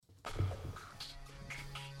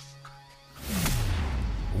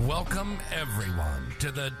Welcome, everyone,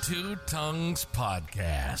 to the Two Tongues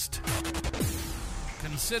Podcast.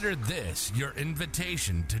 Consider this your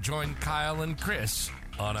invitation to join Kyle and Chris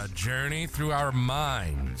on a journey through our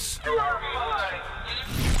minds,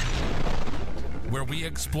 where we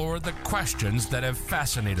explore the questions that have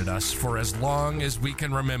fascinated us for as long as we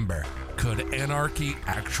can remember. Could anarchy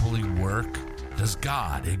actually work? Does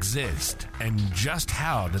God exist? And just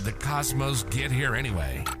how did the cosmos get here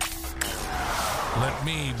anyway? Let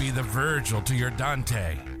me be the Virgil to your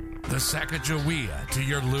Dante, the Sacagawea to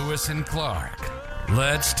your Lewis and Clark.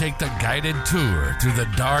 Let's take the guided tour through the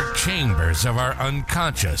dark chambers of our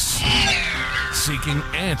unconscious, seeking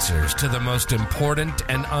answers to the most important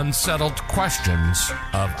and unsettled questions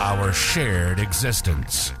of our shared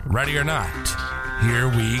existence. Ready or not, here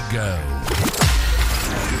we go.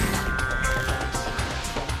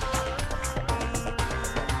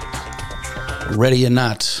 Ready or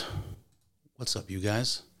not. What's up, you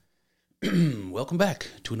guys? Welcome back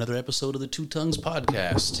to another episode of the Two Tongues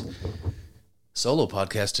Podcast. Solo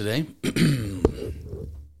podcast today. Going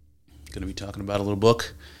to be talking about a little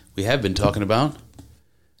book we have been talking about.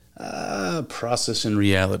 Process and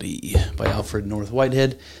Reality by Alfred North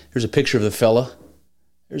Whitehead. Here's a picture of the fella.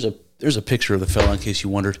 There's a picture of the fella in case you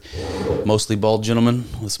wondered. Mostly bald gentleman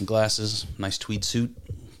with some glasses, nice tweed suit.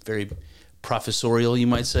 Very professorial, you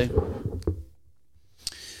might say.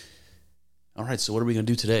 All right, so what are we going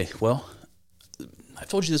to do today? Well, I've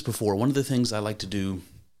told you this before. One of the things I like to do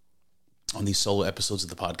on these solo episodes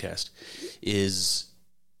of the podcast is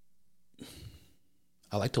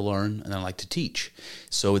I like to learn and I like to teach.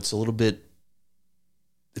 So it's a little bit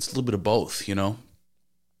of both, you know.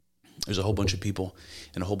 There's a whole bunch of people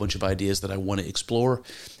and a whole bunch of ideas that I want to explore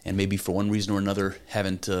and maybe for one reason or another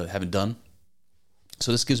haven't done.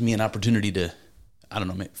 So this gives me an opportunity to, I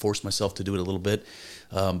don't know, force myself to do it a little bit,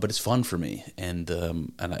 but it's fun for me. And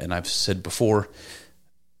I've said before,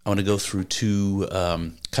 I want to go through two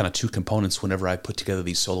components whenever I put together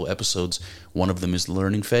these solo episodes. One of them is the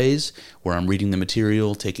learning phase, where I'm reading the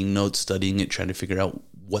material, taking notes, studying it, trying to figure out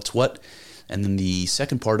what's what. And then the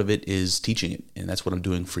second part of it is teaching it, and that's what I'm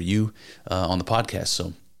doing for you on the podcast.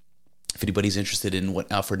 So if anybody's interested in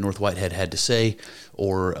what Alfred North Whitehead had to say,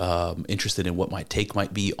 or interested in what my take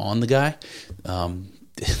might be on the guy,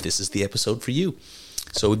 this is the episode for you.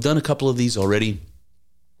 So we've done a couple of these already.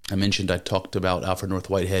 I mentioned I talked about Alfred North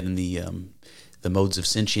Whitehead in the Modes of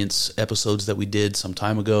Sentience episodes that we did some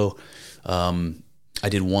time ago. I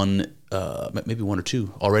did one, maybe one or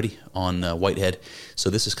two already on Whitehead. So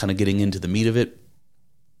this is kind of getting into the meat of it.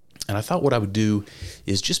 And I thought what I would do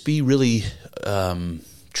is just be really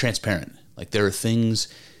transparent. Like there are things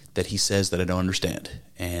that he says that I don't understand,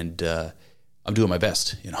 and I'm doing my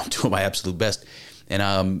best. You know, I'm doing my absolute best.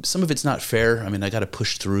 And some of it's not fair. I mean, I got to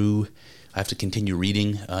push through. I have to continue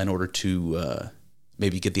reading in order to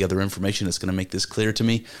maybe get the other information that's going to make this clear to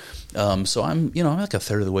me. So I'm like a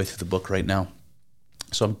third of the way through the book right now.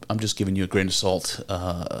 So I'm just giving you a grain of salt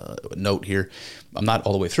note here. I'm not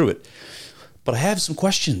all the way through it, but I have some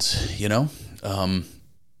questions. You know,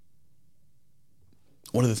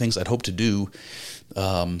 one of the things I'd hoped to do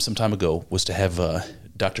some time ago was to have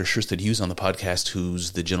Dr. Sherstead Hughes on the podcast,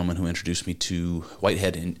 who's the gentleman who introduced me to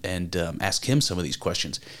Whitehead, and ask him some of these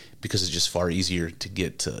questions, because it's just far easier to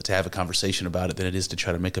get to have a conversation about it than it is to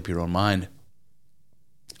try to make up your own mind.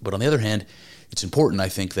 But on the other hand, it's important, I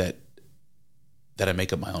think, that I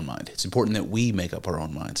make up my own mind. It's important that we make up our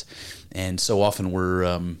own minds. And so often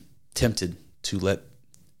we're tempted to let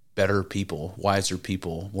better people, wiser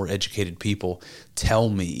people, more educated people tell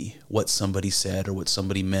me what somebody said or what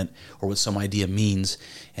somebody meant or what some idea means.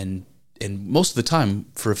 And most of the time,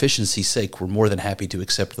 for efficiency's sake, we're more than happy to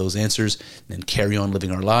accept those answers and carry on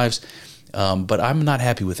living our lives. But I'm not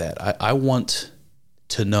happy with that. I want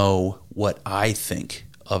to know what I think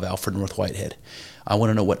of Alfred North Whitehead. I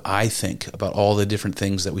want to know what I think about all the different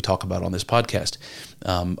things that we talk about on this podcast.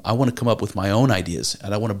 I want to come up with my own ideas,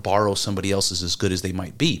 and I want to borrow somebody else's as good as they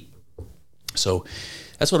might be. So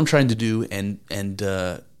that's what I'm trying to do, and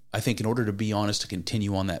I think in order to be honest, to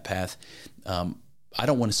continue on that path, I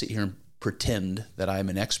don't want to sit here and pretend that I'm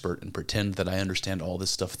an expert and pretend that I understand all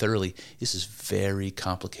this stuff thoroughly. This is very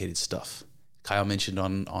complicated stuff. Kyle mentioned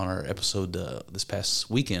on our episode this past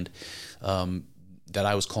weekend that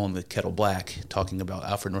I was calling the kettle black, talking about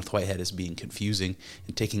Alfred North Whitehead as being confusing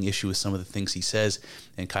and taking issue with some of the things he says.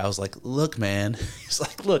 And Kyle's like, look, man, he's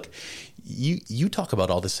like, look, you talk about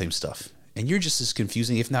all the same stuff, and you're just as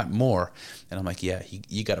confusing, if not more. And I'm like, yeah,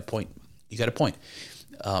 you got a point. You got a point.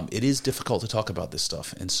 It is difficult to talk about this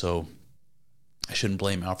stuff, and so I shouldn't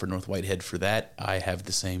blame Alfred North Whitehead for that. I have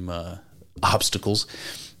the same obstacles.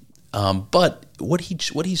 But what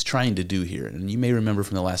he's trying to do here, and you may remember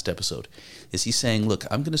from the last episode, is he's saying, look,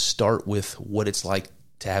 I'm going to start with what it's like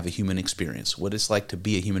to have a human experience, what it's like to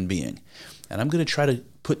be a human being. And I'm going to try to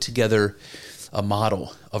put together a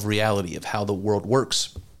model of reality, of how the world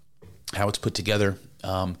works, how it's put together,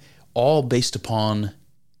 all based upon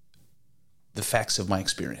the facts of my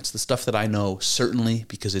experience, the stuff that I know, certainly,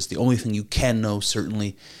 because it's the only thing you can know,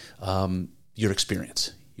 certainly, your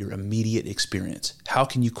experience, your immediate experience. How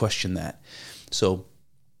can you question that? So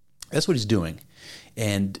that's what he's doing.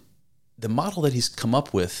 And the model that he's come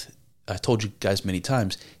up with, I told you guys many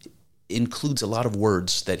times, includes a lot of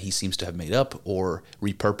words that he seems to have made up or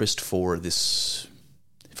repurposed for this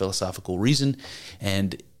philosophical reason.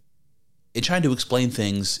 And in trying to explain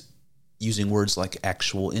things using words like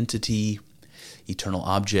actual entity, eternal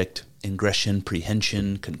object, ingression,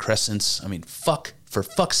 prehension, concrescence. I mean, for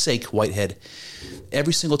fuck's sake, Whitehead.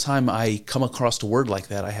 Every single time I come across a word like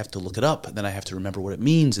that, I have to look it up, and then I have to remember what it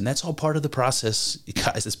means, and that's all part of the process, you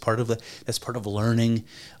guys. That's part of learning.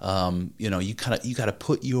 You got to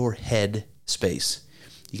put your head space.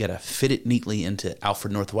 You got to fit it neatly into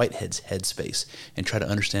Alfred North Whitehead's head space and try to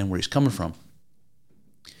understand where he's coming from.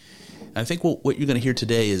 And I think what you're going to hear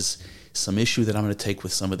today is some issue that I'm going to take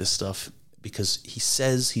with some of this stuff, because he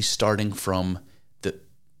says he's starting from the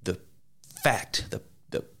fact,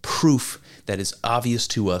 the proof that is obvious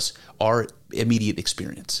to us, our immediate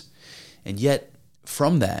experience. And yet,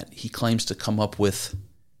 from that, he claims to come up with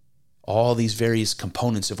all these various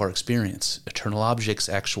components of our experience, eternal objects,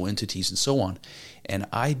 actual entities, and so on. And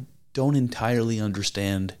I don't entirely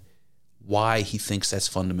understand why he thinks that's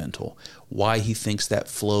fundamental, why he thinks that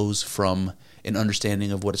flows from an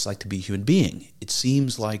understanding of what it's like to be a human being. It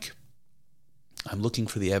seems like I'm looking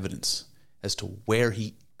for the evidence as to where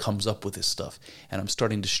he comes up with this stuff, and I'm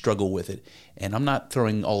starting to struggle with it. And I'm not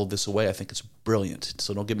throwing all of this away. I think it's brilliant,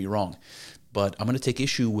 so don't get me wrong. But I'm going to take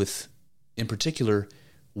issue with, in particular,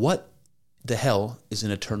 what the hell is an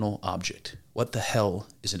eternal object? What the hell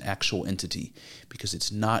is an actual entity? Because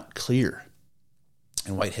it's not clear.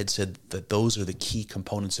 And Whitehead said that those are the key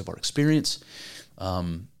components of our experience.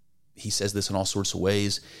 He says this in all sorts of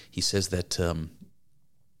ways. He says that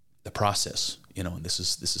the process, and this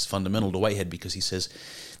is fundamental to Whitehead, because he says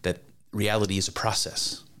that reality is a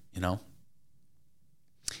process, and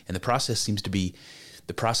the process seems to be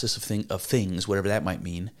the process of things, whatever that might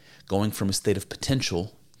mean, going from a state of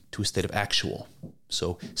potential to a state of actual.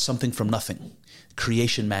 So something from nothing,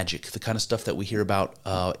 creation magic, the kind of stuff that we hear about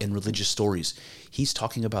in religious stories. He's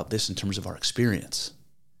talking about this in terms of our experience,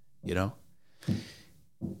 And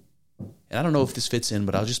I don't know if this fits in,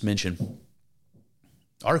 but I'll just mention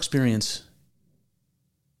our experience,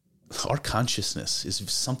 our consciousness is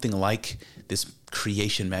something like this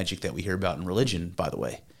creation magic that we hear about in religion, by the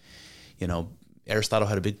way. Aristotle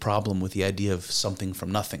had a big problem with the idea of something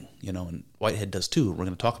from nothing, and Whitehead does too. We're going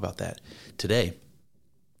to talk about that today.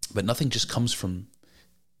 But nothing just comes from,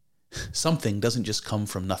 something doesn't just come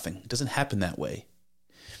from nothing. It doesn't happen that way.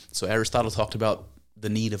 So Aristotle talked about the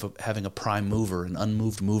need of having a prime mover, an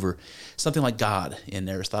unmoved mover, something like God in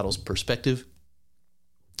Aristotle's perspective.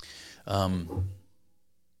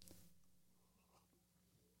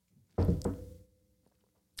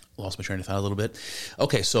 Lost my train of thought a little bit.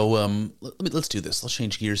 Okay, so let's do this. Let's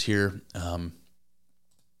change gears here, and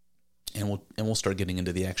we'll start getting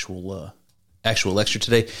into the actual lecture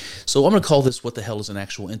today. So I'm going to call this "What the hell is an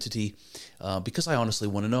actual entity?" Because I honestly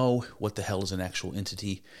want to know what the hell is an actual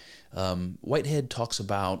entity. Whitehead talks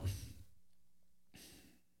about,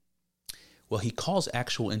 he calls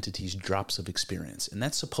actual entities drops of experience, and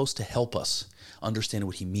that's supposed to help us understand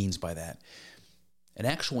what he means by that. An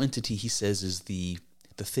actual entity, he says, is the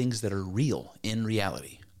things that are real in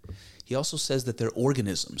reality. He also says that they're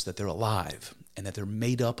organisms, that they're alive, and that they're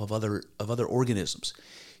made up of other organisms.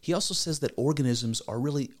 He also says that organisms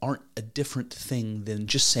aren't a different thing than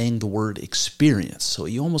just saying the word experience. So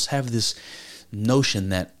you almost have this notion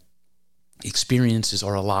that experiences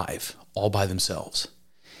are alive all by themselves,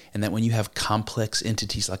 and that when you have complex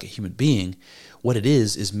entities like a human being, what it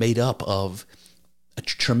is made up of a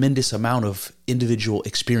tremendous amount of individual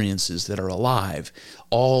experiences that are alive,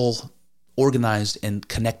 all organized and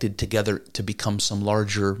connected together to become some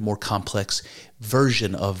larger, more complex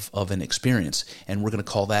version of an experience. And we're going to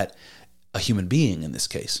call that a human being in this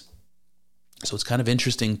case. So it's kind of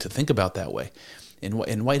interesting to think about that way. In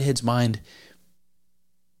Whitehead's mind,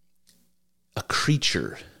 a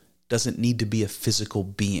creature doesn't need to be a physical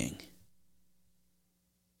being.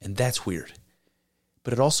 And that's weird.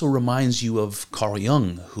 But it also reminds you of Carl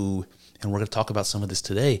Jung, who, and we're going to talk about some of this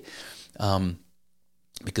today,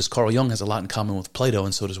 because Carl Jung has a lot in common with Plato,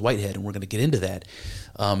 and so does Whitehead, and we're going to get into that.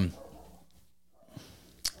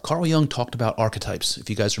 Carl Jung talked about archetypes, if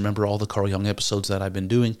you guys remember all the Carl Jung episodes that I've been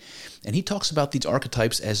doing. And he talks about these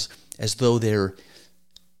archetypes as though they're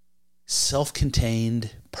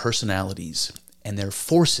self-contained personalities, and they're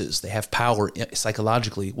forces. They have power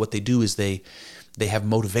psychologically. What they do is they have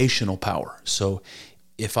motivational power. So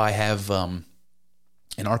if I have an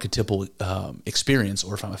archetypal experience,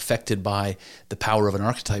 or if I'm affected by the power of an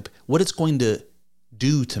archetype, what it's going to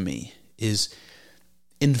do to me is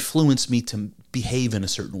influence me to behave in a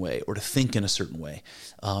certain way or to think in a certain way.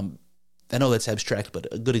 I know that's abstract, but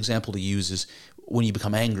a good example to use is when you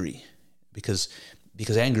become angry, because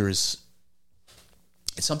anger it's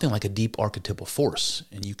something like a deep archetypal force,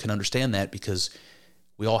 and you can understand that because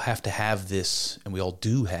we all have to have this, and we all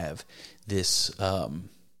do have this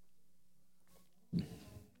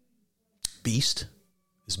beast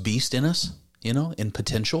in us, in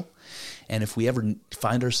potential. And if we ever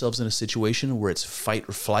find ourselves in a situation where it's fight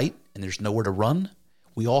or flight and there's nowhere to run,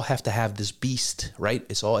 we all have to have this beast, right?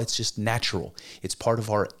 It's just natural. It's part of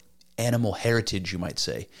our animal heritage, you might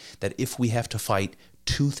say, that if we have to fight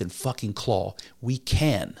tooth and fucking claw, we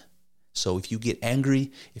can. So if you get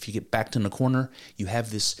angry, if you get backed in a corner, you have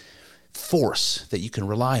this force that you can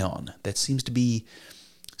rely on that seems to be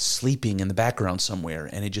sleeping in the background somewhere,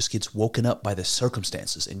 and it just gets woken up by the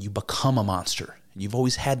circumstances, and you become a monster. And you've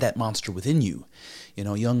always had that monster within you.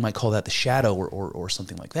 Jung might call that the shadow or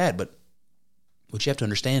something like that. But what you have to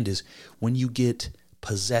understand is when you get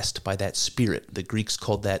possessed by that spirit, the Greeks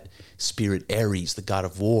called that spirit Ares, the god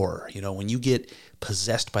of war. When you get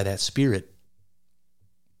possessed by that spirit,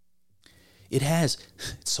 it's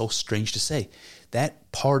so strange to say,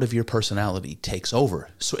 that part of your personality takes over.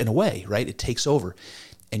 So in a way, right, it takes over,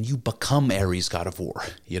 and you become Ares, god of war.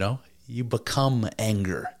 You become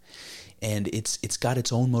anger, and it's got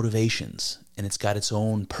its own motivations, and it's got its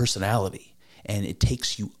own personality, and it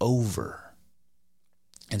takes you over.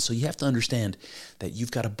 And so you have to understand that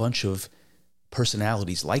you've got a bunch of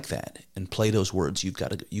personalities like that. In Plato's words, you've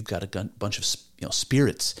got a bunch of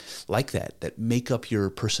spirits like that make up your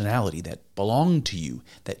personality, that belong to you,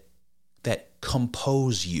 that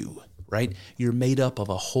compose you, right? You're made up of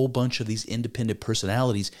a whole bunch of these independent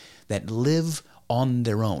personalities that live on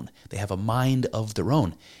their own. They have a mind of their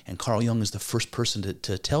own. And Carl Jung is the first person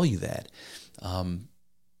to tell you that.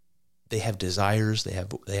 They have desires, they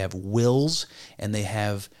have wills, and they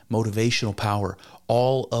have motivational power,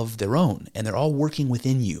 all of their own. And they're all working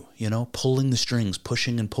within you, pulling the strings,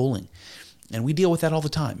 pushing and pulling. And we deal with that all the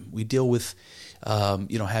time. We deal with,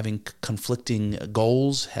 having conflicting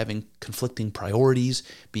goals, having conflicting priorities,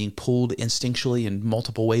 being pulled instinctually in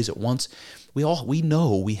multiple ways at once. We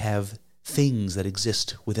know we have things that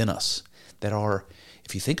exist within us that are,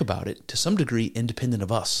 if you think about it, to some degree independent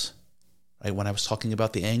of us. Right? When I was talking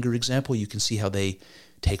about the anger example, you can see how they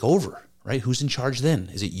take over, right? Who's in charge then?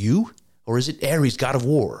 Is it you, or is it Ares, god of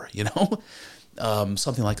war?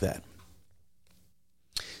 Something like that.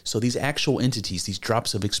 So these actual entities, these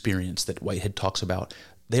drops of experience that Whitehead talks about,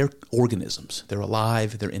 they're organisms. They're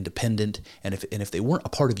alive, they're independent, and if they weren't a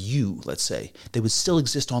part of you, let's say, they would still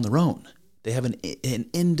exist on their own. They have an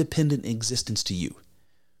independent existence to you.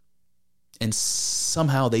 And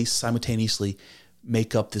somehow they simultaneously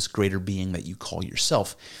make up this greater being that you call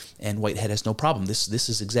yourself. And Whitehead has no problem. This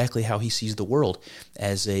is exactly how he sees the world,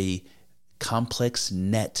 as a complex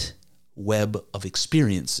net web of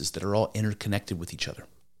experiences that are all interconnected with each other.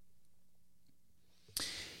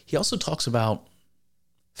 He also talks about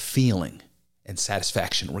feeling and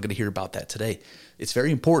satisfaction. We're going to hear about that today. It's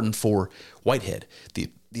very important for Whitehead,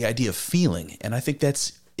 the idea of feeling. And I think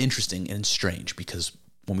that's interesting and strange, because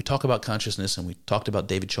when we talk about consciousness, and we talked about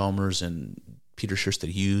David Chalmers and Peter Sherstead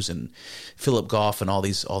Hughes and Philip Goff and all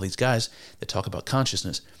these guys that talk about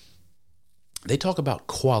consciousness, they talk about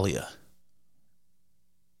qualia.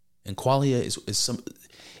 And qualia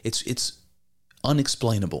it's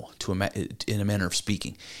unexplainable in a manner of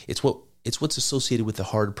speaking. It's what's associated with the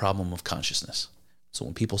hard problem of consciousness. So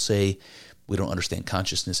when people say we don't understand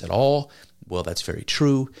consciousness at all, well, that's very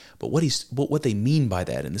true. But what they mean by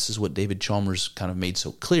that, and this is what David Chalmers kind of made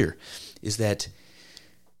so clear, is that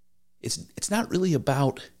it's not really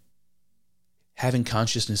about having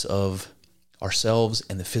consciousness of ourselves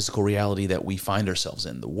and the physical reality that we find ourselves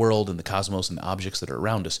in, the world and the cosmos and the objects that are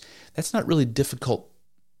around us. That's not really difficult.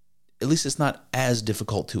 At least it's not as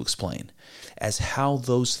difficult to explain as how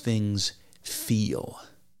those things feel,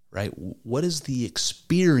 right? What is the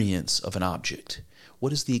experience of an object?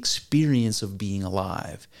 What is the experience of being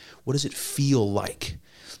alive? What does it feel like?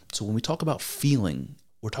 So when we talk about feeling,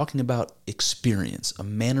 We're talking about experience, a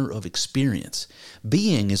manner of experience.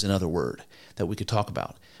 Being is another word that we could talk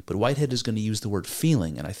about, but Whitehead is going to use the word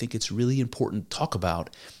feeling, and I think it's really important to talk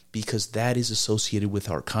about because that is associated with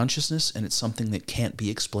our consciousness, and it's something that can't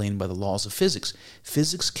be explained by the laws of physics.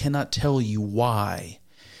 Physics cannot tell you why,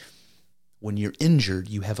 when you're injured,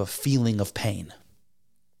 you have a feeling of pain.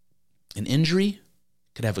 An injury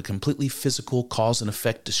could have a completely physical cause and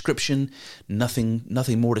effect description, nothing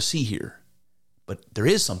more to see here. But there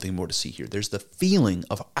is something more to see here. There's the feeling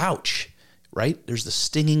of ouch, right? There's the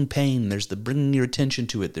stinging pain. There's the bringing your attention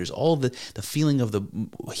to it. There's all the feeling of the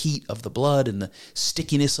heat of the blood and the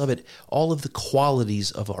stickiness of it, all of the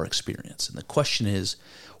qualities of our experience. And the question is,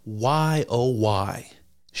 why, oh why,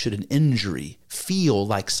 should an injury feel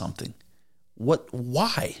like something?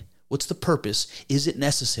 Why? What's the purpose? Is it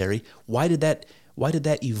necessary? Why did that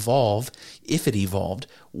evolve? If it evolved,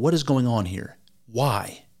 what is going on here?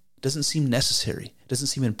 Why? It doesn't seem necessary. It doesn't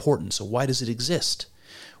seem important. So why does it exist?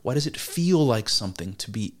 Why does it feel like something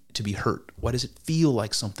to be hurt? Why does it feel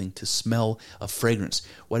like something to smell a fragrance?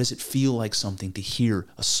 Why does it feel like something to hear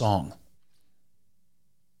a song?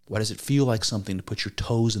 Why does it feel like something to put your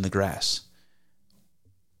toes in the grass?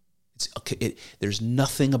 There's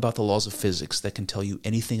nothing about the laws of physics that can tell you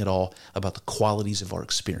anything at all about the qualities of our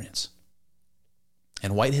experience.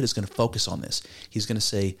 And Whitehead is going to focus on this. He's going to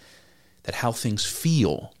say that how things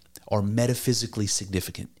feel are metaphysically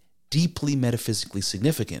significant, deeply metaphysically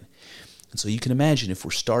significant. And so you can imagine if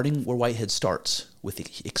we're starting where Whitehead starts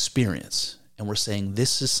with experience, and we're saying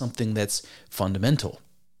this is something that's fundamental,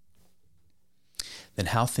 then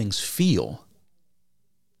how things feel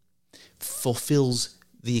fulfills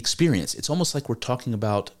the experience. It's almost like we're talking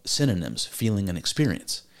about synonyms, feeling and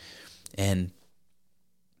experience. And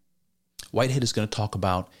Whitehead is going to talk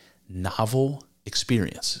about novel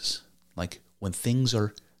experiences, like when things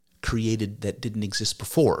are created that didn't exist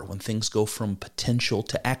before, when things go from potential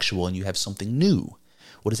to actual and you have something new.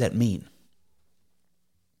 What does that mean?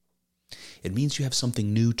 It means you have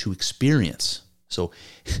something new to experience. So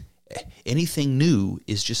anything new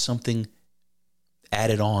is just something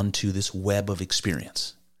added on to this web of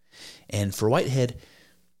experience. And for Whitehead,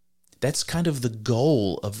 that's kind of the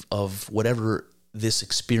goal of whatever this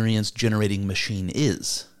experience generating machine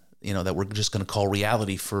is, that we're just going to call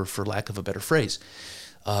reality for lack of a better phrase.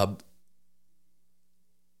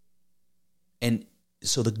 And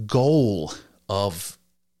so the goal of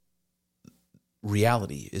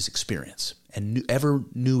reality is experience, and ever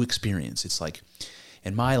new experience. It's like,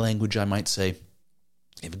 in my language, I might say,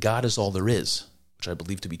 if God is all there is, which I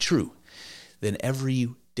believe to be true, then every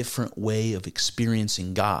different way of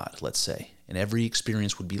experiencing God, let's say, and every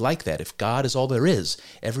experience would be like that. If God is all there is,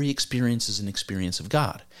 every experience is an experience of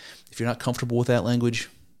God. If you're not comfortable with that language,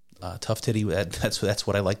 tough titty, that's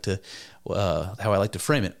what I like to, how I like to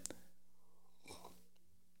frame it.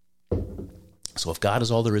 So if God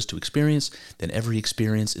is all there is to experience, then every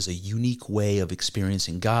experience is a unique way of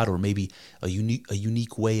experiencing God, or maybe a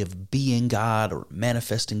unique way of being God, or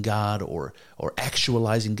manifesting God, or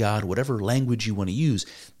actualizing God, whatever language you want to use.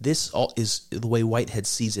 This all is the way Whitehead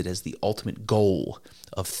sees it as the ultimate goal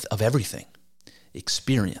of everything,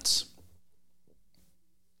 experience.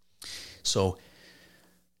 So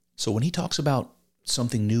when he talks about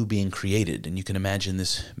something new being created, and you can imagine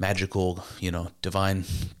this magical, divine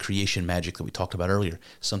creation magic that we talked about earlier,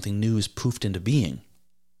 something new is poofed into being.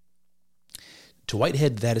 To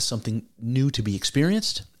Whitehead, that is something new to be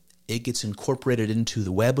experienced. It gets incorporated into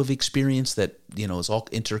the web of experience that, is all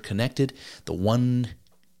interconnected, the one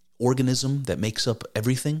organism that makes up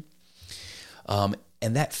everything.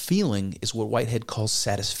 And that feeling is what Whitehead calls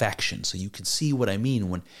satisfaction. So you can see what I mean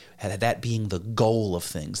when that being the goal of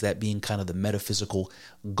things, that being kind of the metaphysical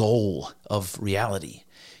goal of reality.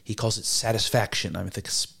 He calls it satisfaction. I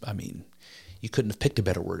mean, you couldn't have picked a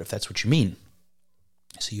better word if that's what you mean.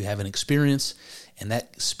 So you have an experience, and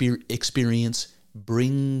that experience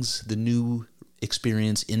brings the new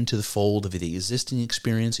experience into the fold of the existing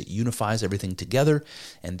experience. It unifies everything together,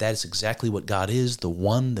 and that is exactly what God is, the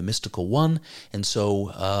one, the mystical one. And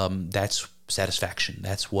so that's satisfaction.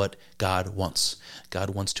 That's what God wants. God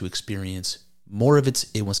wants to experience more of it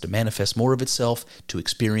wants to manifest more of itself, to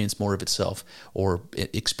experience more of itself, or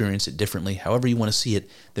experience it differently. However you want to see it,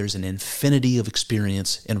 there's an infinity of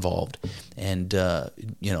experience involved. And,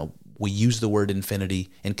 we use the word infinity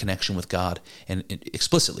in connection with God, and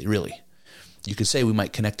explicitly, really. You could say we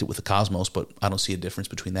might connect it with the cosmos, but I don't see a difference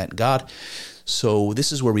between that and God. So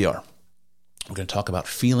this is where we are. We're going to talk about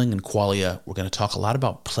feeling and qualia. We're going to talk a lot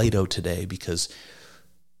about Plato today because,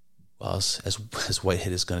 well, as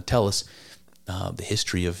Whitehead is going to tell us, the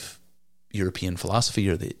history of European philosophy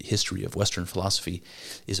or the history of Western philosophy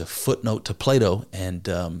is a footnote to Plato, and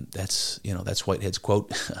that's Whitehead's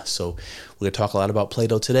quote. So we're going to talk a lot about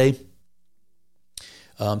Plato today.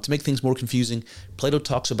 To make things more confusing, Plato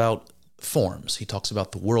talks about forms. He talks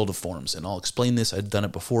about the world of forms, and I'll explain this. I've done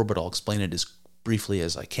it before, but I'll explain it as briefly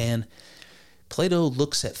as I can. Plato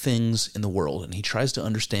looks at things in the world, and he tries to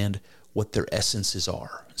understand what their essences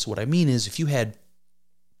are. So what I mean is, if you had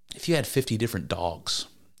 50 different dogs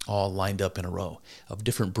all lined up in a row of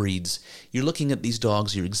different breeds, you're looking at these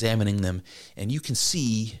dogs, you're examining them, and you can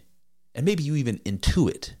see, and maybe you even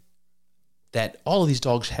intuit, that all of these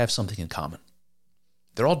dogs have something in common.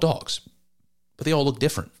 They're all dogs, but they all look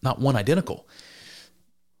different, not one identical.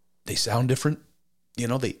 They sound different,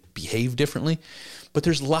 they behave differently, but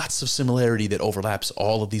there's lots of similarity that overlaps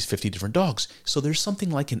all of these 50 different dogs. So there's something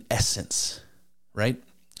like an essence, right?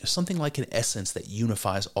 There's something like an essence that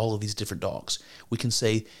unifies all of these different dogs. We can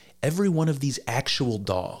say every one of these actual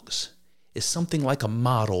dogs is something like a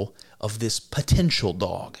model of this potential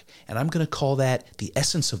dog. And I'm going to call that the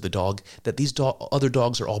essence of the dog that these other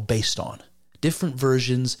dogs are all based on. Different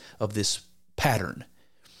versions of this pattern.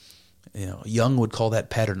 Jung would call that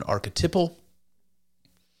pattern archetypal.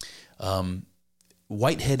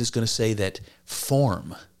 Whitehead is going to say that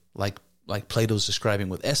form, like Plato's describing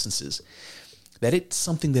with essences, that it's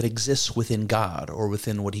something that exists within God, or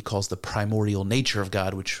within what he calls the primordial nature of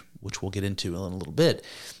God, which we'll get into in a little bit,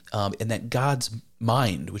 and that God's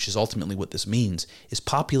mind, which is ultimately what this means, is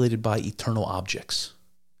populated by eternal objects.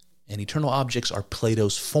 And eternal objects are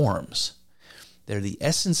Plato's forms. They're the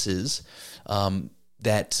essences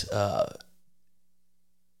that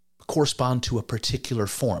correspond to a particular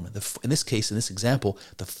form. In this case, in this example,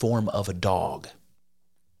 the form of a dog.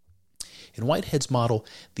 In Whitehead's model,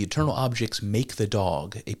 the eternal objects make the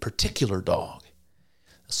dog a particular dog.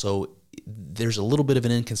 So there's a little bit of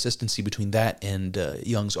an inconsistency between that and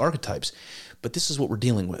Jung's archetypes, but this is what we're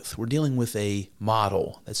dealing with. We're dealing with a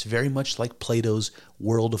model that's very much like Plato's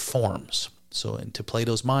world of forms. So into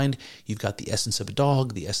Plato's mind, you've got the essence of a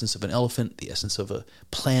dog, the essence of an elephant, the essence of a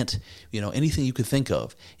plant, anything you could think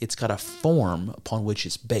of. It's got a form upon which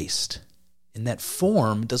it's based. And that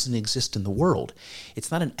form doesn't exist in the world.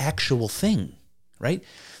 It's not an actual thing, right?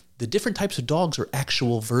 The different types of dogs are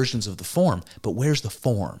actual versions of the form, but where's the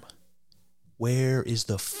form? Where is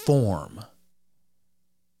the form?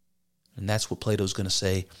 And that's what Plato's going to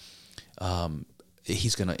say.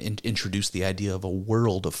 He's going to introduce the idea of a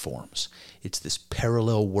world of forms. It's this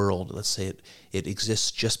parallel world. Let's say it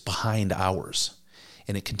exists just behind ours,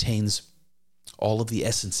 and it contains all of the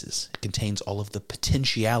essences. It contains all of the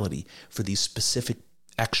potentiality for these specific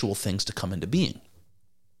actual things to come into being.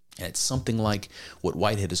 And it's something like what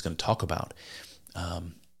Whitehead is going to talk about.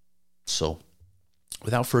 So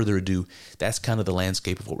without further ado, that's kind of the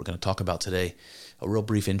landscape of what we're going to talk about today. A real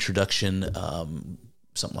brief introduction,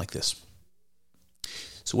 something like this.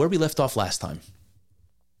 So where we left off last time,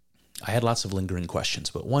 I had lots of lingering questions,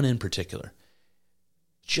 but one in particular.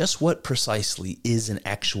 Just what precisely is an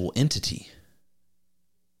actual entity?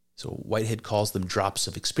 So Whitehead calls them drops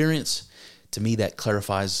of experience. To me, that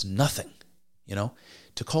clarifies nothing.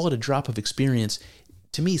 To call it a drop of experience,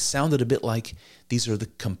 to me, sounded a bit like these are the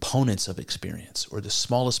components of experience, or the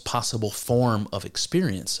smallest possible form of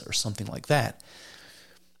experience, or something like that.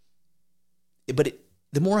 But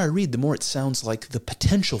the more I read, the more it sounds like the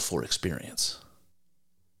potential for experience.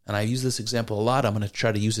 And I use this example a lot. I'm going to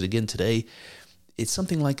try to use it again today. It's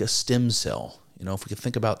something like a stem cell. If we could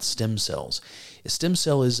think about stem cells. A stem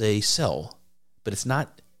cell is a cell, but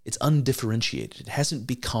it's undifferentiated. It hasn't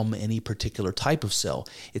become any particular type of cell.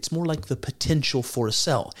 It's more like the potential for a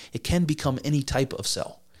cell. It can become any type of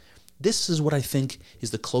cell. This is what I think is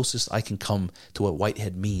the closest I can come to what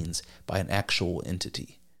Whitehead means by an actual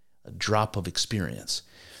entity, a drop of experience.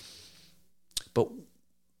 But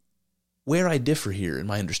where I differ here in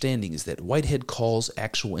my understanding is that Whitehead calls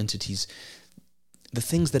actual entities the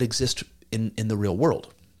things that exist in the real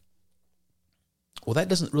world. Well, that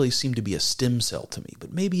doesn't really seem to be a stem cell to me,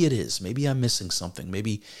 but maybe it is. Maybe I'm missing something.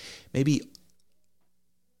 Maybe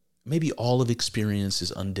all of experience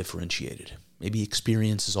is undifferentiated. Maybe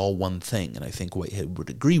experience is all one thing, and I think Whitehead would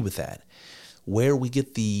agree with that. Where we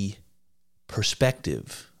get the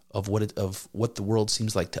perspective of what the world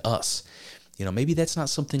seems like to us, maybe that's not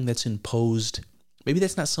something that's imposed. Maybe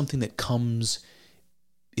that's not something that comes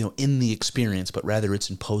in the experience, but rather it's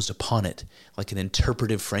imposed upon it, like an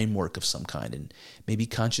interpretive framework of some kind. And maybe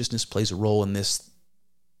consciousness plays a role in this.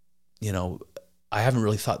 I haven't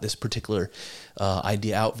really thought this particular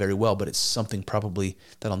idea out very well, but it's something probably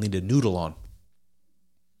that I'll need to noodle on.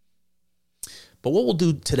 But what we'll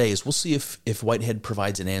do today is we'll see if Whitehead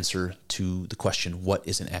provides an answer to the question, what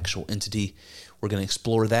is an actual entity? We're going to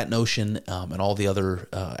explore that notion and all the other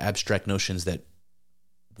abstract notions that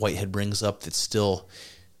Whitehead brings up that still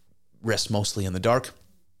rest mostly in the dark.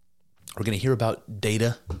 We're going to hear about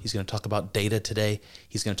data. He's going to talk about data today.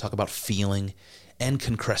 He's going to talk about feeling and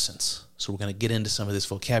concrescence. So we're going to get into some of this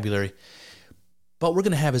vocabulary. But we're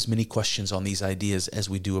going to have as many questions on these ideas as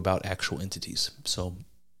we do about actual entities. So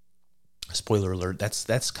spoiler alert,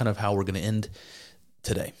 that's kind of how we're going to end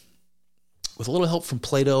today. With a little help from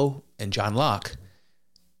Plato and John Locke,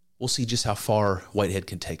 we'll see just how far Whitehead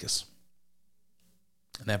can take us.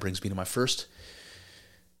 And that brings me to my first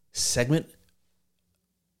segment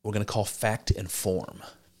we're going to call Fact and Form.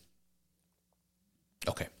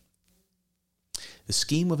 Okay. The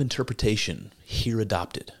scheme of interpretation here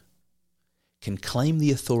adopted can claim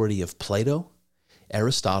the authority of Plato,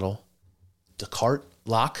 Aristotle, Descartes,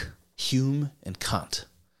 Locke, Hume, and Kant.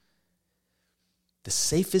 The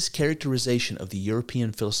safest characterization of the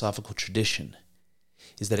European philosophical tradition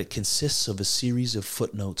is that it consists of a series of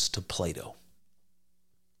footnotes to Plato.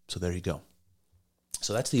 So there you go.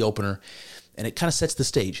 So that's the opener, and it kind of sets the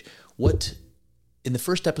stage. What in the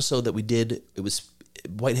first episode that we did, it was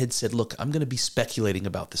Whitehead said, look, I'm going to be speculating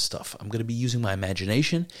about this stuff. I'm going to be using my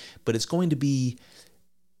imagination, but it's going to be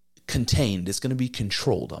contained. It's going to be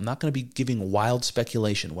controlled. I'm not going to be giving wild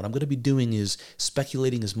speculation. What I'm going to be doing is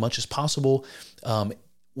speculating as much as possible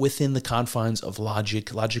within the confines of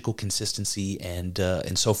logical consistency,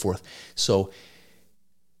 and so forth. So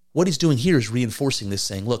what he's doing here is reinforcing this,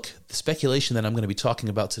 saying, look, the speculation that I'm going to be talking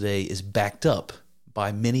about today is backed up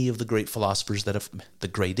by many of the great philosophers the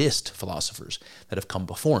greatest philosophers that have come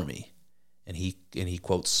before me. And he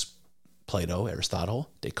quotes Plato, Aristotle,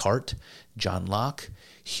 Descartes, John Locke,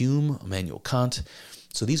 Hume, Immanuel Kant.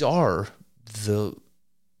 So these are the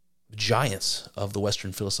giants of the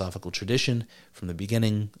Western philosophical tradition from the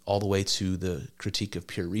beginning all the way to the Critique of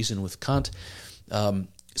Pure Reason with Kant.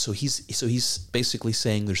 So he's basically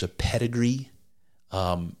saying there's a pedigree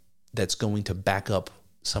that's going to back up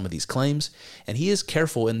some of these claims, and he is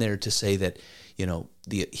careful in there to say that,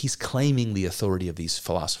 he's claiming the authority of these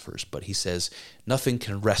philosophers, but he says nothing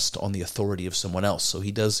can rest on the authority of someone else. So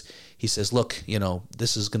he says, look,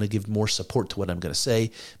 this is going to give more support to what I'm going to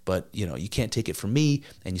say, but you can't take it from me,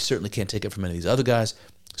 and you certainly can't take it from any of these other guys.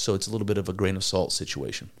 So it's a little bit of a grain of salt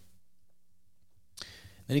situation.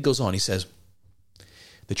 Then he goes on, he says,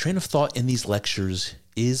 the train of thought in these lectures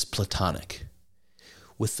is Platonic,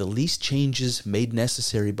 with the least changes made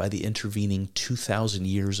necessary by the intervening 2,000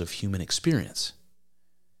 years of human experience.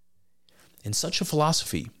 In such a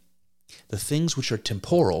philosophy, the things which are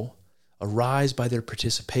temporal arise by their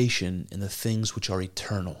participation in the things which are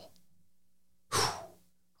eternal. I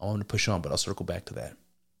want to push on, but I'll circle back to that.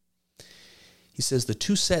 He says the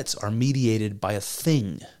two sets are mediated by a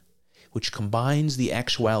thing which combines the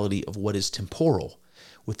actuality of what is temporal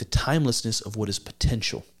with the timelessness of what is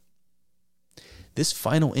potential. This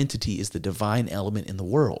final entity is the divine element in the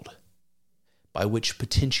world, by which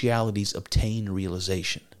potentialities obtain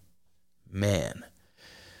realization. Man.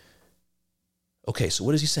 Okay, so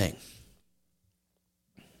what is he saying?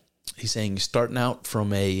 He's saying, starting out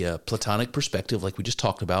from a Platonic perspective, like we just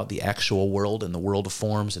talked about, the actual world and the world of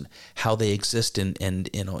forms and how they exist and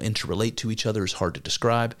interrelate to each other is hard to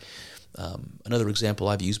describe. Another example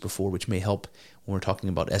I've used before, which may help when we're talking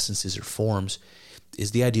about essences or forms,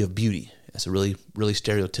 is the idea of beauty. That's a really, really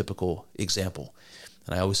stereotypical example.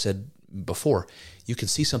 And I always said before, you can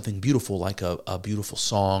see something beautiful like a beautiful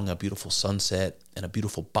song, a beautiful sunset, and a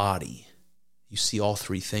beautiful body. You see all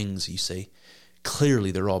three things, you say,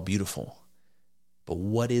 clearly they're all beautiful. But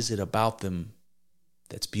what is it about them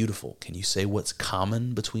that's beautiful? Can you say what's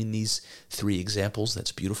common between these three examples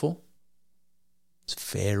that's beautiful?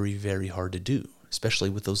 It's very, very hard to do, especially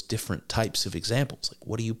with those different types of examples. Like,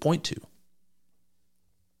 what do you point to?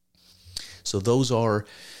 So those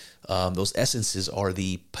essences are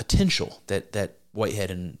the potential that Whitehead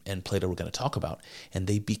and Plato were going to talk about, and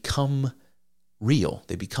they become real.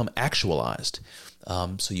 They become actualized.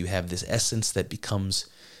 So you have this essence that becomes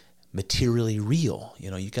materially real.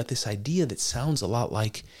 You got this idea that sounds a lot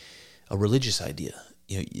like a religious idea.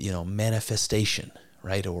 Manifestation,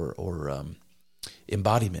 right? Or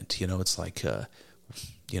embodiment. It's like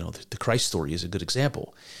the Christ story is a good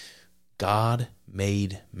example. God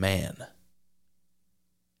made man.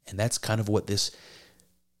 And that's kind of what this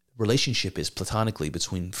relationship is platonically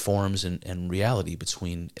between forms and reality,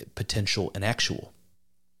 between potential and actual.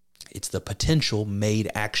 It's the potential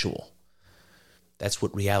made actual. That's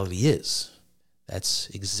what reality is. That's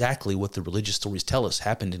exactly what the religious stories tell us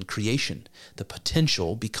happened in creation. The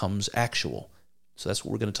potential becomes actual. So that's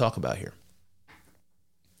what we're going to talk about here.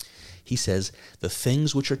 He says the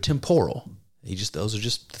things which are temporal, those are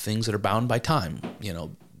just the things that are bound by time,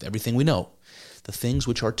 everything we know. The things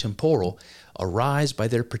which are temporal arise by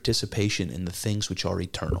their participation in the things which are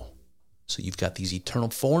eternal. So you've got these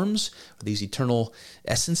eternal forms, these eternal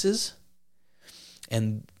essences,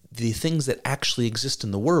 and the things that actually exist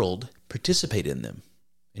in the world participate in them.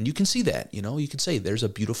 And you can see that, you can say there's a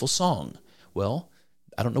beautiful song. Well,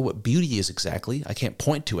 I don't know what beauty is exactly. I can't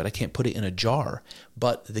point to it. I can't put it in a jar.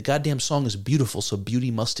 But the goddamn song is beautiful, so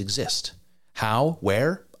beauty must exist. How?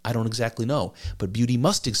 Where? I don't exactly know. But beauty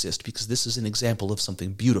must exist because this is an example of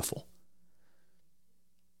something beautiful.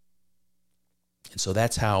 And so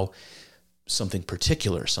that's how something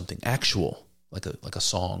particular, something actual, like a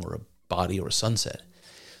song or a body or a sunset,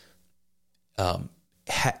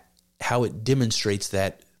 how it demonstrates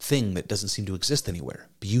that thing that doesn't seem to exist anywhere,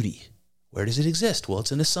 beauty. Where does it exist? Well,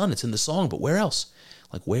 it's in the sun, it's in the song, but where else?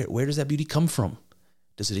 Like where does that beauty come from?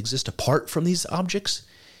 Does it exist apart from these objects?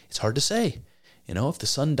 It's hard to say. If the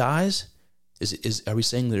sun dies, are we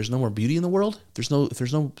saying there's no more beauty in the world? If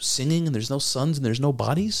there's no singing and there's no suns and there's no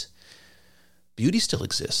bodies, beauty still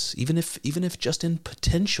exists, even if just in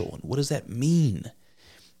potential. And what does that mean?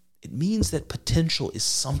 It means that potential is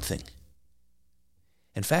something.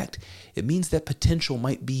 In fact, it means that potential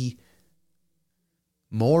might be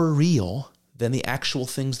more real than the actual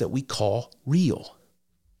things that we call real,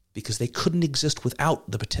 because they couldn't exist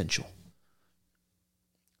without the potential.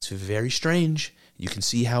 It's very strange. You can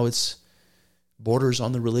see how it's borders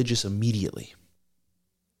on the religious immediately.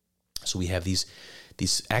 So we have these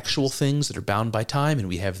actual things that are bound by time, and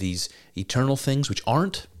we have these eternal things which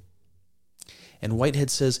aren't. And Whitehead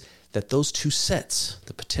says that those two sets,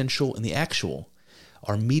 the potential and the actual,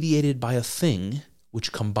 are mediated by a thing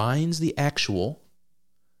which combines the actual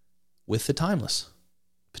with the timeless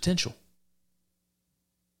potential.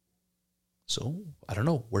 So, I don't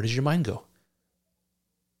know, where does your mind go?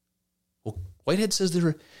 Well, Whitehead says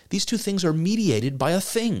these two things are mediated by a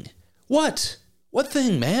thing. What? What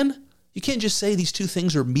thing, man? You can't just say these two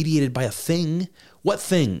things are mediated by a thing. What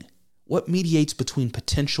thing? What mediates between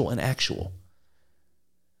potential and actual?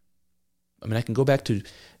 I mean, I can go back to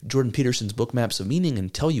Jordan Peterson's book, Maps of Meaning,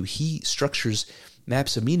 and tell you he structures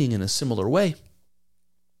maps of meaning in a similar way.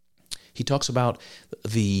 He talks about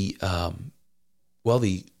the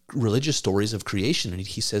religious stories of creation, and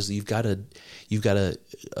he says you've got a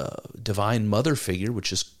divine mother figure,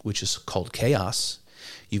 which is called chaos.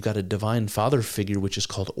 You've got a divine father figure, which is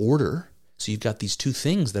called order. So you've got these two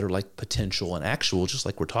things that are like potential and actual, just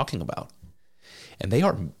like we're talking about, and they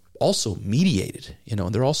are also mediated,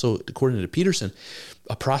 and they're also, according to Peterson,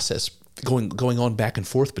 a process going on back and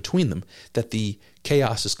forth between them, that the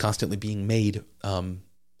chaos is constantly being made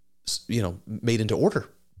into order.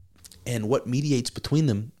 And what mediates between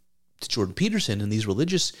them, to Jordan Peterson, and these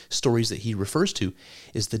religious stories that he refers to,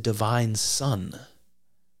 is the divine son.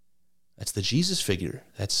 That's the Jesus figure.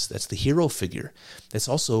 That's the hero figure. That's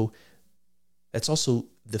also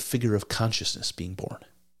the figure of consciousness being born.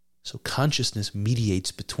 So consciousness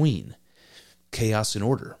mediates between chaos and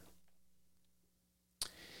order.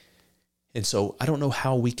 And so I don't know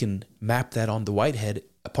how we can map that on the Whitehead,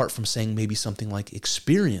 apart from saying maybe something like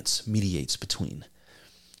experience mediates between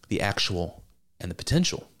the actual and the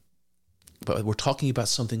potential. But we're talking about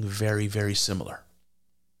something very, very similar.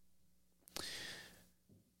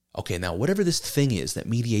 Okay, now whatever this thing is that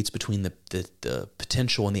mediates between the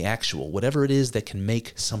potential and the actual, whatever it is that can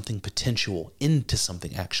make something potential into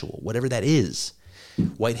something actual, whatever that is,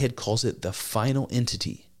 Whitehead calls it the final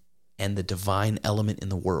entity and the divine element in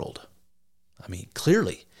the world. I mean,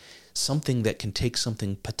 clearly, something that can take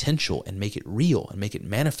something potential and make it real and make it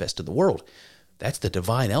manifest in the world, that's the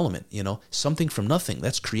divine element, something from nothing.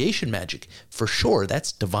 That's creation magic. For sure,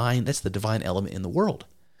 that's divine. That's the divine element in the world.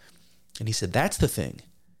 And he said that's the thing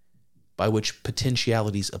by which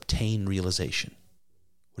potentialities obtain realization.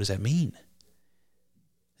 What does that mean?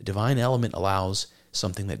 The divine element allows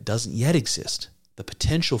something that doesn't yet exist, the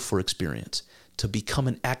potential for experience, to become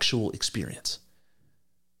an actual experience.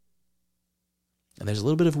 And there's a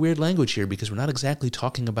little bit of weird language here because we're not exactly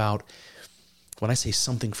talking about, when I say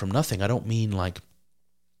something from nothing, I don't mean like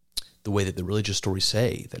the way that the religious stories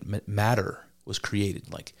say that matter was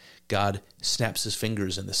created, like God snaps his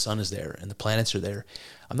fingers and the sun is there and the planets are there.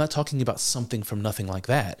 I'm not talking about something from nothing like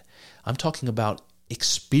that. I'm talking about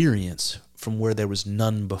experience from where there was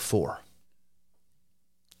none before.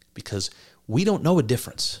 Because we don't know a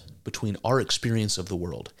difference between our experience of the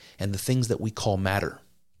world and the things that we call matter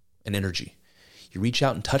and energy. You reach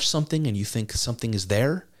out and touch something and you think something is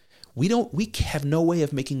there. we have no way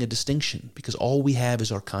of making a distinction because all we have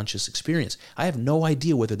is our conscious experience. I have no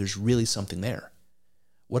idea whether there's really something there.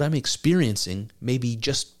 What I'm experiencing may be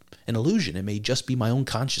just an illusion. It may just be my own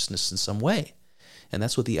consciousness in some way. And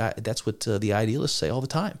that's what the idealists say all the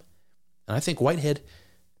time. And I think Whitehead,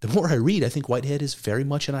 the more I read, I think Whitehead is very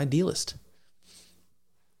much an idealist.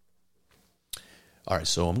 All right,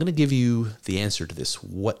 so I'm going to give you the answer to this,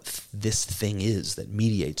 what this thing is that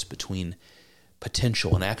mediates between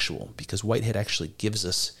potential and actual, because Whitehead actually gives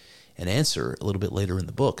us an answer a little bit later in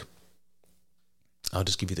the book. I'll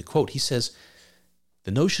just give you the quote. He says,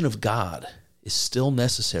 "The notion of God is still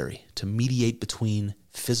necessary to mediate between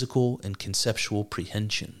physical and conceptual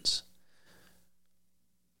prehensions."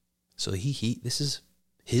 So this is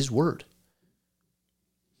his word.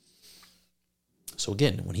 So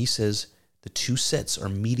again, when he says the two sets are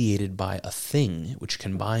mediated by a thing which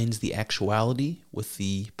combines the actuality with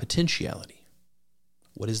the potentiality.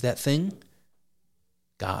 What is that thing?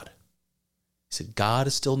 God. He said God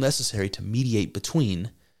is still necessary to mediate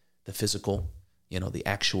between the physical, the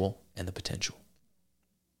actual, and the potential.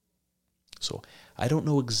 So I don't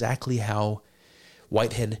know exactly how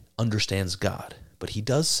Whitehead understands God, but he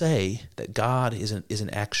does say that God is an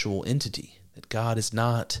actual entity, that God is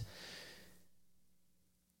not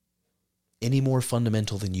any more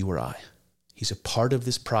fundamental than you or I. He's a part of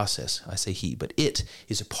this process. I say he, but it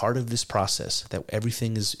is a part of this process that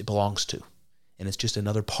everything belongs to, and it's just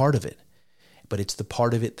another part of it. But it's the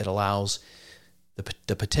part of it that allows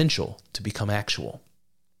the potential to become actual.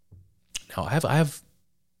 Now, I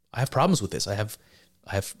have problems with this. I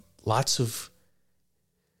have lots of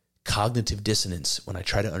cognitive dissonance when I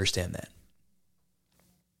try to understand that.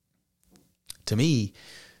 To me,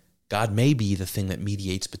 God may be the thing that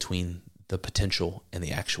mediates between the potential and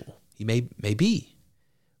the actual. He may be.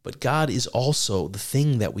 But God is also the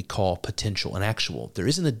thing that we call potential and actual. There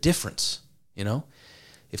isn't a difference,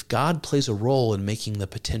 If God plays a role in making the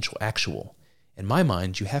potential actual, in my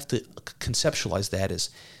mind, you have to conceptualize that as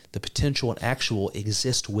the potential and actual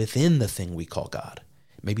exist within the thing we call God.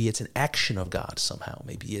 Maybe it's an action of God somehow.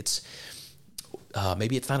 Maybe it's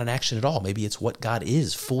not an action at all. Maybe it's what God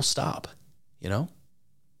is, full stop.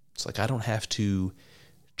 It's like I don't have to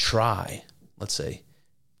try, let's say,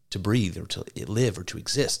 to breathe or to live or to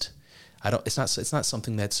exist. It's not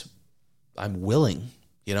something that's I'm willing,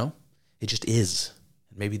 It just is.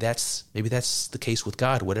 And maybe that's the case with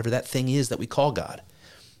God, whatever that thing is that we call God.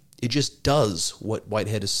 It just does what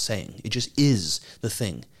Whitehead is saying. It just is the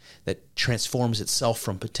thing that transforms itself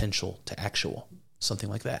from potential to actual, something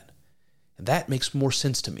like that. And that makes more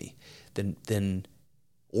sense to me than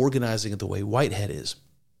organizing it the way Whitehead is.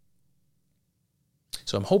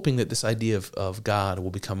 So I'm hoping that this idea of God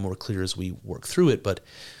will become more clear as we work through it, but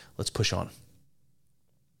let's push on.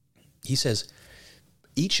 He says,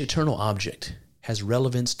 each eternal object has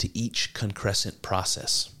relevance to each concrescent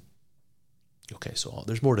process. Okay, so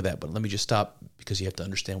there's more to that, but let me just stop because you have to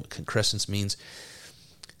understand what concrescence means.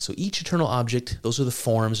 So each eternal object, those are the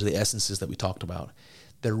forms or the essences that we talked about.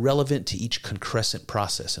 They're relevant to each concrescent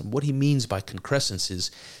process. And what he means by concrescence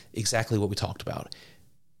is exactly what we talked about.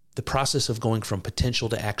 The process of going from potential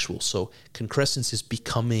to actual. So concrescence is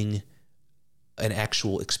becoming an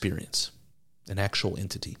actual experience, an actual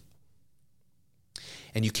entity.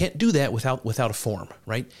 And you can't do that without a form,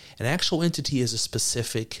 right? An actual entity is a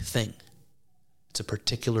specific thing. It's a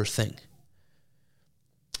particular thing.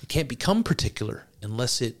 It can't become particular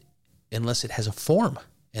unless it has a form.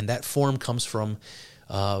 And that form comes from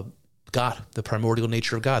God, the primordial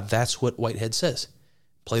nature of God. That's what Whitehead says.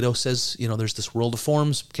 Plato says, there's this world of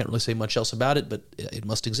forms. Can't really say much else about it, but it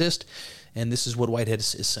must exist. And this is what Whitehead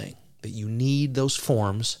is saying, that you need those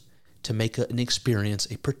forms to make an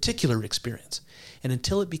experience, a particular experience. And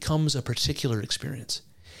until it becomes a particular experience,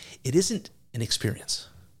 it isn't an experience.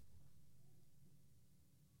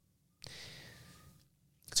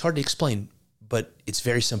 It's hard to explain, but it's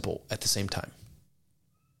very simple at the same time.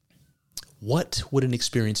 What would an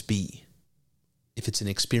experience be if it's an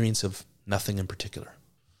experience of nothing in particular?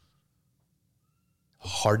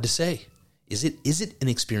 Hard to say. Is it an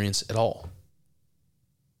experience at all?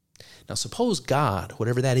 Now suppose God,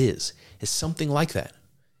 whatever that is something like that.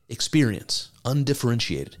 Experience,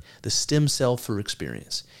 undifferentiated, the stem cell for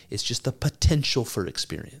experience. It's just the potential for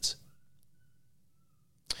experience.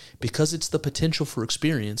 Because it's the potential for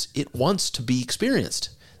experience, it wants to be experienced.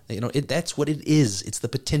 That's what it is. It's the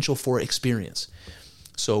potential for experience.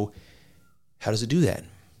 So how does it do that?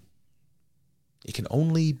 It can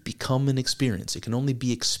only become an experience. It can only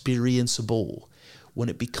be experienceable when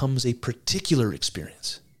it becomes a particular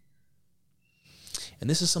experience. And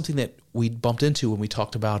this is something that we bumped into when we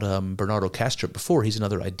talked about Bernardo Kastrup before. He's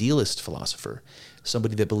another idealist philosopher,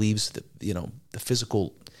 somebody that believes that, the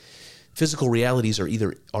physical realities are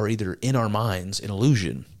either in our minds, an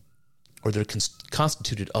illusion, or they're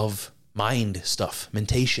constituted of mind stuff,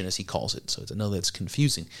 mentation as he calls it. So I know that's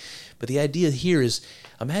confusing. But the idea here is,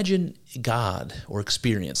 imagine God or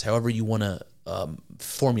experience, however you want to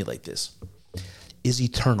formulate this, is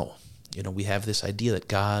eternal. We have this idea that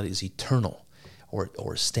God is eternal,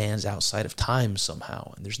 or stands outside of time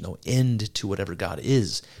somehow, and there's no end to whatever God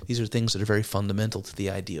is. These are things that are very fundamental to the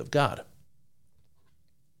idea of God.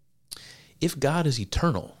 If God is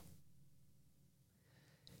eternal,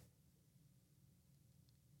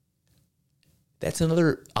 that's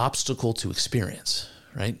another obstacle to experience,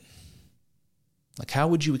 right? Like, how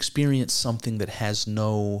would you experience something that has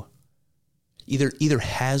no, either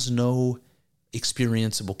has no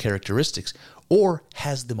experienceable characteristics or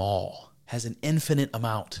has them all? Has an infinite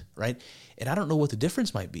amount, right? And I don't know what the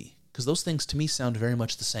difference might be, because those things to me sound very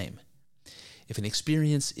much the same. If an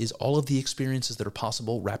experience is all of the experiences that are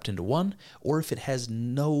possible wrapped into one, or if it has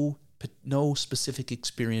no specific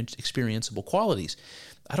experienceable qualities,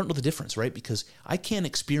 I don't know the difference, right? Because I can't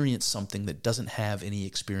experience something that doesn't have any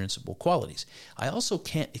experienceable qualities. I also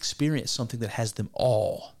can't experience something that has them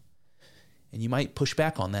all. And you might push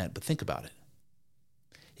back on that, but think about it.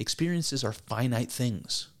 Experiences are finite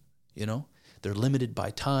things. They're limited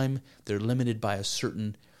by time. They're limited by a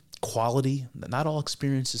certain quality. Not all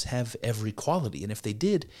experiences have every quality. And if they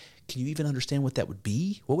did, can you even understand what that would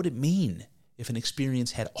be? What would it mean if an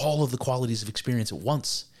experience had all of the qualities of experience at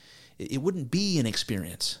once? It wouldn't be an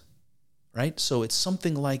experience, right? So it's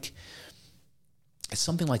something like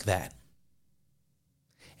that.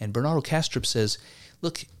 And Bernardo Kastrup says,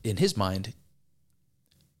 look, in his mind,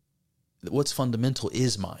 what's fundamental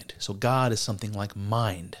is mind. So God is something like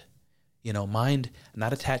mind. Mind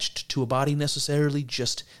not attached to a body necessarily,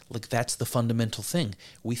 just like that's the fundamental thing.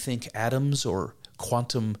 We think atoms or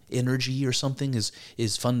quantum energy or something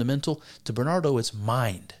is fundamental. To Bernardo, it's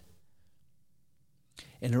mind.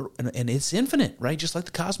 And it's infinite, right? Just like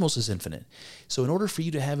the cosmos is infinite. So in order for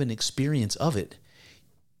you to have an experience of it,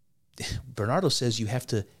 Bernardo says you have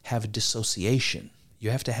to have a dissociation.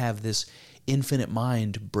 You have to have this infinite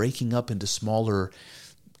mind breaking up into smaller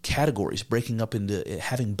categories, breaking up into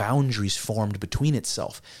having boundaries formed between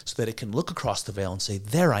itself so that it can look across the veil and say,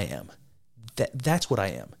 there I am. That's what I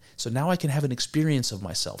am. So now I can have an experience of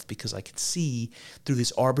myself because I can see through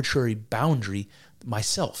this arbitrary boundary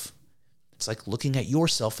myself. It's like looking at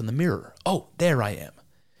yourself in the mirror. Oh, there I am.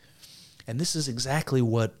 And this is exactly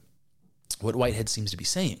what Whitehead seems to be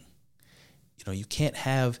saying. You can't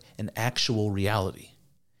have an actual reality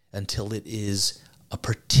until it is a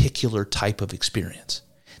particular type of experience.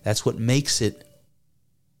 That's what makes it,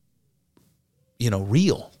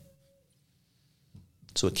 real.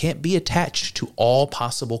 So it can't be attached to all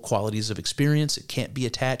possible qualities of experience. It can't be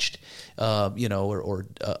attached, or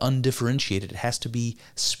undifferentiated. It has to be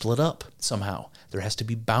split up somehow. There has to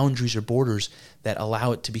be boundaries or borders that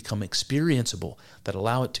allow it to become experienceable, that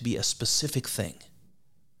allow it to be a specific thing.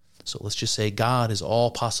 So let's just say God is all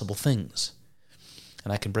possible things.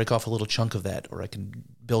 And I can break off a little chunk of that, or I can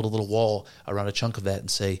build a little wall around a chunk of that and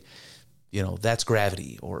say, that's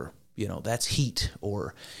gravity, or, that's heat,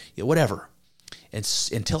 or whatever. And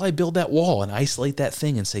until I build that wall and isolate that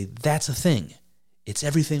thing and say, that's a thing, it's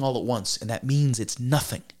everything all at once, and that means it's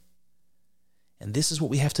nothing. And this is what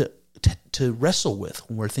we have to wrestle with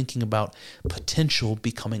when we're thinking about potential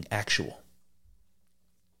becoming actual.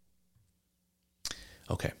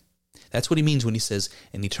 Okay. That's what he means when he says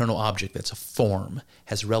an eternal object that's a form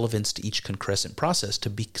has relevance to each concrescent process to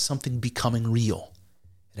be something becoming real.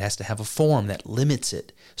 It has to have a form that limits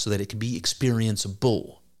it so that it can be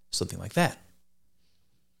experienceable, something like that.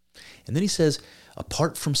 And then he says,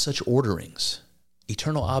 apart from such orderings,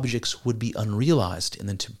 eternal objects would be unrealized in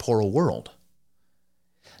the temporal world.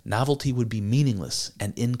 Novelty would be meaningless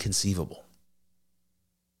and inconceivable.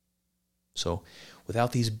 So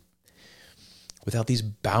without these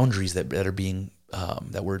boundaries that are being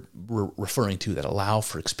that we're referring to that allow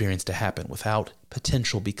for experience to happen, without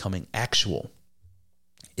potential becoming actual,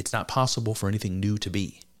 it's not possible for anything new to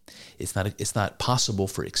be. It's not possible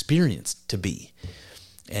for experience to be.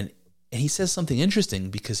 And he says something interesting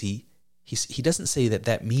because he doesn't say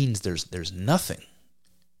that means there's nothing.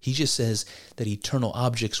 He just says that eternal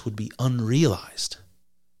objects would be unrealized.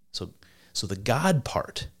 So the God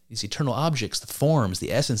part, these eternal objects, the forms,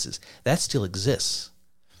 the essences, that still exists.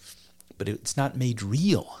 But it's not made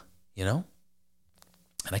real, And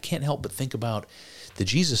I can't help but think about the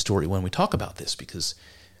Jesus story when we talk about this, because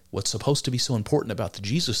what's supposed to be so important about the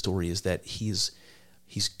Jesus story is that he's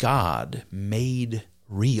He's God made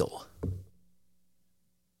real.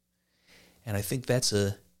 And I think that's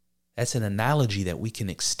an analogy that we can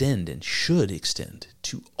extend and should extend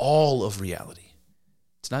to all of reality.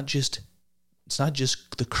 It's not just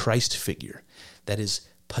the Christ figure that is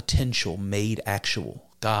potential made actual,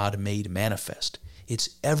 God made manifest.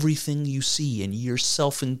 It's everything you see, and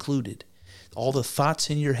yourself included. All the thoughts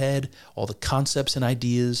in your head, all the concepts and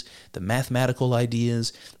ideas, the mathematical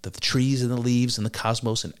ideas, the trees and the leaves and the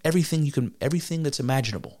cosmos, and everything that's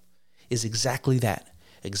imaginable is exactly that.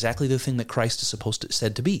 Exactly the thing that Christ is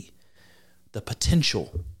said to be. The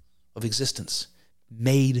potential of existence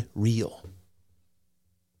made real.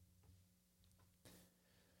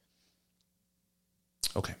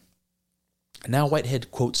 Okay. Now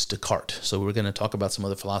Whitehead quotes Descartes. So we're going to talk about some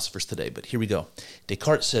other philosophers today, but here we go.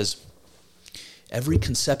 Descartes says, every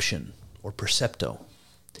conception or percepto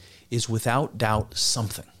is without doubt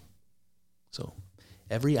something. So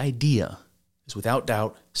every idea is without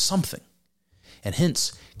doubt something, and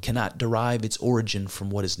hence cannot derive its origin from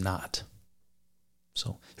what is not.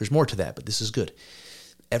 So there's more to that, but this is good.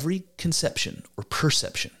 Every conception or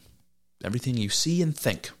perception, everything you see and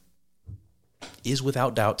think, is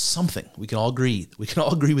without doubt something. We can all agree. We can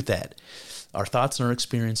all agree with that. Our thoughts and our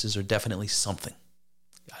experiences are definitely something.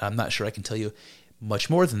 I'm not sure I can tell you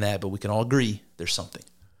much more than that, but we can all agree there's something.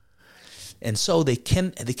 And so they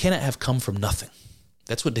cannot have come from nothing.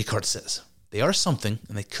 That's what Descartes says. They are something,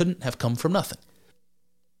 and they couldn't have come from nothing.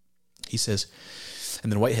 He says,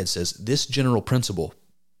 and then Whitehead says, this general principle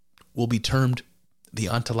will be termed the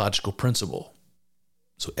ontological principle.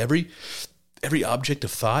 So every object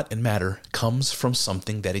of thought and matter comes from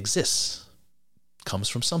something that exists. Comes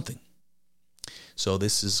from something. So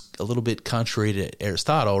this is a little bit contrary to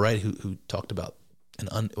Aristotle, right? Who talked about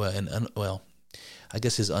I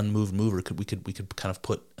guess his unmoved mover we could kind of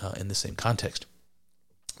put in the same context.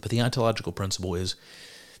 But the ontological principle is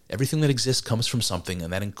everything that exists comes from something,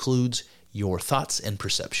 and that includes your thoughts and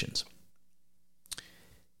perceptions.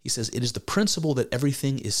 He says it is the principle that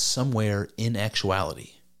everything is somewhere in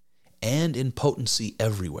actuality and in potency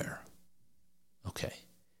everywhere. Okay,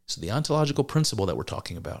 so the ontological principle that we're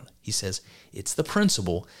talking about, he says it's the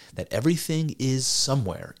principle that everything is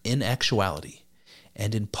somewhere in actuality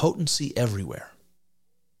and in potency everywhere.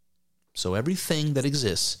 So everything that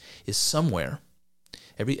exists is somewhere.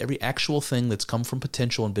 Every actual thing that's come from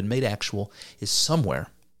potential and been made actual is somewhere,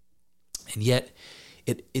 and yet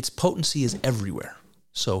its potency is everywhere.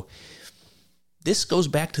 So this goes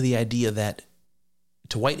back to the idea that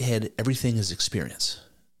to Whitehead, everything is experience,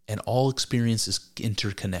 and all experience is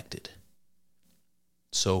interconnected.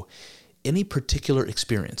 So any particular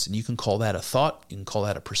experience, and you can call that a thought, you can call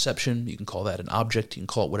that a perception, you can call that an object, you can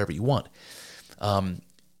call it whatever you want,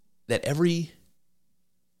 that every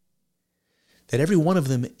one of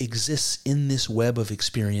them exists in this web of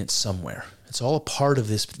experience somewhere. It's all a part of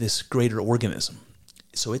this greater organism.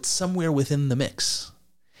 So it's somewhere within the mix.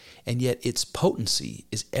 And yet its potency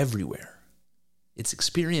is everywhere. Its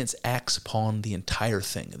experience acts upon the entire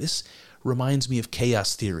thing. This reminds me of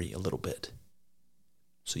chaos theory a little bit.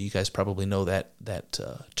 So you guys probably know that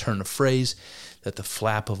turn of phrase, that the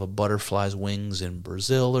flap of a butterfly's wings in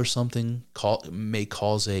Brazil or something may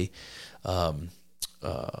cause a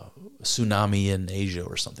tsunami in Asia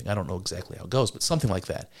or something. I don't know exactly how it goes, but something like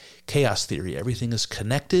that. Chaos theory, everything is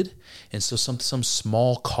connected, and so some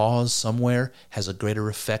small cause somewhere has a greater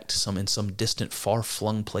effect in some distant,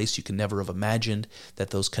 far-flung place you can never have imagined that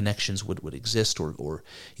those connections would exist, or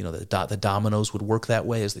the dominoes would work that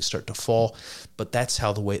way as they start to fall. But that's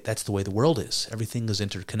the way the world is. Everything is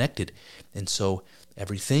interconnected, and so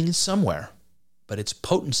everything is somewhere, but its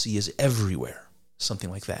potency is everywhere. Something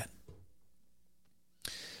like that.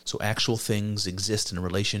 So actual things exist in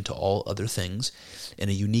relation to all other things in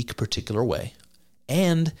a unique particular way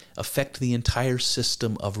and affect the entire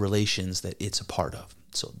system of relations that it's a part of.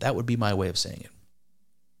 So that would be my way of saying it.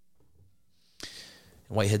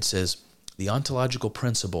 Whitehead says, the ontological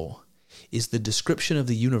principle is the description of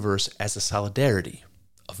the universe as a solidarity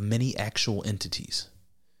of many actual entities.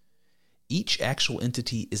 Each actual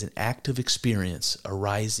entity is an act of experience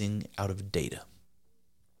arising out of data.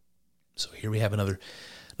 So here we have another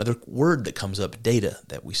word that comes up, data,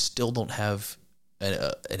 that we still don't have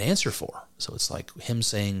an answer for. So it's like him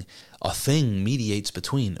saying a thing mediates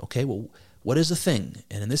between, okay, well, what is a thing?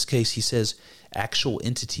 And in this case, he says actual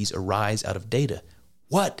entities arise out of data.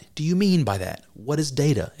 What do you mean by that? What is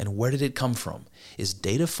data, and where did it come from? Is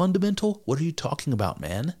data fundamental? What are you talking about,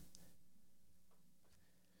 man?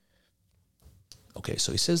 Okay,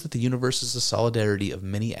 so he says that the universe is a solidarity of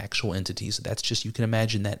many actual entities. That's just, you can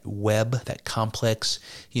imagine that web, that complex,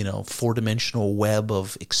 four-dimensional web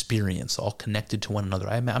of experience all connected to one another.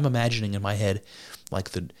 I'm imagining in my head like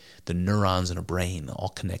the neurons in a brain all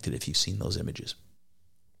connected, if you've seen those images.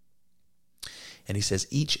 And he says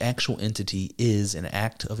each actual entity is an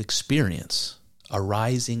act of experience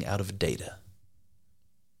arising out of data.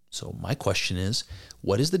 So my question is,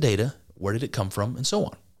 what is the data? Where did it come from? And so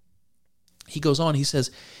on. He goes on, he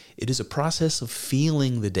says, it is a process of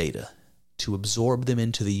feeling the data to absorb them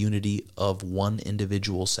into the unity of one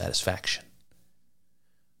individual satisfaction.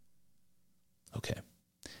 Okay,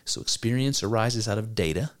 so experience arises out of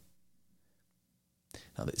data.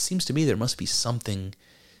 Now, it seems to me there must be something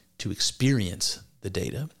to experience the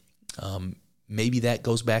data. Maybe that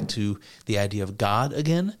goes back to the idea of God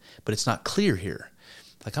again, but it's not clear here.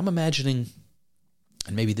 Like I'm imagining,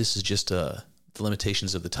 and maybe this is just the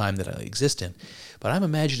limitations of the time that I exist in, but I'm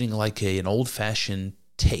imagining like an old-fashioned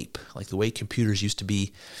tape, like the way computers used to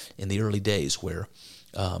be in the early days where,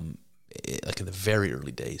 like in the very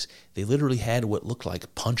early days, they literally had what looked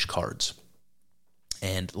like punch cards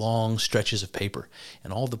and long stretches of paper.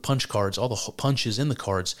 And all the punch cards, all the punches in the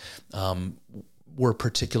cards were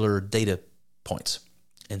particular data points.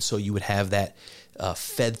 And so you would have that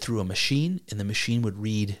fed through a machine, and the machine would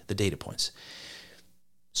read the data points.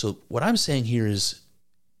 So what I'm saying here is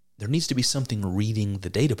there needs to be something reading the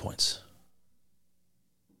data points.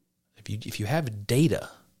 If you have data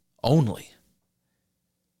only,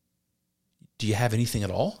 do you have anything at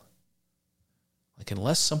all? Like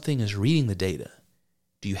unless something is reading the data,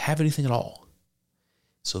 do you have anything at all?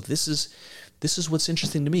 So this is what's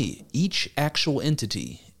interesting to me. Each actual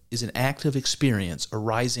entity is an act of experience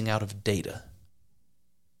arising out of data.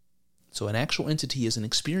 So an actual entity is an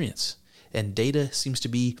experience. And data seems to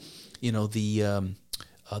be, the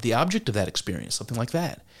object of that experience, something like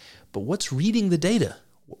that. But what's reading the data?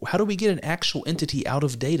 How do we get an actual entity out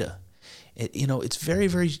of data? It's very,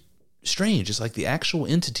 very strange. It's like the actual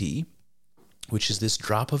entity, which is this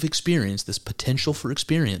drop of experience, this potential for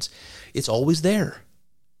experience, it's always there.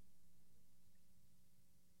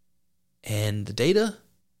 And the data,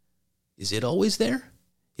 is it always there?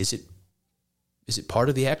 Is it part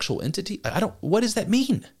of the actual entity? What does that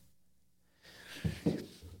mean?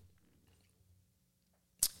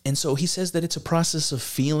 And so he says that it's a process of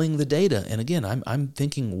feeling the data. And again, I'm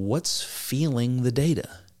thinking, what's feeling the data?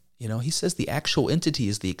 He says the actual entity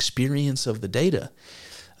is the experience of the data.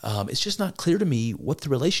 It's just not clear to me what the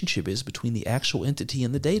relationship is between the actual entity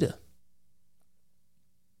and the data.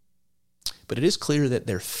 But it is clear that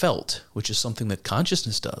they're felt, which is something that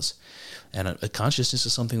consciousness does. And a consciousness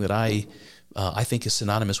is something that I think is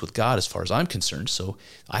synonymous with God as far as I'm concerned. So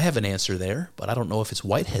I have an answer there, but I don't know if it's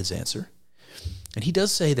Whitehead's answer. And he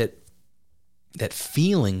does say that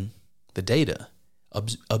feeling the data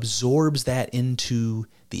absorbs that into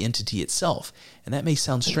the entity itself. And that may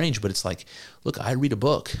sound strange, but it's like, look, I read a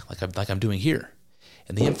book like I'm doing here.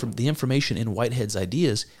 And the information in Whitehead's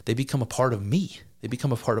ideas, they become a part of me. They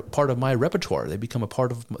become a part of my repertoire. They become a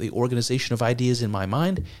part of the organization of ideas in my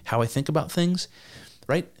mind, how I think about things,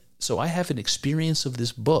 right? So I have an experience of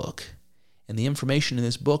this book, and the information in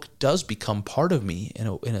this book does become part of me in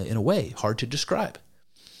a way hard to describe.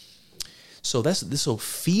 So so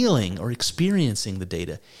feeling or experiencing the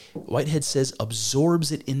data, Whitehead says,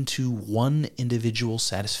 absorbs it into one individual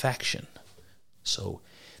satisfaction. So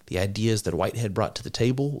the ideas that Whitehead brought to the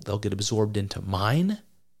table, they'll get absorbed into mine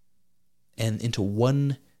and into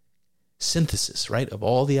one synthesis, right, of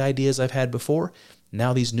all the ideas I've had before.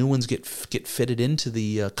 Now these new ones get fitted into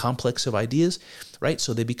the complex of ideas, right?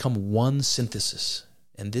 So they become one synthesis.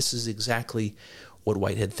 And this is exactly what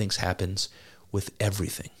Whitehead thinks happens with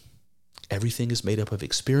everything. Everything is made up of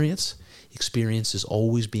experience. Experience is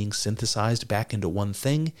always being synthesized back into one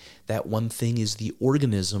thing. That one thing is the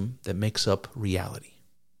organism that makes up reality.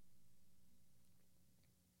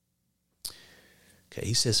 Okay,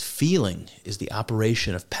 he says feeling is the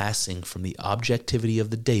operation of passing from the objectivity of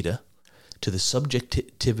the data to the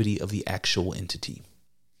subjectivity of the actual entity.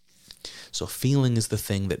 So feeling is the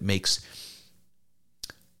thing that makes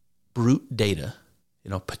brute data,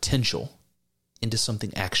 potential, into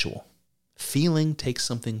something actual. Feeling takes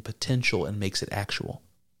something potential and makes it actual.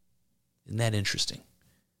 Isn't that interesting?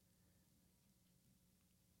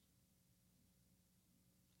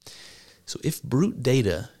 So if brute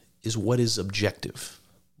data is what is objective,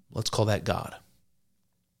 let's call that God.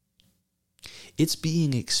 It's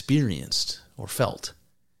being experienced or felt,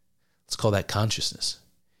 let's call that consciousness,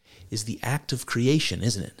 is the act of creation,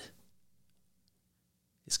 isn't it?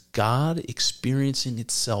 It's God experiencing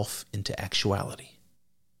itself into actuality.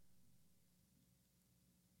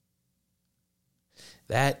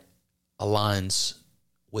 That aligns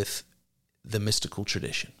with the mystical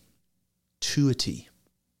tradition to a T.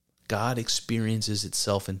 God experiences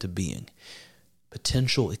itself into being.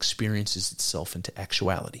 Potential experiences itself into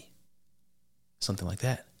actuality. Something like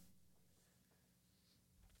that.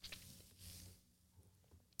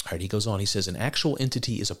 All right, he goes on. He says, an actual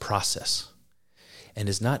entity is a process and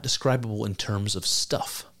is not describable in terms of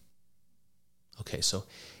stuff. Okay, so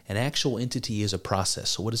an actual entity is a process.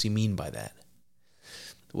 So what does he mean by that?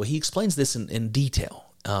 Well, he explains this in detail.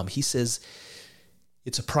 He says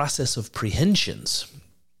it's a process of prehensions,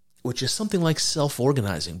 which is something like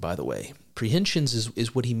self-organizing, by the way. Prehensions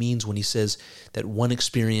is what he means when he says that one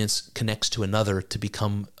experience connects to another to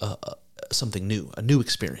become something new, a new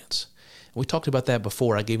experience. And we talked about that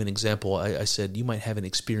before. I gave an example. I said you might have an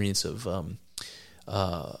experience of,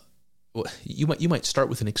 you might start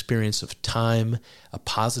with an experience of time, a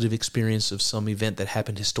positive experience of some event that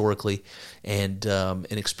happened historically, and an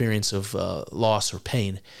experience of loss or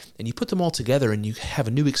pain. And you put them all together and you have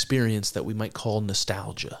a new experience that we might call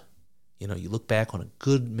nostalgia. You know, you look back on a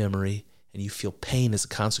good memory and you feel pain as a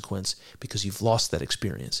consequence because you've lost that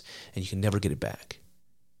experience and you can never get it back.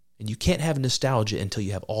 And you can't have nostalgia until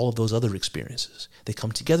you have all of those other experiences. They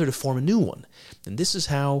come together to form a new one. And this is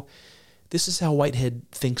how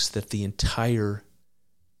Whitehead thinks that the entire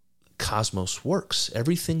cosmos works.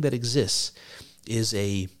 Everything that exists is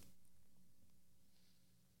a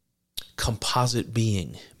composite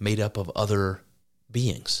being made up of other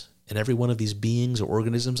beings. And every one of these beings or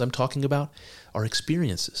organisms I'm talking about are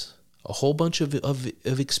experiences. A whole bunch of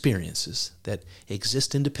experiences that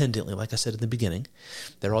exist independently, like I said in the beginning.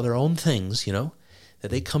 They're all their own things, you know, that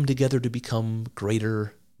they come together to become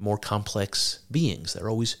greater, more complex beings. They're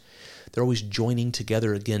always joining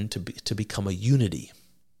together again to become a unity.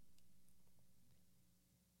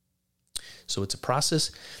 So it's a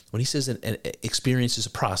process. When he says an experience is a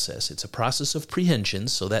process, it's a process of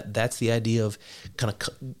prehensions. So that's the idea of kind of,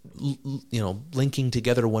 linking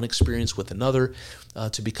together one experience with another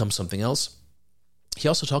to become something else. He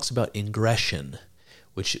also talks about ingression,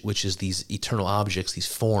 which is these eternal objects,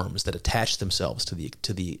 these forms that attach themselves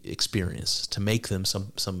to the experience to make them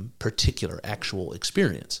some particular actual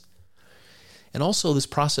experience. And also this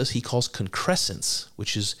process he calls concrescence,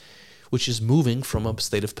 which is moving from a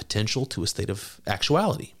state of potential to a state of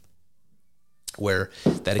actuality, where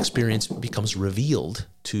that experience becomes revealed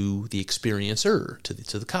to the experiencer, to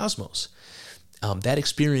the cosmos. That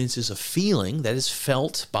experience is a feeling that is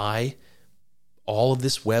felt by all of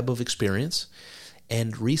this web of experience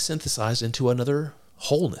and resynthesized into another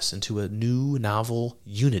wholeness, into a new, novel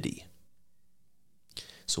unity.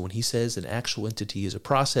 So when he says an actual entity is a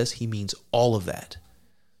process, he means all of that.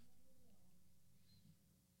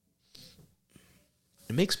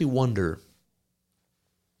 It makes me wonder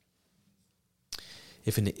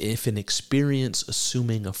if an experience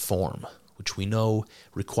assuming a form, which we know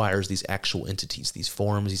requires these actual entities, these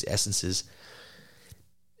forms, these essences,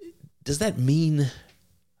 does that mean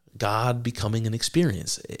God becoming an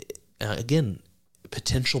experience? Again,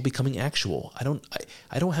 potential becoming actual. I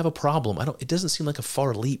don't have a problem. It doesn't seem like a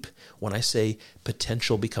far leap when I say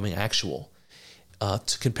potential becoming actual.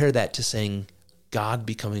 To compare that to saying God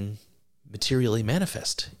becoming materially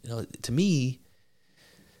manifest. To me,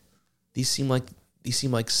 these seem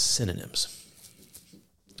like synonyms.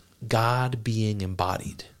 God being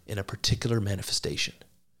embodied in a particular manifestation.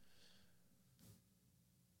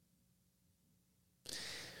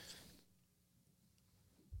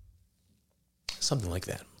 Something like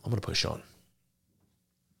that. I'm going to push on.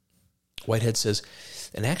 Whitehead says,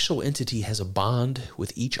 an actual entity has a bond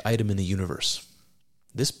with each item in the universe.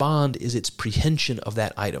 This bond is its prehension of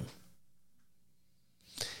that item.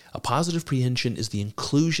 A positive prehension is the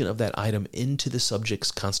inclusion of that item into the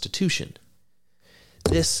subject's constitution.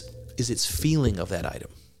 This is its feeling of that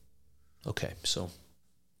item. Okay, so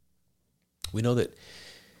we know that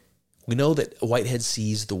Whitehead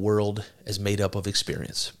sees the world as made up of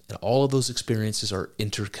experience, and all of those experiences are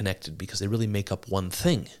interconnected because they really make up one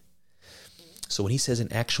thing. So when he says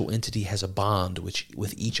an actual entity has a bond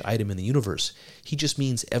with each item in the universe, he just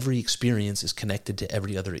means every experience is connected to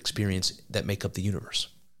every other experience that make up the universe.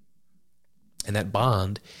 And that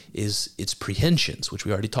bond is its prehensions, which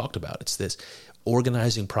we already talked about. It's this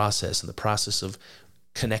organizing process and the process of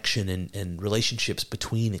connection and relationships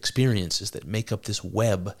between experiences that make up this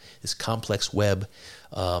web, this complex web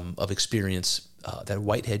of experience that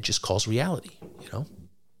Whitehead just calls reality,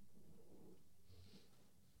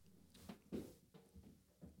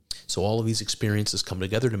 So all of these experiences come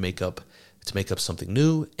together to make up something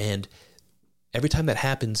new, and every time that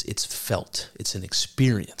happens, it's felt. It's an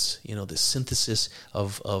experience. This synthesis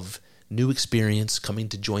of new experience coming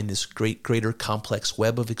to join this greater complex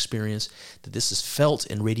web of experience, that this is felt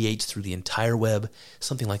and radiates through the entire web,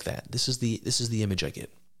 something like that. This is the image I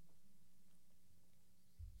get.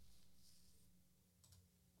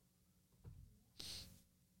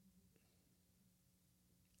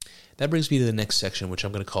 That brings me to the next section, which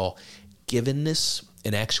I'm going to call givenness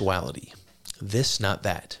and actuality. This, not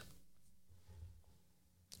that.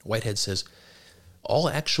 Whitehead says, all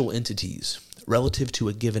actual entities relative to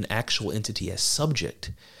a given actual entity as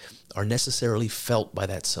subject are necessarily felt by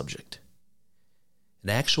that subject. An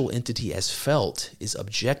actual entity as felt is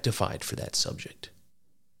objectified for that subject.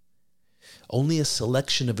 Only a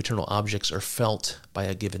selection of eternal objects are felt by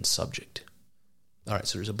a given subject. All right,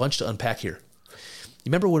 so there's a bunch to unpack here. You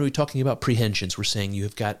remember when we were talking about prehensions, we're saying you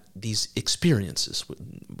have got these experiences.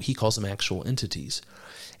 He calls them actual entities.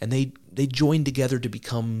 And they join together to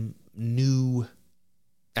become new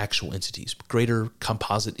actual entities, greater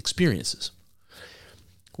composite experiences.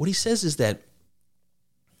 What he says is that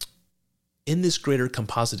in this greater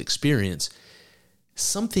composite experience,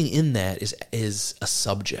 something in that is a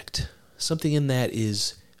subject. Something in that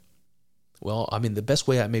is, well, I mean, the best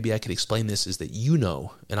way maybe I could explain this is that you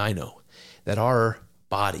know, and I know, that our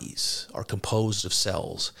bodies are composed of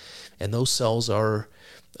cells, and those cells are,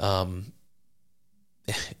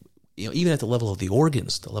 even at the level of the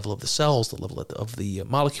organs, the level of the cells, the level of the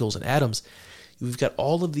molecules and atoms, we've got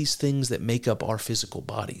all of these things that make up our physical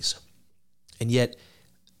bodies. And yet,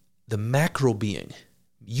 the macro being,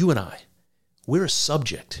 you and I, we're a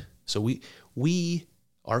subject. So we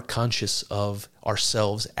are conscious of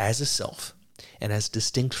ourselves as a self and as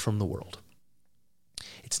distinct from the world.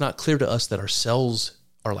 It's not clear to us that our cells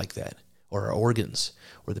are like that, or our organs,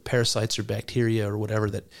 or the parasites or bacteria or whatever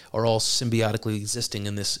that are all symbiotically existing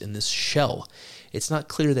in this shell. It's not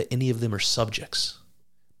clear that any of them are subjects.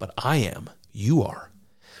 But I am, you are.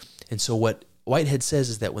 And so what Whitehead says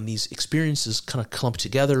is that when these experiences kind of clump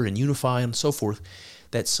together and unify and so forth,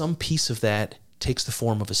 that some piece of that takes the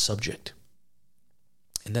form of a subject.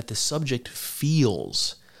 And that the subject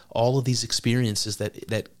feels all of these experiences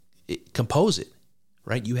that compose it.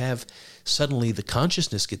 Right? You have suddenly the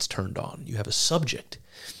consciousness gets turned on. You have a subject.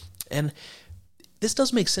 And this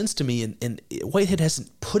does make sense to me, and Whitehead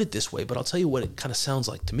hasn't put it this way, but I'll tell you what it kind of sounds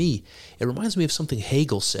like to me. It reminds me of something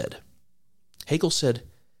Hegel said. Hegel said,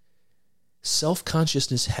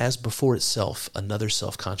 self-consciousness has before itself another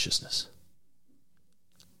self-consciousness.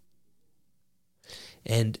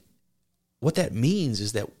 And what that means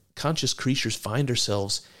is that conscious creatures find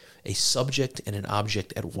ourselves a subject and an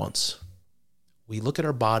object at once. We look at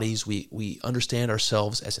our bodies, we understand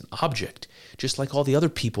ourselves as an object, just like all the other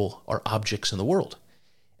people are objects in the world.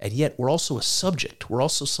 And yet we're also a subject. We're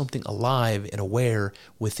also something alive and aware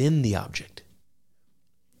within the object.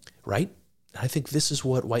 Right? I think this is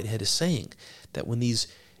what Whitehead is saying, that when these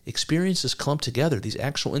experiences clump together, these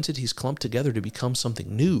actual entities clump together to become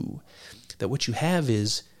something new, that what you have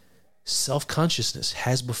is self-consciousness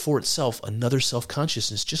has before itself another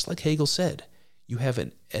self-consciousness, just like Hegel said. You have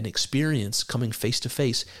an experience coming face to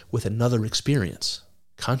face with another experience.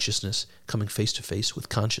 Consciousness coming face to face with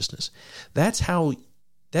consciousness. That's how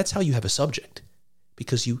you have a subject,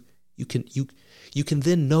 because you can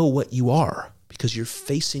then know what you are, because you're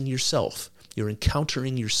facing yourself, you're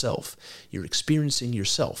encountering yourself, you're experiencing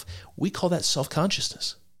yourself. We call that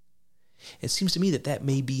self-consciousness. It seems to me that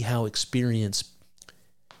may be how experience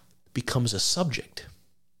becomes a subject.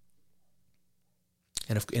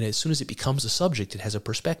 And as soon as it becomes a subject, it has a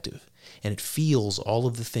perspective, and it feels all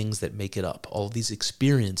of the things that make it up, all of these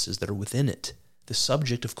experiences that are within it. The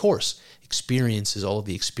subject, of course, experiences all of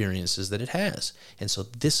the experiences that it has. And so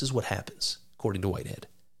this is what happens, according to Whitehead.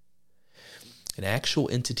 An actual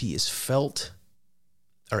entity is felt,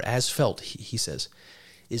 or as felt, he says,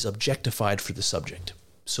 is objectified for the subject.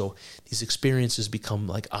 So these experiences become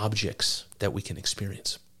like objects that we can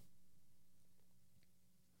experience.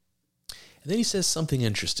 And then he says something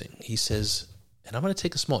interesting. He says, and I'm going to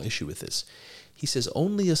take a small issue with this. He says,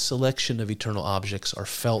 only a selection of eternal objects are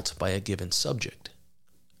felt by a given subject.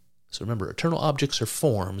 So remember, eternal objects are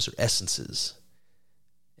forms or essences.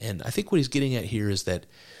 And I think what he's getting at here is that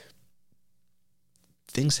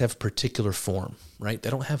things have particular form, right? They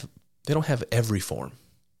don't have every form.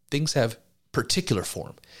 Things have particular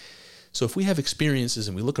form. So if we have experiences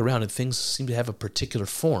and we look around and things seem to have a particular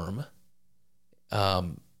form,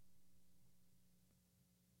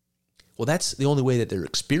 well, that's the only way that they're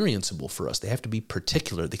experienceable for us. They have to be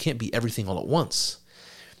particular. They can't be everything all at once.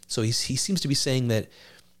 So he seems to be saying that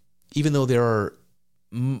even though there are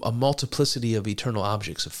a multiplicity of eternal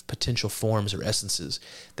objects, of potential forms or essences,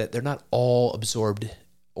 that they're not all absorbed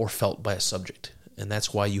or felt by a subject. And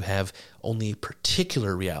that's why you have only a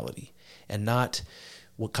particular reality and not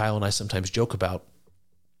what Kyle and I sometimes joke about.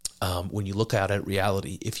 When you look out at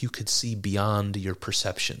reality, if you could see beyond your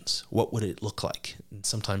perceptions, what would it look like? And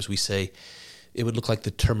sometimes we say it would look like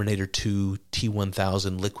the Terminator 2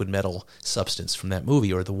 T-1000 liquid metal substance from that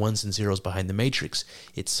movie, or the ones and zeros behind the Matrix.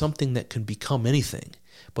 It's something that can become anything,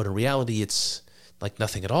 but in reality, it's like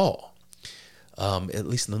nothing at all. At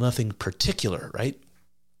least nothing particular, right?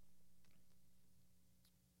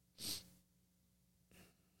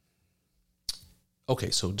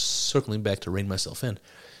 Okay, so circling back to rein myself in.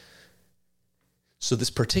 So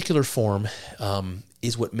this particular form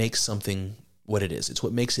is what makes something what it is. It's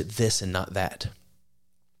what makes it this and not that.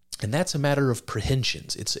 And that's a matter of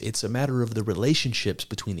prehensions. It's a matter of the relationships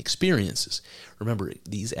between experiences. Remember,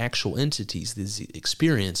 these actual entities, these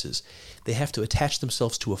experiences, they have to attach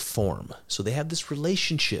themselves to a form. So they have this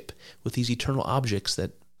relationship with these eternal objects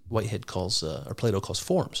that Whitehead calls, or Plato calls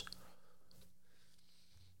forms.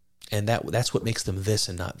 And that's what makes them this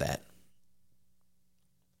and not that.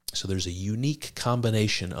 So there's a unique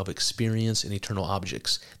combination of experience and eternal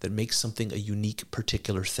objects that makes something a unique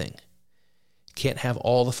particular thing. It can't have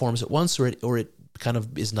all the forms at once, or it kind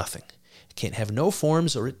of is nothing. It can't have no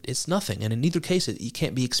forms, or it's nothing. And in neither case, it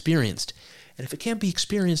can't be experienced. And if it can't be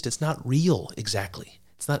experienced, it's not real exactly.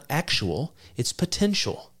 It's not actual, it's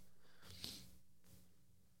potential.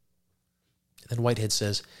 And then Whitehead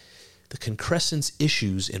says, the concrescence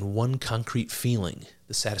issues in one concrete feeling,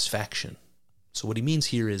 the satisfaction. So what he means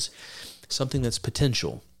here is something that's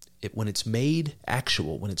potential. When it's made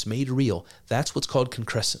actual, when it's made real, that's what's called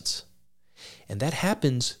concrescence. And that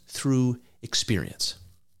happens through experience.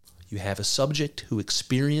 You have a subject who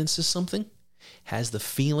experiences something, has the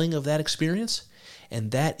feeling of that experience,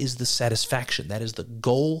 and that is the satisfaction. That is the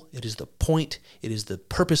goal. It is the point. It is the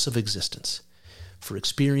purpose of existence, for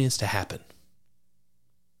experience to happen.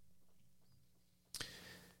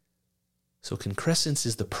 So concrescence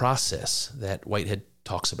is the process that Whitehead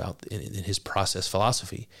talks about in his process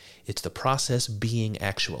philosophy. It's the process being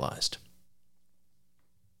actualized.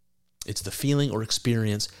 It's the feeling or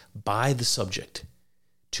experience by the subject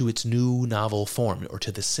to its new novel form, or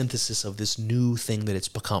to the synthesis of this new thing that it's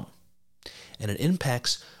become. And it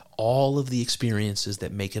impacts all of the experiences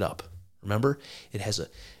that make it up. Remember,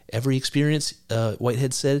 every experience,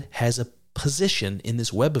 Whitehead said, has a position in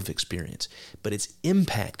this web of experience, but its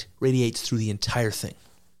impact radiates through the entire thing.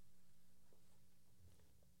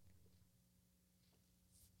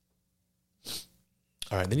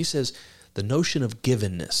 All right, then he says, the notion of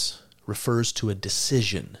givenness refers to a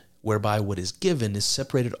decision whereby what is given is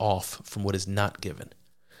separated off from what is not given.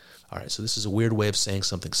 All right, so this is a weird way of saying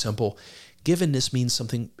something simple. Givenness means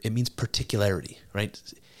something, it means particularity, right?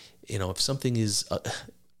 You know, if something is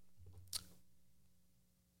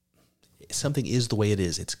something is the way it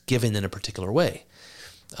is, it's given in a particular way.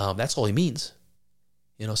 That's all he means.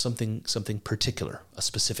 You know, something particular, a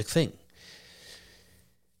specific thing.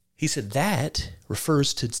 He said that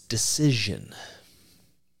refers to decision,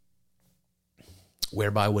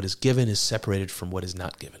 whereby what is given is separated from what is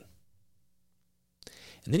not given.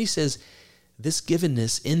 And then he says, this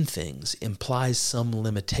givenness in things implies some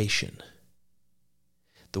limitation.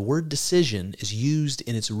 The word decision is used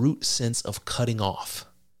in its root sense of cutting off.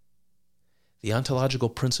 The ontological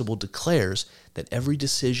principle declares that every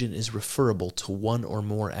decision is referable to one or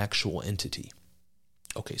more actual entity.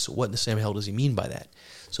 Okay, so what in the same hell does he mean by that?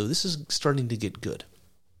 So this is starting to get good.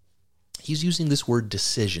 He's using this word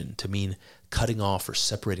decision to mean cutting off or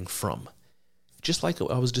separating from. Just like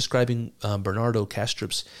I was describing Bernardo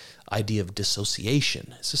Kastrup's idea of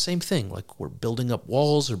dissociation. It's the same thing, like we're building up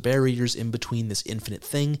walls or barriers in between this infinite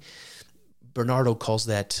thing. Bernardo calls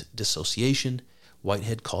that dissociation.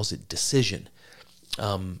 Whitehead calls it decision.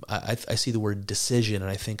 I see the word decision and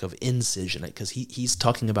I think of incision, because he's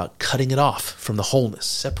talking about cutting it off from the wholeness,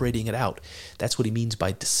 separating it out. That's what he means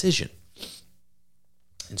by decision.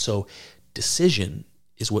 And so decision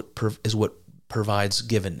is what provides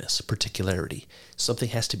givenness, particularity. Something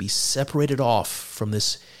has to be separated off from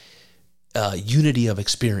this unity of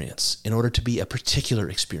experience in order to be a particular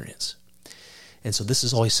experience. And so this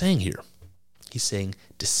is all he's saying here. He's saying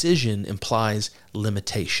decision implies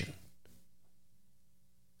limitation.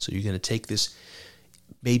 So you're going to take this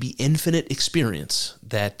maybe infinite experience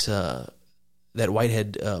that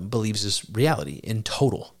Whitehead believes is reality in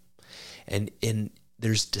total, and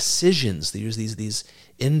there's decisions. There's these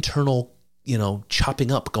internal,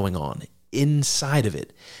 chopping up going on inside of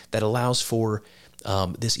it that allows for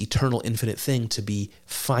this eternal, infinite thing to be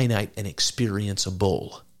finite and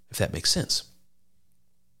experienceable, if that makes sense.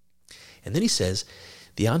 And then he says,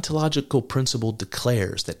 The ontological principle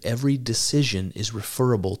declares that every decision is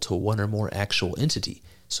referable to one or more actual entity.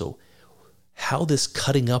 So how this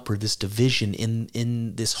cutting up or this division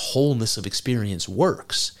in this wholeness of experience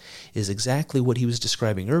works is exactly what he was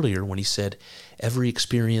describing earlier when he said every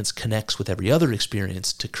experience connects with every other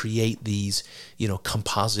experience to create these,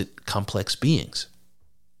 composite complex beings.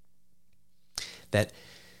 That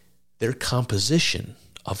their composition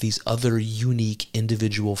of these other unique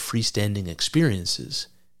individual freestanding experiences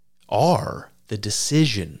are the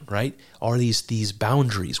decision, right? Are these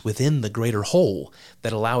boundaries within the greater whole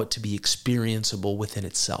that allow it to be experienceable within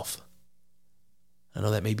itself. I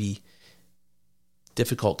know that may be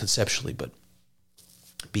difficult conceptually, but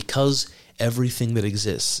because everything that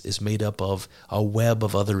exists is made up of a web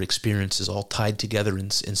of other experiences all tied together in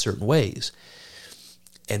certain ways,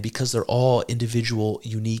 and because they're all individual,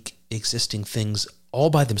 unique, existing things all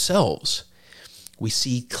by themselves, we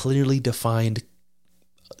see clearly defined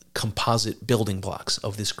composite building blocks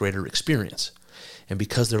of this greater experience. And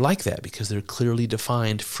because they're like that, because they're clearly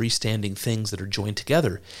defined freestanding things that are joined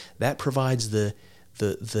together, that provides the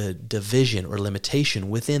division or limitation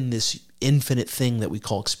within this infinite thing that we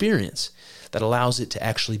call experience that allows it to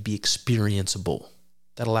actually be experienceable,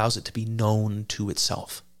 that allows it to be known to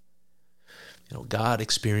itself. God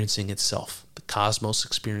experiencing itself, the cosmos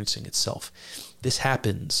experiencing itself. This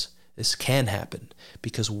can happen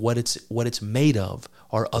because what it's made of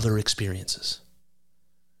are other experiences.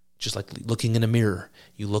 Just like looking in a mirror,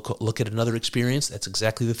 you look at another experience, that's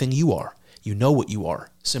exactly the thing you are. You know what you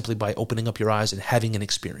are simply by opening up your eyes and having an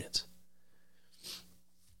experience.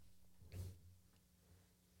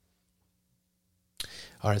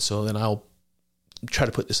 All right, so then I'll try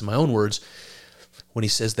to put this in my own words. When he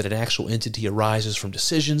says that an actual entity arises from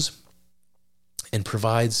decisions and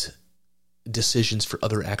provides decisions for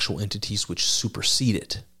other actual entities which supersede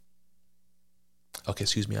it. Okay,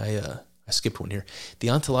 excuse me, I skipped one here. The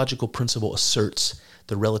ontological principle asserts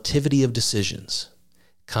the relativity of decisions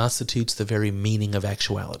constitutes the very meaning of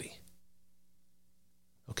actuality.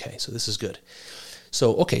 Okay, so this is good.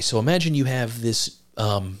 So imagine you have this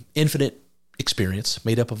infinite experience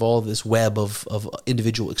made up of all this web of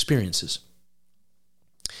individual experiences.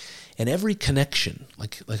 And every connection,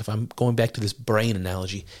 like if I'm going back to this brain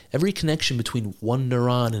analogy, every connection between one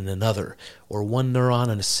neuron and another, or one neuron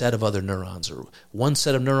and a set of other neurons, or one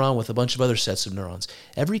set of neuron with a bunch of other sets of neurons,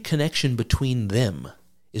 every connection between them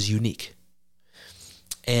is unique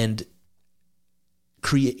and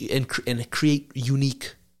create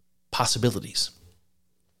unique possibilities.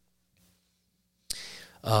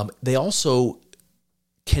 They also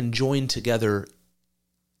can join together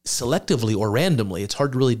selectively or randomly, it's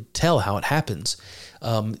hard to really tell how it happens,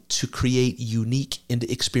 to create unique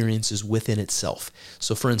experiences within itself.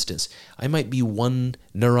 So for instance, I might be one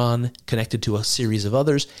neuron connected to a series of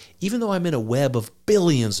others, even though I'm in a web of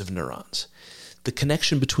billions of neurons. The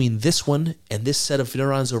connection between this one and this set of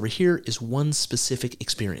neurons over here is one specific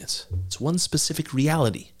experience. It's one specific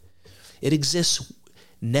reality. It exists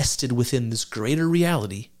nested within this greater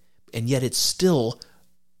reality, and yet it's still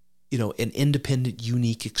an independent,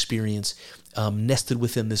 unique experience nested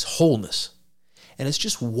within this wholeness. And it's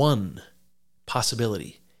just one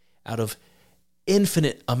possibility out of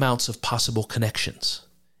infinite amounts of possible connections,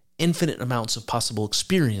 infinite amounts of possible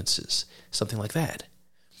experiences, something like that.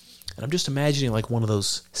 And I'm just imagining like one of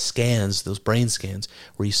those scans, those brain scans,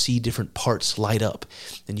 where you see different parts light up.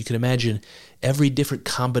 And you can imagine every different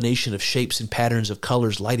combination of shapes and patterns of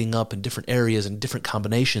colors lighting up in different areas and different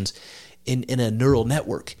combinations in a neural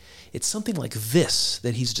network. It's something like this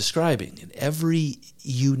that he's describing. And every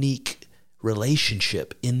unique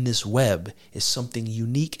relationship in this web is something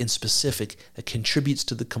unique and specific that contributes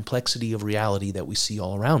to the complexity of reality that we see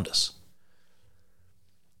all around us.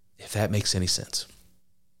 If that makes any sense.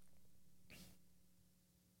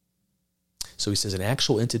 So he says an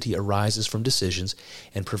actual entity arises from decisions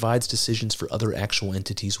and provides decisions for other actual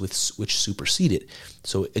entities which supersede it.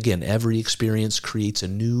 So again, every experience creates a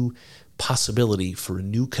new possibility for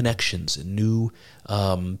new connections and new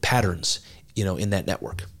patterns, in that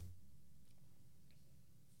network.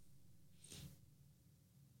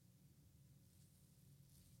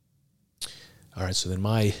 All right, so then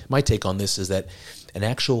my take on this is that an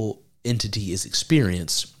actual entity is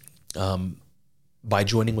experienced by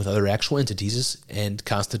joining with other actual entities and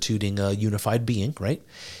constituting a unified being, right?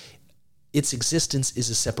 Its existence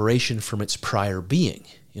is a separation from its prior being,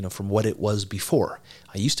 from what it was before.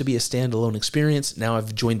 I used to be a standalone experience. Now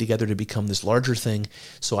I've joined together to become this larger thing.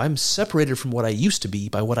 So I'm separated from what I used to be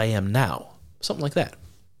by what I am now. Something like that.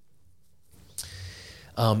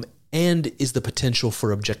 And is the potential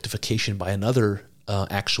for objectification by another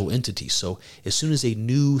actual entity. So as soon as a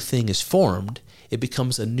new thing is formed, it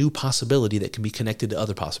becomes a new possibility that can be connected to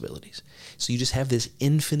other possibilities. So you just have this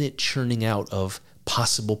infinite churning out of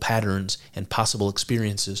possible patterns and possible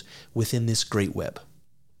experiences within this great web.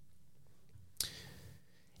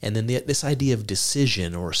 And then this idea of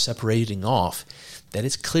decision or separating off, that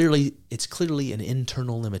it's clearly an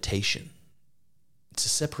internal limitation. It's a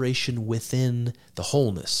separation within the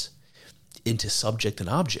wholeness into subject and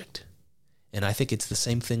object. And I think it's the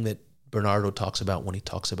same thing that Bernardo talks about when he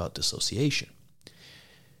talks about dissociation.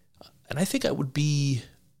 And I think I would be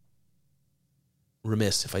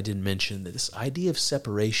remiss if I didn't mention that this idea of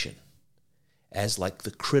separation as like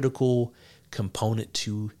the critical component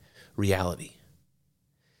to reality,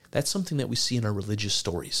 that's something that we see in our religious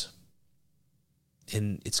stories.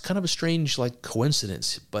 And it's kind of a strange like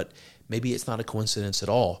coincidence, but maybe it's not a coincidence at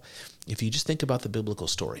all. If you just think about the biblical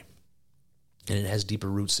story, and it has deeper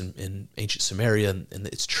roots in ancient Samaria, and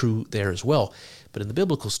it's true there as well. But in the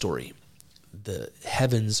biblical story, the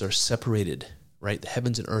heavens are separated, right? The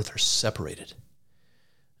heavens and earth are separated.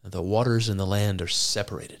 The waters and the land are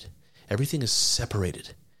separated. Everything is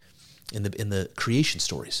separated in the creation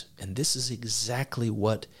stories. And this is exactly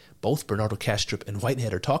what both Bernardo Kastrup and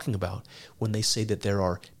Whitehead are talking about when they say that there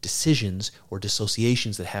are decisions or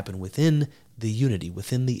dissociations that happen within the unity,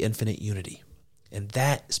 within the infinite unity. And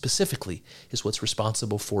that specifically is what's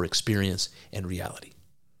responsible for experience and reality.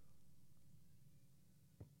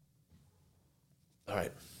 All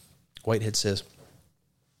right. Whitehead says,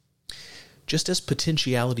 just as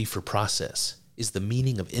potentiality for process is the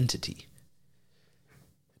meaning of entity,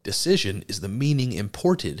 decision is the meaning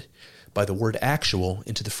imported by the word actual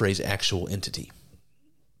into the phrase actual entity.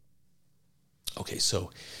 Okay, so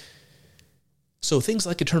things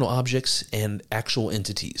like eternal objects and actual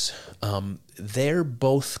entities, they're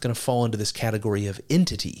both going to fall into this category of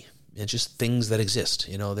entity. It's just things that exist,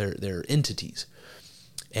 they're entities.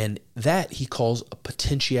 And that he calls a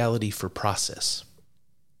potentiality for process.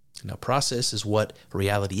 Now, process is what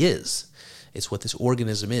reality is. It's what this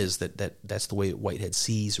organism is. That's the way Whitehead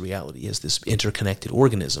sees reality, is this interconnected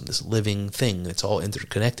organism, this living thing. It's all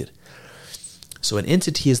interconnected. So an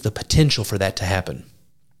entity is the potential for that to happen.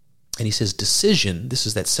 And he says decision, this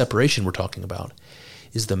is that separation we're talking about,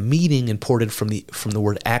 is the meaning imported from the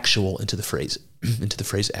word actual into the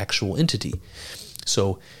phrase actual entity.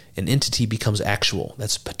 So an entity becomes actual.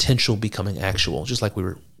 That's potential becoming actual, just like we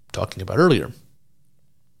were talking about earlier.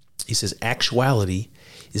 He says actuality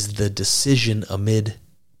is the decision amid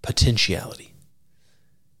potentiality.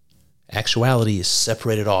 Actuality is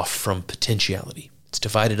separated off from potentiality. It's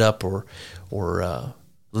divided up or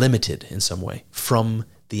limited in some way from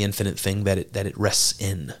the infinite thing that it rests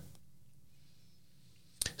in.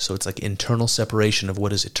 So it's like internal separation of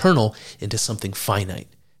what is eternal into something finite,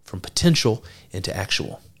 from potential into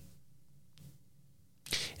actual.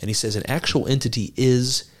 And he says an actual entity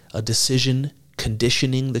is a decision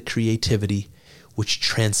conditioning the creativity which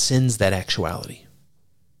transcends that actuality.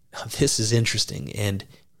 Now, this is interesting and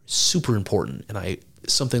super important, and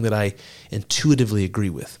something that I intuitively agree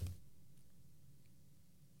with.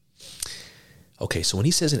 Okay, so when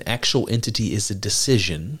he says an actual entity is a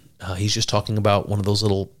decision, he's just talking about one of those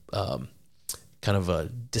little kind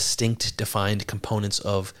of distinct, defined components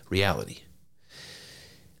of reality.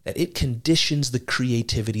 That it conditions the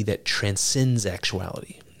creativity that transcends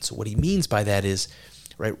actuality. So what he means by that is,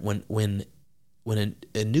 right, when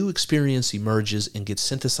a new experience emerges and gets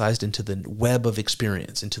synthesized into the web of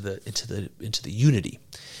experience, into the unity,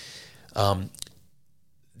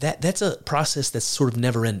 that's a process that's sort of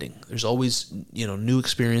never ending. There's always new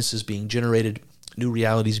experiences being generated, new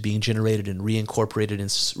realities being generated and reincorporated and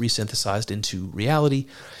resynthesized into reality,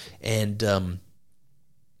 and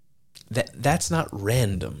that's not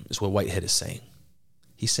random, is what Whitehead is saying.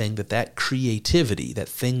 He's saying that creativity, that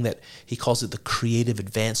thing that he calls it the creative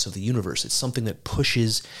advance of the universe, it's something that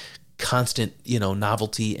pushes constant,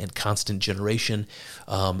 novelty and constant generation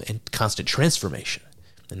and constant transformation.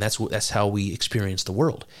 And that's how we experience the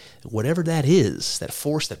world. Whatever that is, that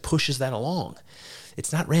force that pushes that along,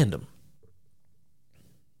 it's not random.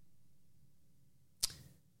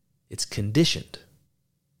 It's conditioned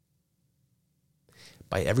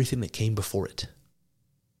by everything that came before it.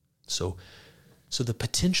 So the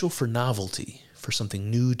potential for novelty, for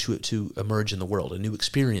something new to emerge in the world, a new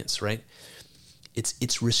experience, right?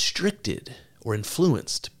 It's restricted or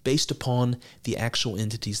influenced based upon the actual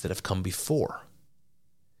entities that have come before.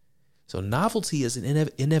 So novelty is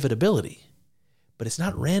an inevitability, but it's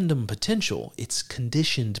not random potential, it's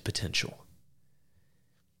conditioned potential.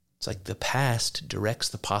 It's like the past directs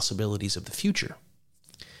the possibilities of the future.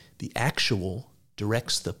 The actual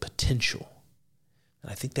directs the potential.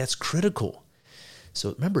 And I think that's critical.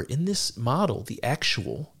 So remember, in this model, the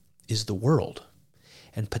actual is the world,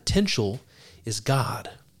 and potential is God.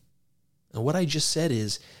 And what I just said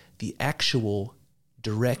is the actual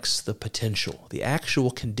directs the potential. The actual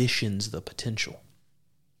conditions the potential.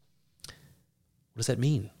 What does that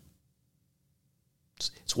mean?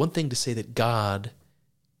 It's one thing to say that God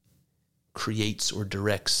creates or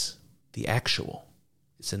directs the actual.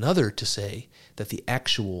 It's another to say that the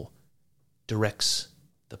actual directs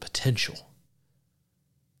the potential.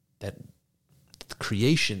 That the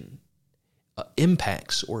creation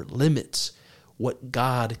impacts or limits what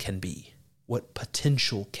God can be, what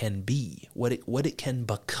potential can be, what it can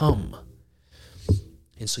become.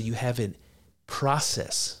 And so you have a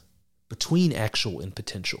process between actual and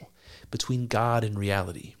potential, between God and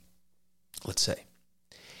reality, let's say.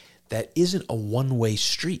 That isn't a one-way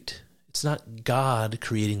street. It's not God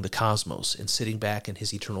creating the cosmos and sitting back in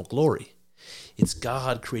his eternal glory. It's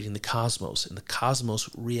God creating the cosmos and the cosmos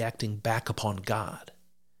reacting back upon God.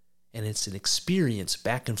 And it's an experience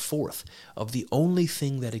back and forth of the only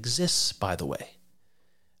thing that exists, by the way.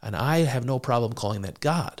 And I have no problem calling that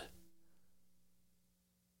God.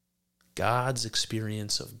 God's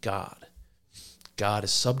experience of God. God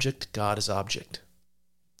is subject, God is object.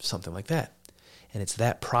 Something like that. And it's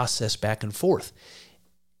that process back and forth.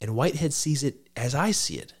 And Whitehead sees it as I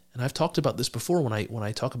see it. And I've talked about this before when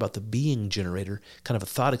I talk about the being generator, kind of a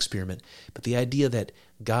thought experiment. But the idea that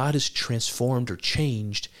God is transformed or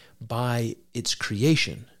changed by its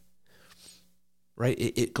creation, right?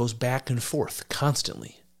 It goes back and forth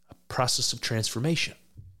constantly, a process of transformation.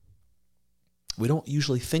 We don't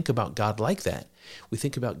usually think about God like that. We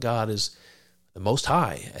think about God as the Most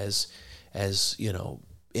High, as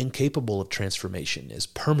incapable of transformation, as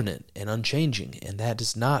permanent and unchanging. And that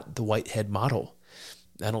is not the Whitehead model.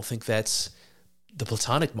 I don't think that's the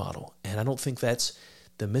Platonic model, and I don't think that's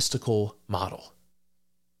the mystical model.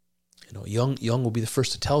 Jung will be the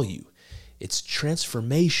first to tell you it's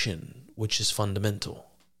transformation which is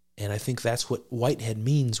fundamental. And I think that's what Whitehead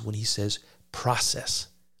means when he says process.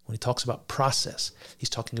 When he talks about process, he's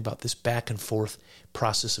talking about this back and forth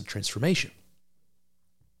process of transformation.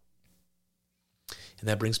 And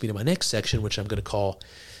that brings me to my next section, which I'm going to call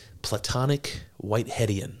Platonic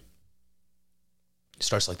Whiteheadian. It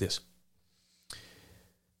starts like this.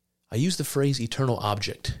 I use the phrase eternal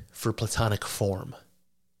object for Platonic form.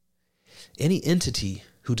 Any entity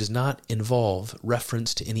who does not involve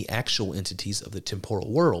reference to any actual entities of the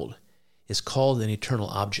temporal world is called an eternal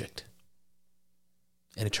object.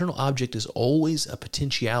 An eternal object is always a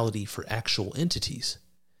potentiality for actual entities,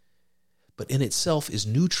 but in itself is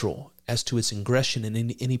neutral as to its ingression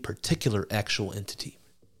in any particular actual entity.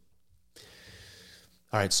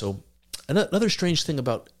 All right, so another strange thing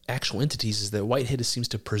about actual entities is that Whitehead seems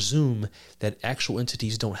to presume that actual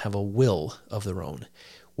entities don't have a will of their own,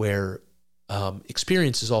 where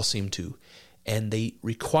experiences all seem to, and they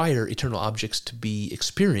require eternal objects to be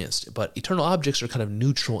experienced, but eternal objects are kind of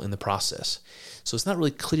neutral in the process. So it's not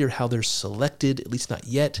really clear how they're selected, at least not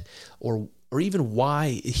yet, or even why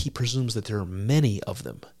he presumes that there are many of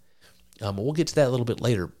them. We'll get to that a little bit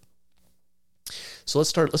later. So let's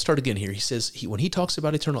start again here. He says when he talks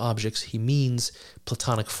about eternal objects, he means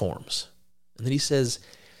Platonic forms. And then he says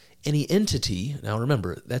any entity, now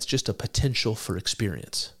remember, that's just a potential for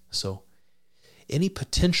experience. So any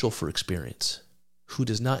potential for experience who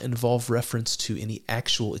does not involve reference to any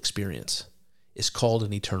actual experience is called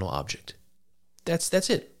an eternal object. That's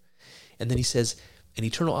it. And then he says an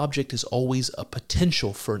eternal object is always a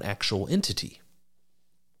potential for an actual entity.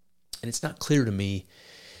 And it's not clear to me,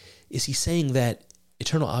 is he saying that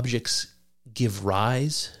eternal objects give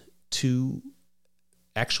rise to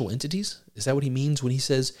actual entities? Is that what he means when he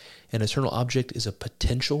says an eternal object is a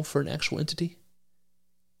potential for an actual entity?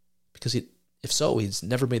 Because if so, he's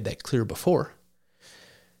never made that clear before.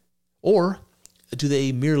 Or do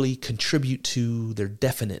they merely contribute to their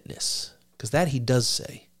definiteness? Because that he does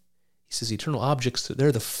say. He says eternal objects,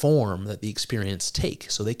 they're the form that the experience take,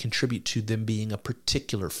 so they contribute to them being a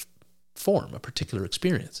particular form, a particular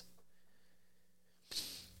experience.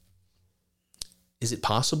 Is it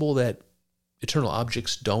possible that eternal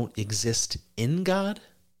objects don't exist in God,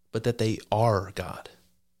 but that they are God?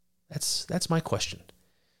 That's my question.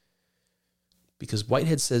 Because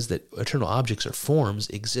Whitehead says that eternal objects or forms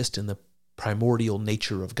exist in the primordial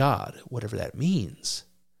nature of God, whatever that means.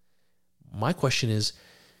 My question is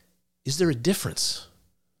there a difference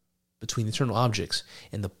between eternal objects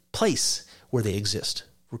and the place where they exist?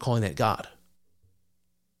 We're calling that God.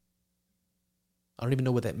 I don't even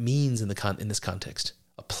know what that means in this context.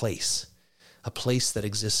 A place that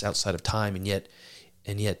exists outside of time and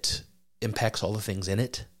yet impacts all the things in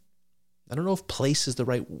it. I don't know if place is the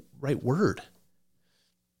right word.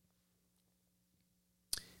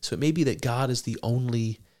 So it may be that God is the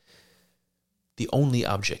only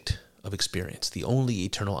object of experience, the only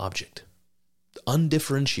eternal object,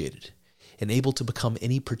 undifferentiated and able to become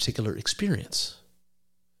any particular experience.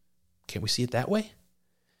 Can't we see it that way?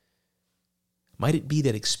 Might it be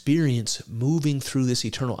that experience moving through this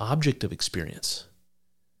eternal object of experience,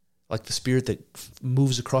 like the Spirit that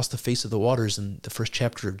moves across the face of the waters in the first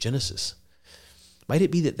chapter of Genesis, might it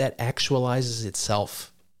be that that actualizes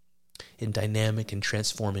itself in dynamic and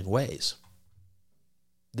transforming ways?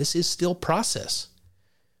 This is still process,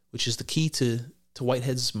 which is the key to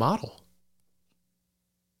Whitehead's model.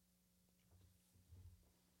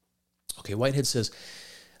 Okay, Whitehead says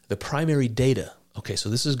the primary data. Okay, so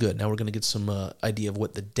this is good. Now we're going to get some idea of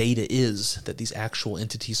what the data is that these actual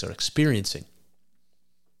entities are experiencing.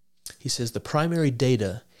 He says the primary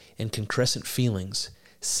data and concrescent feelings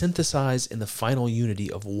synthesize in the final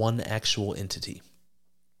unity of one actual entity.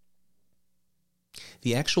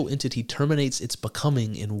 The actual entity terminates its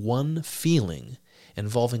becoming in one feeling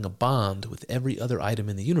involving a bond with every other item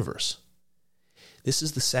in the universe. This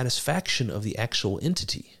is the satisfaction of the actual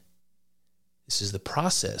entity. This is the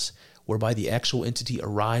process whereby the actual entity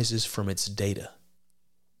arises from its data.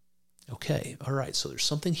 Okay, all right, so there's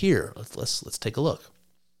something here. Let's take a look.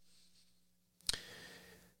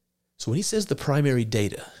 So when he says the primary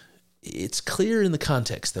data, it's clear in the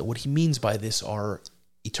context that what he means by this are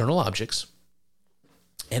eternal objects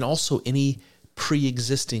and also any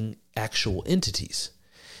pre-existing actual entities.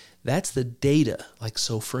 That's the data. Like,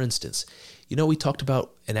 so for instance, we talked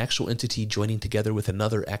about an actual entity joining together with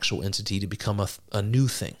another actual entity to become a new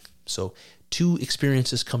thing. So two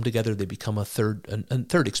experiences come together, they become a third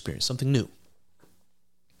experience, something new.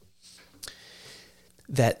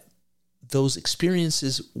 That those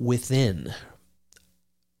experiences within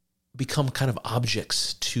become kind of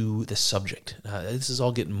objects to the subject. This is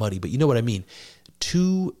all getting muddy, but you know what I mean.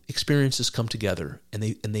 Two experiences come together, and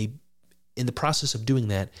they in the process of doing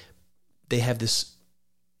that,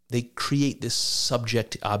 they create this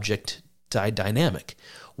subject-object dynamic.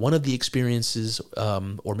 One of the experiences,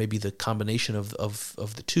 or maybe the combination of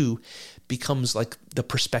the two, becomes like the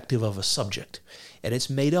perspective of a subject, and it's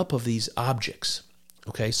made up of these objects.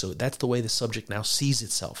 Okay, so that's the way the subject now sees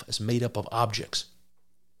itself, as made up of objects.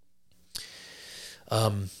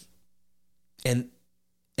 And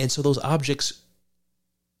so those objects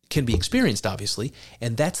can be experienced, obviously,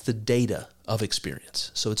 and that's the data of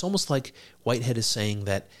experience. So it's almost like Whitehead is saying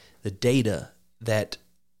that the data that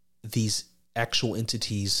these actual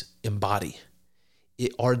entities embody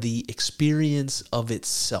are the experience of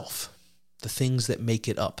itself, the things that make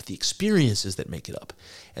it up, the experiences that make it up.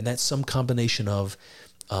 And that's some combination of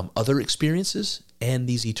other experiences and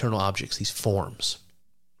these eternal objects, these forms.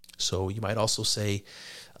 So you might also say,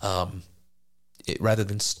 rather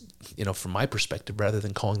than, from my perspective, rather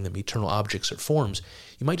than calling them eternal objects or forms,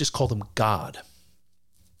 you might just call them God.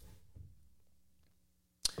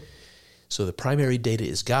 So the primary data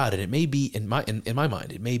is God, and it may be, in my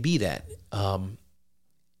mind, it may be that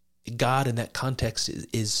God in that context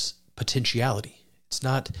is potentiality. It's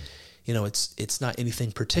not, it's not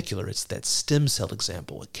anything particular. It's that stem cell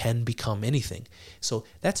example. It can become anything. So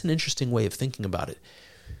that's an interesting way of thinking about it,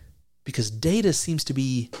 because data seems to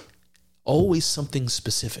be always something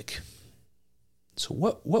specific. So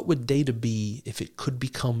what would data be if it could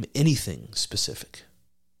become anything specific?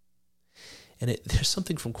 And there's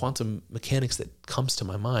something from quantum mechanics that comes to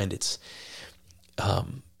my mind. It's a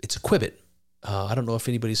qubit. I don't know if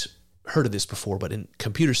anybody's heard of this before, but in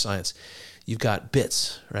computer science, you've got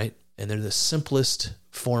bits, right? And they're the simplest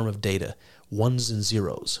form of data, ones and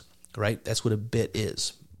zeros, right? That's what a bit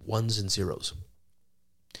is, ones and zeros.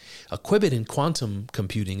 A qubit in quantum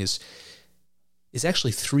computing is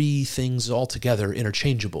actually three things altogether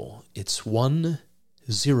interchangeable. It's 1,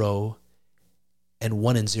 0, and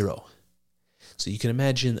 1 and 0. So you can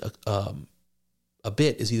imagine a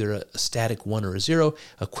bit is either a static 1 or a 0.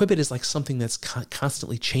 A qubit is like something that's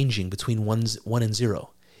constantly changing between 1 and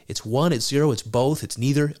 0. It's 1, it's 0, it's both, it's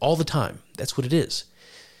neither, all the time. That's what it is.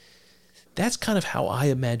 That's kind of how I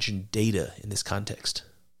imagine data in this context.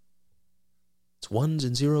 It's ones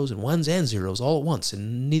and zeros all at once,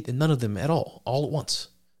 and none of them at all at once,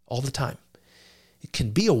 all the time. It can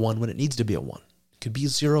be a 1 when it needs to be a 1. It can be a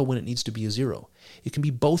 0 when it needs to be a 0. It can be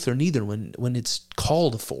both or neither when it's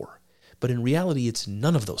called for. But in reality, it's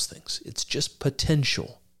none of those things. It's just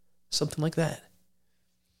potential, something like that.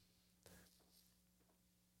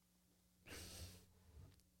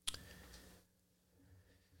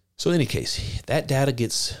 So in any case, that data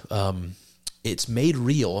gets it's made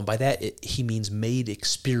real, and by that he means made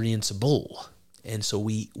experienceable. And so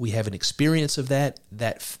we have an experience of that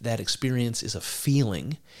experience is a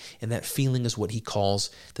feeling, and that feeling is what he calls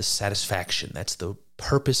the satisfaction. That's the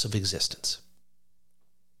purpose of existence.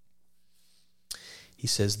 He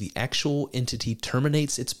says the actual entity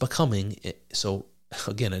terminates its becoming. So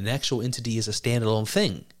again, an actual entity is a standalone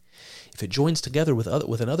thing. If it joins together with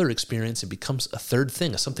another experience, it becomes a third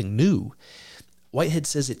thing, something new. Whitehead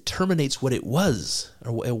says it terminates what it was,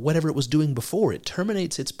 or whatever it was doing before. It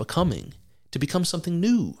terminates its becoming to become something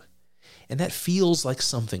new. And that feels like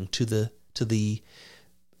something to the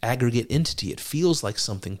aggregate entity. It feels like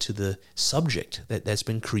something to the subject that's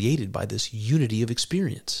been created by this unity of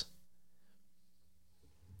experience.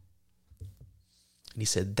 And he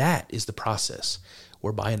said that is the process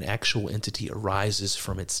whereby an actual entity arises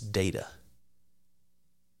from its data.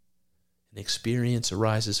 An experience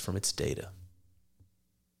arises from its data.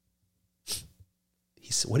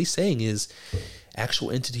 What he's saying is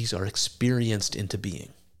actual entities are experienced into being.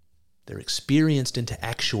 They're experienced into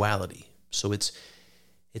actuality. So it's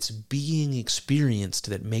being experienced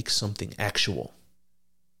that makes something actual,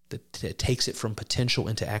 that takes it from potential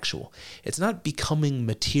into actual. It's not becoming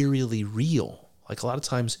materially real. Like a lot of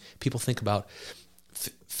times people think about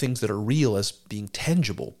things that are real as being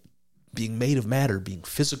tangible, being made of matter, being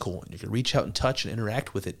physical, and you can reach out and touch and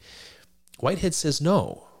interact with it. Whitehead says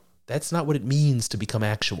no. That's not what it means to become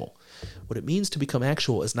actual. What it means to become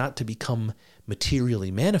actual is not to become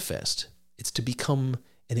materially manifest. It's to become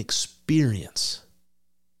an experience.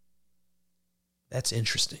 That's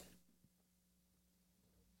interesting.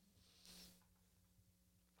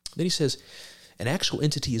 Then he says, an actual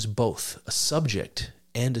entity is both a subject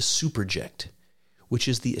and a superject, which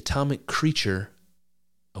is the atomic creature.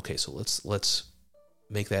 Okay, so let's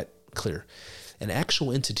make that clear. An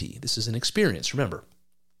actual entity, this is an experience, remember.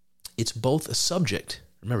 It's both a subject,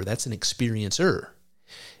 remember that's an experiencer,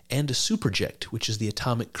 and a superject, which is the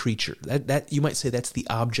atomic creature. That you might say that's the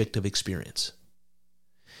object of experience.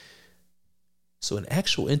 So an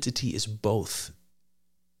actual entity is both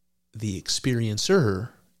the experiencer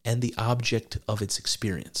and the object of its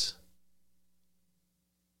experience.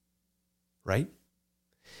 Right?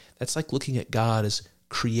 That's like looking at God as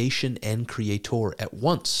creation and creator at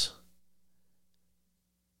once.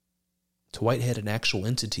 To Whitehead, an actual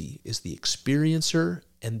entity is the experiencer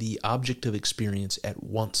and the object of experience at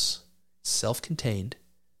once, self-contained.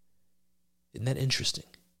 Isn't that interesting?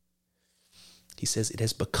 He says it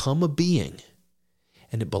has become a being,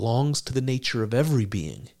 and it belongs to the nature of every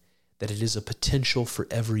being, that it is a potential for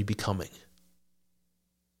every becoming.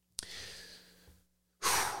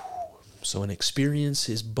 So an experience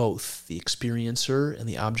is both the experiencer and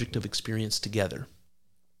the object of experience together.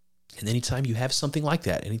 And anytime you have something like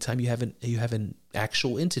that, anytime you have an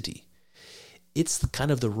actual entity, it's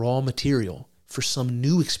kind of the raw material for some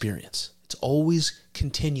new experience. It's always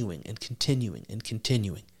continuing and continuing and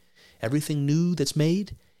continuing. Everything new that's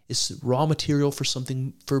made is raw material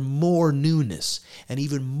for more newness and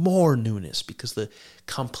even more newness, because the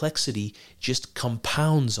complexity just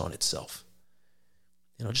compounds on itself.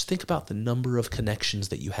 Just think about the number of connections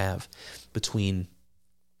that you have between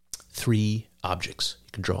three objects.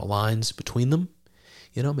 You can draw lines between them,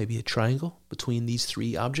 maybe a triangle between these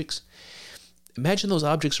three objects. Imagine those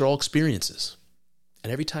objects are all experiences.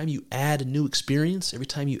 And every time you add a new experience, every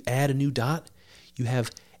time you add a new dot, you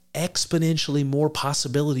have exponentially more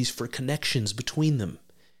possibilities for connections between them.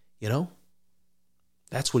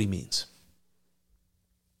 That's what he means.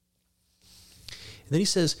 And then he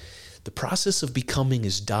says, the process of becoming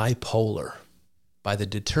is dipolar by the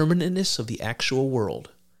determinateness of the actual world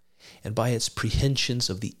and by its prehensions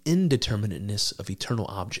of the indeterminateness of eternal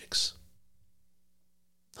objects.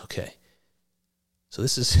 Okay, so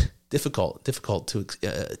this is difficult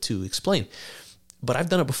to explain, but I've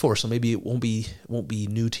done it before, so maybe it won't be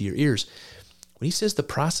new to your ears. When he says the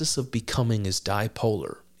process of becoming is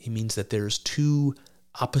dipolar, he means that there's two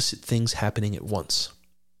opposite things happening at once.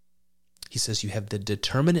 He says you have the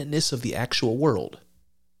determinateness of the actual world.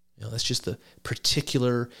 That's just the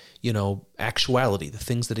particular, actuality, the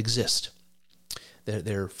things that exist.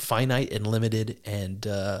 They're finite and limited and,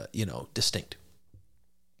 distinct.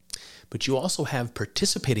 But you also have,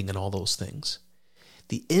 participating in all those things,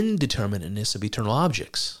 the indeterminateness of eternal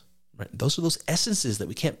objects. Right? Those are those essences that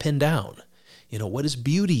we can't pin down. What is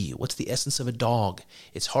beauty? What's the essence of a dog?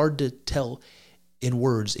 It's hard to tell in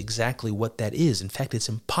words exactly what that is. In fact, it's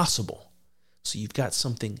impossible. So you've got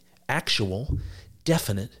something actual,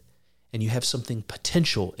 definite, and you have something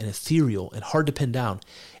potential and ethereal and hard to pin down.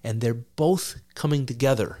 And they're both coming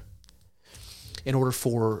together in order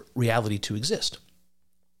for reality to exist.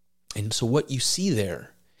 And so what you see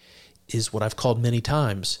there is what I've called many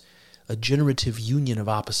times a generative union of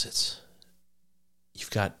opposites.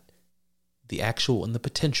 You've got the actual and the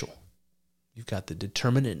potential. You've got the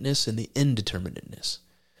determinateness and the indeterminateness,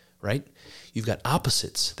 right? You've got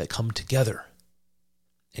opposites that come together.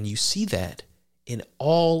 And you see that in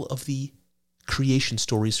all of the creation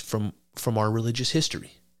stories from our religious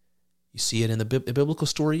history. You see it in the biblical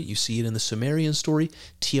story. You see it in the Sumerian story,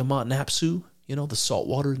 Tiamat and Apsu, the salt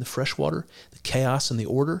water and the fresh water, the chaos and the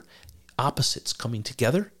order, opposites coming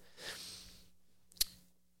together.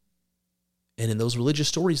 And in those religious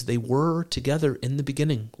stories, they were together in the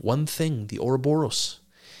beginning, one thing, the Ouroboros.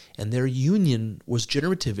 And their union was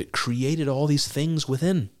generative. It created all these things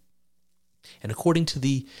within. And according to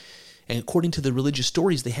the religious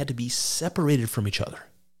stories, they had to be separated from each other.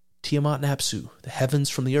 Tiamat and Apsu, the heavens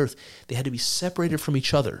from the earth, they had to be separated from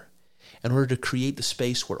each other in order to create the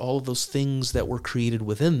space where all of those things that were created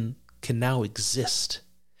within can now exist.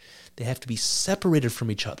 They have to be separated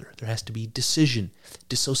from each other. There has to be decision,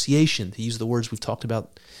 dissociation, to use the words we've talked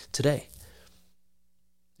about today.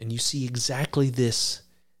 And you see exactly this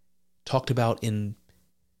talked about in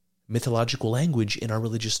mythological language in our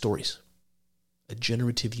religious stories. A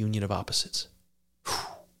generative union of opposites. Whew,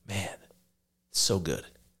 man, so good.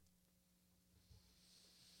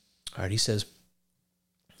 All right, he says,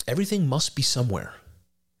 everything must be somewhere.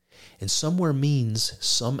 And somewhere means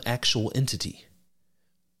some actual entity.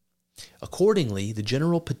 Accordingly, the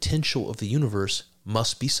general potential of the universe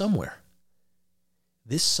must be somewhere.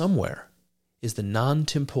 This somewhere is the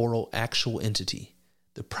non-temporal actual entity,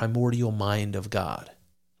 the primordial mind of God.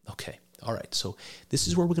 Okay, all right, so this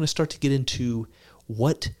is where we're going to start to get into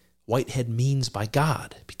what Whitehead means by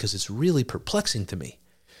God, because it's really perplexing to me.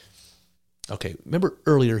 Okay, remember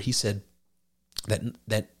earlier he said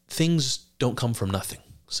that things don't come from nothing.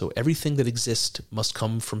 So everything that exists must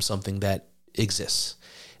come from something that exists.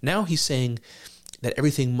 Now he's saying that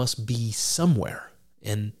everything must be somewhere,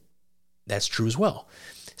 and that's true as well.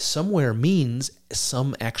 Somewhere means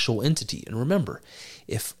some actual entity. And remember,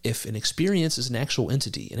 if an experience is an actual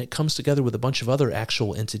entity and it comes together with a bunch of other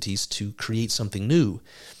actual entities to create something new,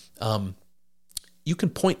 you can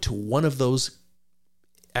point to one of those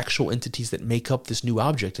actual entities that make up this new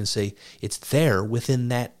object and say it's there within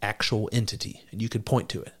that actual entity, and you could point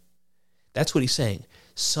to it. That's what he's saying.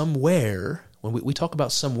 Somewhere, when we talk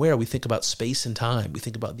about somewhere, we think about space and time. We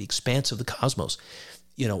think about the expanse of the cosmos.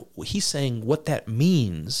 He's saying what that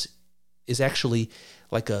means is actually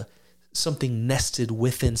like something nested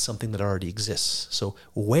within something that already exists. So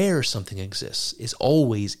where something exists is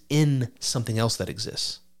always in something else that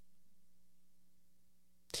exists.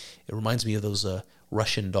 It reminds me of those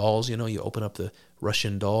Russian dolls. You open up the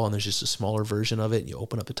Russian doll and there's just a smaller version of it. And you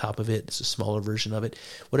open up the top of it, it's a smaller version of it.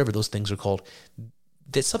 Whatever those things are called.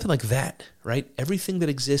 That's something like that, right? Everything that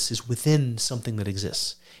exists is within something that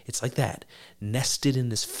exists. It's like that, nested in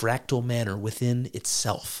this fractal manner within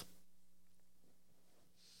itself.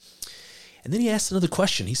 And then he asks another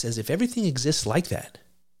question. He says, if everything exists like that,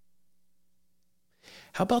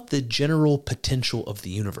 how about the general potential of the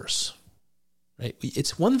universe? Right?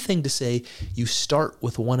 It's one thing to say you start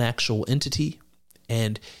with one actual entity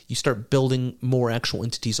and you start building more actual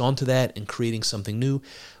entities onto that and creating something new.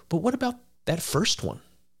 But what about that first one?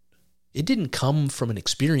 It didn't come from an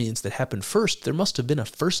experience that happened first. There must have been a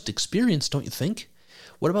first experience, don't you think?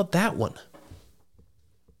 What about that one?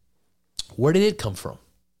 Where did it come from?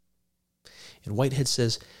 And Whitehead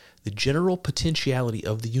says, the general potentiality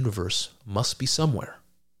of the universe must be somewhere.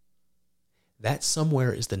 That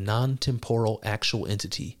somewhere is the non-temporal actual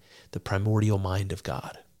entity, the primordial mind of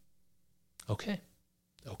God. Okay.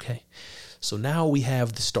 So now we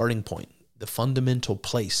have the starting point, the fundamental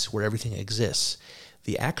place where everything exists,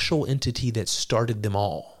 the actual entity that started them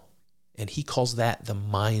all. And he calls that the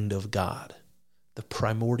mind of God, the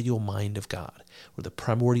primordial mind of God, or the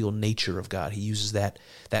primordial nature of God. He uses that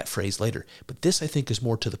phrase later. But this, I think, is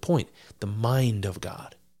more to the point, the mind of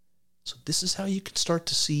God. So this is how you can start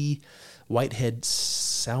to see Whitehead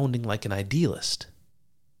sounding like an idealist.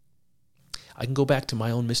 I can go back to my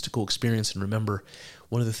own mystical experience and remember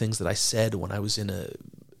one of the things that I said when I was in a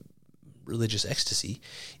religious ecstasy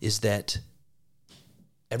is that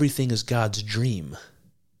everything is God's dream.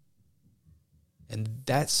 And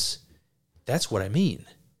that's what I mean.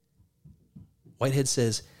 Whitehead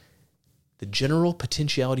says the general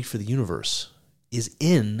potentiality for the universe is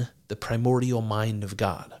in the primordial mind of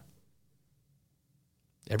God.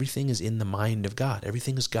 Everything is in the mind of God.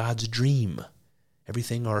 Everything is God's dream.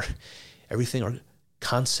 Everything are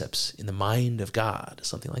concepts in the mind of God,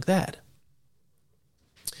 something like that.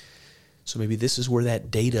 So maybe this is where that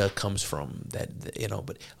data comes from,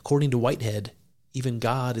 but according to Whitehead, even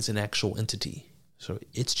God is an actual entity. So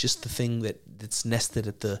it's just the thing that's nested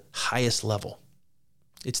at the highest level.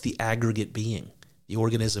 It's the aggregate being, the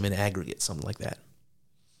organism in aggregate, something like that.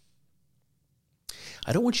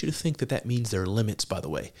 I don't want you to think that means there are limits, by the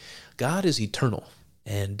way. God is eternal.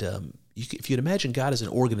 And if you'd imagine God as an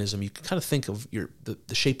organism, you can kind of think of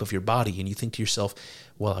the shape of your body, and you think to yourself,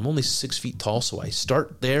 well, I'm only 6 feet tall, so I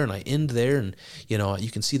start there and I end there, and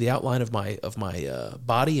you can see the outline of my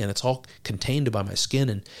body, and it's all contained by my skin,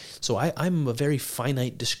 and so I'm a very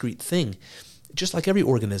finite, discrete thing, just like every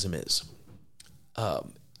organism is.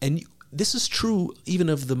 And this is true even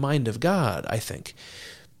of the mind of God, I think,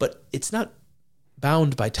 but it's not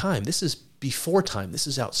bound by time. This is before time. This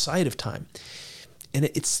is outside of time. And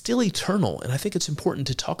it's still eternal. And I think it's important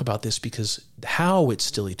to talk about this because how it's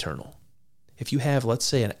still eternal. If you have, let's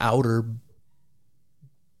say, an outer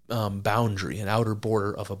boundary, an outer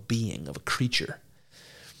border of a being, of a creature,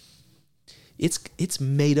 it's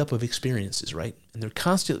made up of experiences, right? And they're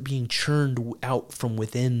constantly being churned out from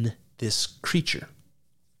within this creature.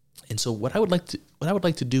 And so what I would like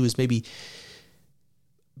to do is maybe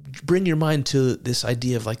bring your mind to this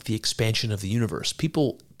idea of like the expansion of the universe.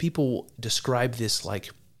 People describe this like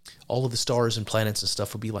all of the stars and planets and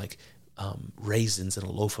stuff would be like raisins in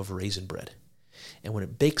a loaf of raisin bread. And when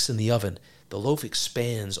it bakes in the oven, the loaf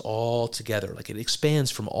expands all together, like it expands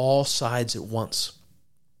from all sides at once.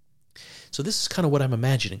 So this is kind of what I'm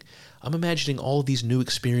imagining. I'm imagining all of these new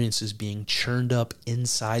experiences being churned up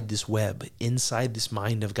inside this web, inside this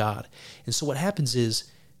mind of God. And so what happens is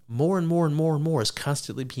more and more and more and more is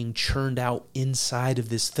constantly being churned out inside of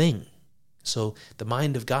this thing. So the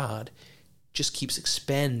mind of God just keeps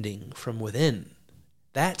expanding from within.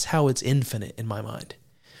 That's how it's infinite in my mind.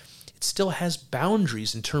 It still has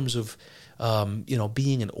boundaries in terms of,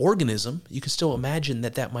 being an organism. You can still imagine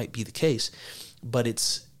that might be the case, but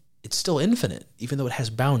it's still infinite, even though it has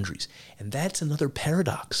boundaries. And that's another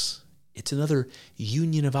paradox. It's another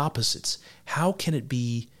union of opposites. How can it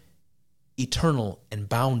be eternal and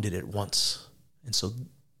bounded at once? And so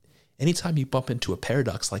anytime you bump into a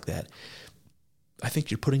paradox like that, I think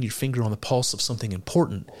you're putting your finger on the pulse of something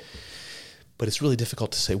important, but it's really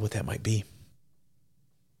difficult to say what that might be.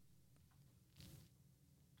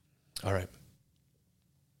 All right.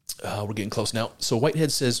 We're getting close now. So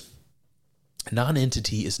Whitehead says,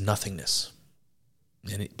 non-entity is nothingness.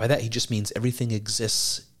 And by that, he just means everything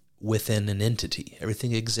exists within an entity.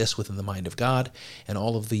 Everything exists within the mind of God, and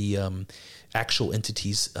all of the actual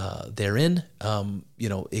entities therein,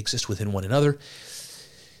 exist within one another.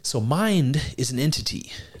 So mind is an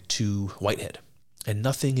entity to Whitehead, and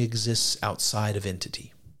nothing exists outside of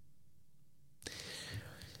entity.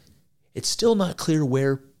 It's still not clear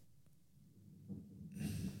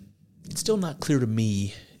to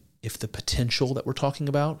me if the potential that we're talking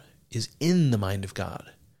about is in the mind of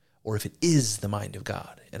God, or if it is the mind of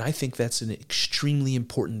God. And I think that's an extremely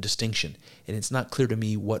important distinction. And it's not clear to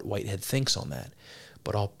me what Whitehead thinks on that,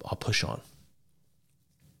 but I'll push on.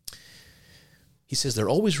 He says there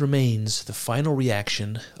always remains the final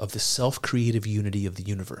reaction of the self-creative unity of the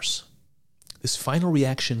universe. This final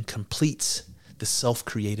reaction completes the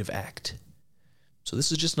self-creative act. So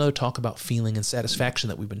this is just another talk about feeling and satisfaction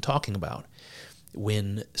that we've been talking about.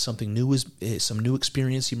 When some new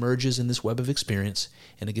experience emerges in this web of experience,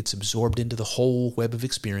 and it gets absorbed into the whole web of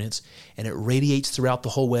experience, and it radiates throughout the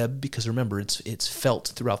whole web, because remember, it's felt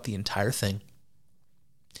throughout the entire thing,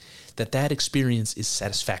 that experience is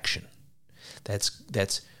satisfaction.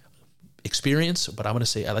 That's experience, but I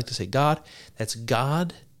like to say God. That's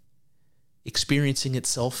God experiencing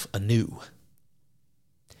itself anew.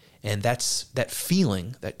 And that's that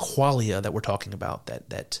feeling, that qualia that we're talking about,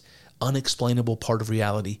 that unexplainable part of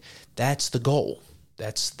reality. That's the goal.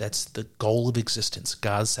 That's the goal of existence,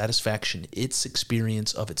 God's satisfaction, its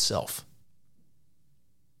experience of itself.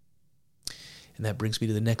 And that brings me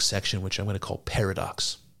to the next section, which I'm going to call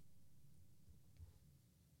paradox.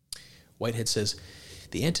 Whitehead says,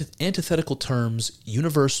 the antithetical terms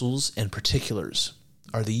universals and particulars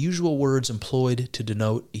are the usual words employed to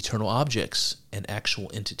denote eternal objects and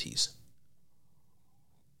actual entities.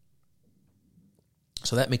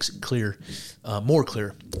 So that makes it clear, more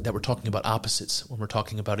clear, that we're talking about opposites when we're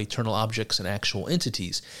talking about eternal objects and actual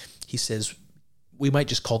entities. He says we might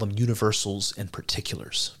just call them universals and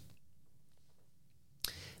particulars.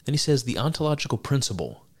 Then he says the ontological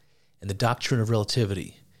principle and the doctrine of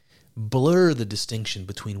relativity blur the distinction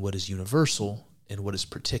between what is universal and what is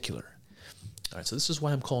particular. All right, so this is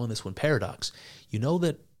why I'm calling this one paradox. You know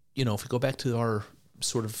that, if we go back to our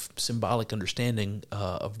sort of symbolic understanding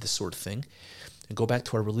of this sort of thing, and go back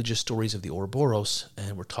to our religious stories of the Ouroboros,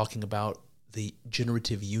 and we're talking about the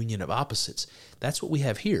generative union of opposites. That's what we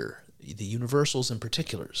have here, the universals and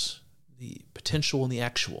particulars, the potential and the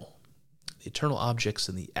actual, the eternal objects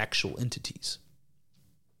and the actual entities.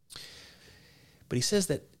 But he says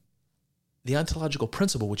that the ontological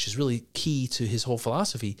principle, which is really key to his whole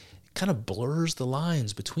philosophy, kind of blurs the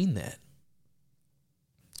lines between that.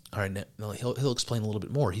 All right, now he'll explain a little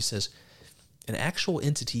bit more. He says, an actual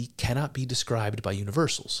entity cannot be described by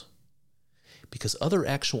universals because other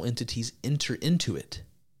actual entities enter into it.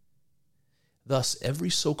 Thus,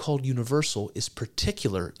 every so-called universal is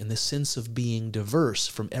particular in the sense of being diverse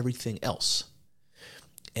from everything else.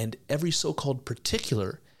 And every so-called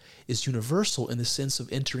particular is universal in the sense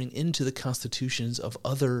of entering into the constitutions of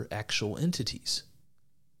other actual entities.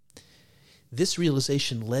 This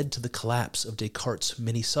realization led to the collapse of Descartes'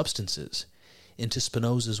 many substances into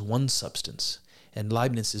Spinoza's one substance and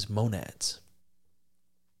Leibniz's monads.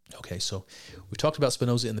 Okay, so we talked about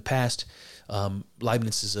Spinoza in the past.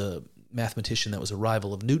 Leibniz is a mathematician that was a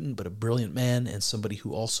rival of Newton, but a brilliant man and somebody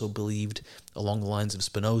who also believed along the lines of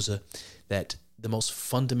Spinoza that the most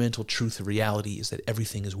fundamental truth of reality is that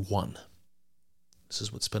everything is one. This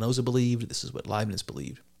is what Spinoza believed. This is what Leibniz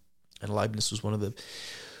believed. And Leibniz was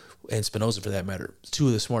and Spinoza for that matter, two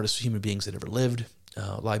of the smartest human beings that ever lived.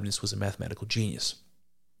 Leibniz was a mathematical genius.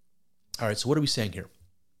 All right, so what are we saying here?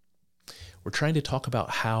 We're trying to talk about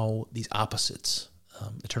how these opposites,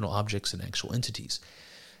 eternal objects and actual entities,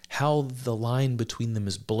 how the line between them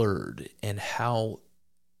is blurred and how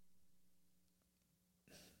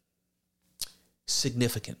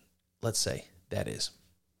significant, let's say, that is.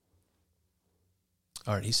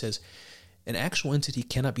 All right, he says, an actual entity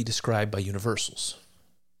cannot be described by universals.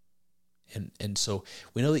 And so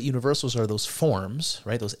we know that universals are those forms,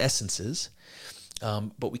 right, those essences,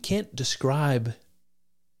 but we can't describe.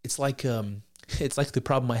 It's like the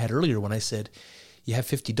problem I had earlier when I said you have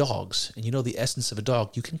 50 dogs, and you know the essence of a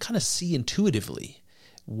dog. You can kind of see intuitively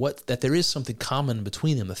that there is something common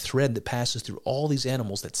between them, the thread that passes through all these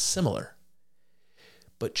animals that's similar.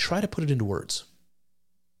 But try to put it into words.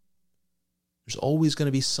 There's always going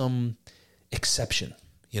to be some exception,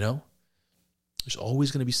 you know? There's always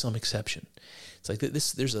going to be some exception. It's like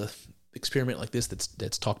this. There's a experiment like this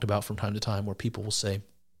that's talked about from time to time where people will say,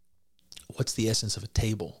 what's the essence of a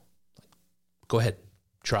table? Go ahead,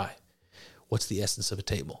 try. What's the essence of a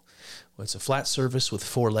table? Well, it's a flat surface with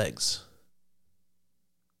 4 legs.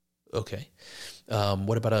 Okay.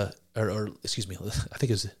 What about excuse me, I think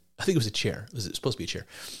it was a chair. It was supposed to be a chair.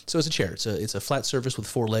 So it's a chair. It's a flat surface with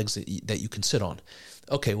 4 legs that you can sit on.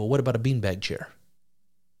 Okay, well, what about a beanbag chair?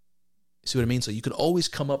 See what I mean? So you can always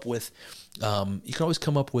come up with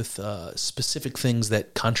specific things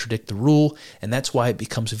that contradict the rule, and that's why it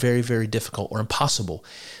becomes very, very difficult or impossible.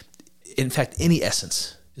 In fact, any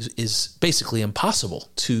essence is basically impossible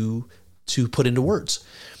to put into words.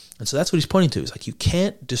 And so that's what he's pointing to. It's like you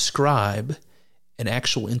can't describe an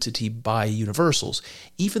actual entity by universals,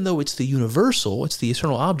 even though it's the universal, it's the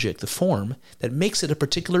eternal object, the form, that makes it a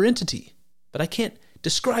particular entity. But I can't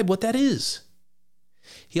describe what that is.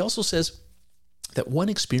 He also says that one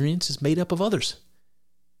experience is made up of others.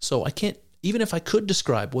 So I can't, even if I could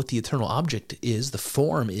describe what the eternal object is, the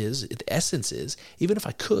form is, the essence is, even if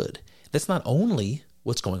I could, that's not only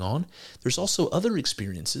what's going on. There's also other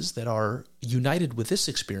experiences that are united with this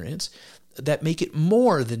experience that make it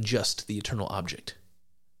more than just the eternal object.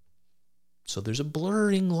 So there's a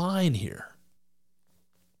blurring line here.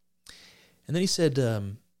 And then he said,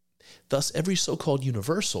 thus every so-called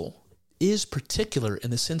universal is particular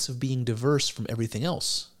in the sense of being diverse from everything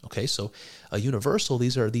else. Okay, so a universal,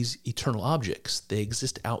 these are these eternal objects. They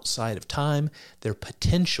exist outside of time. They're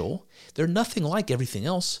potential. They're nothing like everything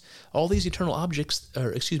else. All these eternal objects,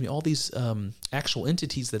 all these actual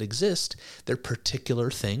entities that exist, they're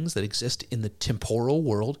particular things that exist in the temporal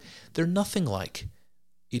world. They're nothing like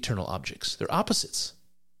eternal objects. They're opposites.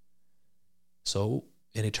 So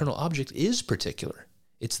an eternal object is particular.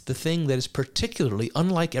 It's the thing that is particularly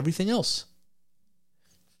unlike everything else.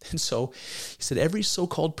 And so he said every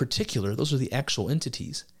so-called particular, those are the actual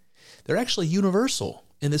entities, they're actually universal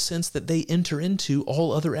in the sense that they enter into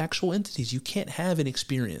all other actual entities. You can't have an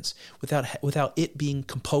experience without it being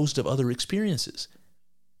composed of other experiences.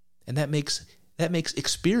 And that makes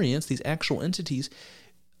experience, these actual entities,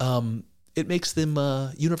 it makes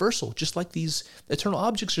them universal, just like these eternal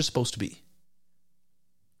objects are supposed to be.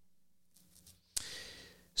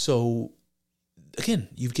 So, again,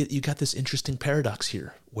 you got this interesting paradox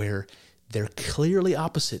here where they're clearly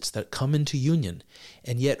opposites that come into union,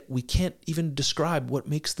 and yet we can't even describe what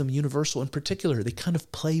makes them universal in particular. They kind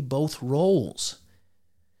of play both roles.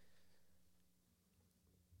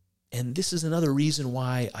 And this is another reason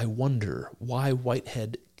why I wonder why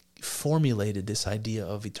Whitehead formulated this idea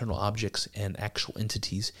of eternal objects and actual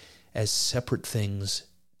entities as separate things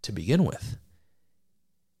to begin with.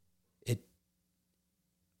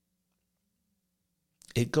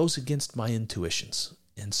 It goes against my intuitions.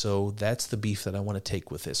 And so that's the beef that I want to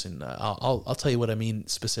take with this. And I'll tell you what I mean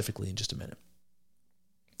specifically in just a minute.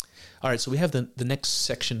 All right, so we have the next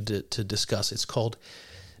section to discuss. It's called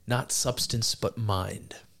Not Substance But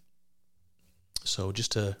Mind. So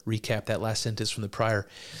just to recap that last sentence from the prior,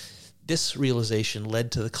 this realization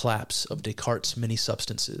led to the collapse of Descartes' many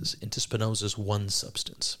substances into Spinoza's one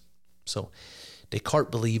substance. So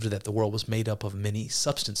Descartes believed that the world was made up of many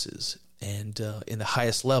substances, and in the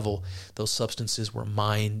highest level, those substances were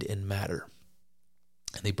mind and matter.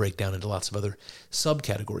 And they break down into lots of other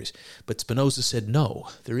subcategories. But Spinoza said, no,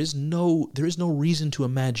 there is no reason to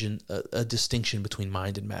imagine a distinction between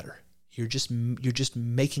mind and matter. You're just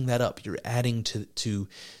making that up. You're adding to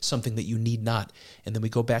something that you need not. And then we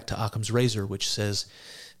go back to Occam's razor, which says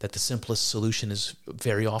that the simplest solution is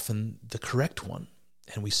very often the correct one.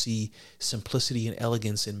 And we see simplicity and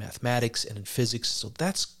elegance in mathematics and in physics. So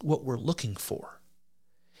that's what we're looking for.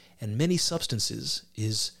 And many substances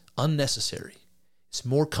is unnecessary. It's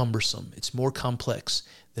more cumbersome. It's more complex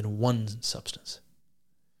than one substance.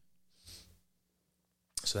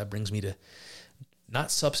 So that brings me to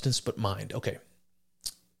not substance but mind. Okay.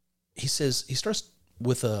 He starts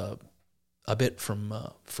with a bit from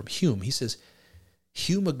Hume. He says,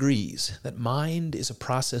 Hume agrees that mind is a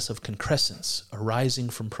process of concrescence arising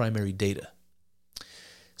from primary data.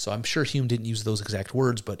 So I'm sure Hume didn't use those exact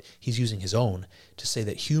words, but he's using his own to say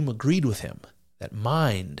that Hume agreed with him that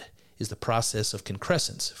mind is the process of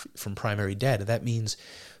concrescence from primary data. That means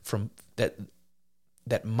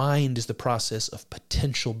that mind is the process of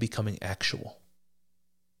potential becoming actual.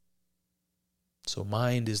 So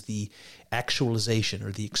mind is the actualization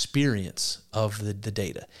or the experience of the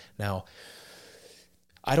data. Now,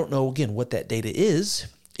 I don't know, again, what that data is.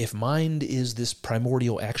 If mind is this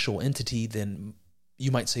primordial actual entity, then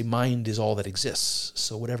you might say mind is all that exists.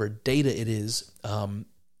 So whatever data it is,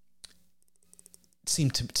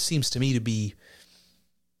 seems to me to be,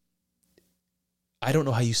 I don't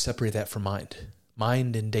know how you separate that from mind.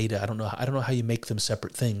 Mind and data, I don't know how you make them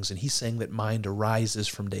separate things. And he's saying that mind arises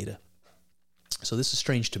from data. So this is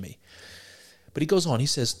strange to me. But he goes on, he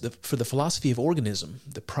says, for the philosophy of organism,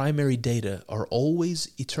 the primary data are always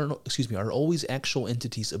actual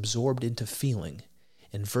entities absorbed into feeling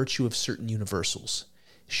in virtue of certain universals,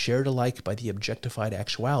 shared alike by the objectified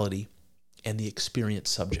actuality and the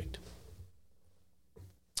experienced subject.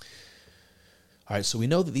 All right, so we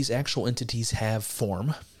know that these actual entities have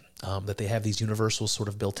form, that they have these universals sort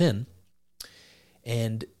of built in,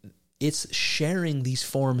 and it's sharing these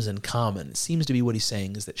forms in common. It seems to be what he's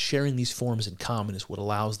saying is that sharing these forms in common is what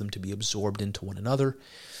allows them to be absorbed into one another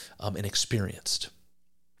and experienced.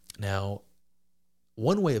 Now,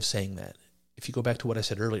 one way of saying that, if you go back to what I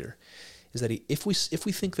said earlier, is that if we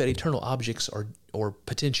think that eternal objects are, or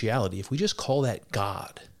potentiality, if we just call that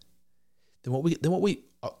God, then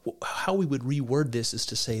how we would reword this is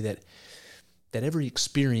to say that every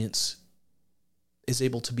experience is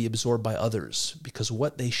able to be absorbed by others because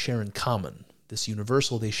what they share in common, this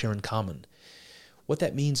universal they share in common, what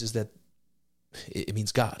that means is that it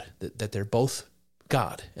means God, that they're both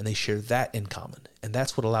God and they share that in common. And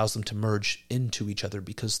that's what allows them to merge into each other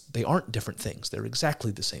because they aren't different things. They're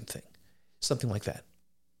exactly the same thing. Something like that.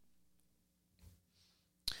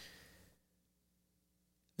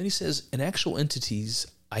 Then he says, an actual entity's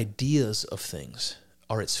ideas of things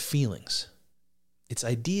are its feelings. Its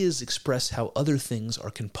ideas express how other things are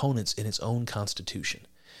components in its own constitution.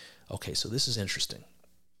 Okay, so this is interesting.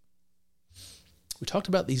 We talked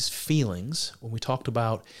about these feelings when we talked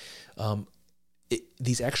about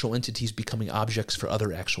these actual entities becoming objects for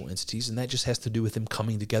other actual entities, and that just has to do with them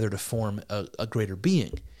coming together to form a greater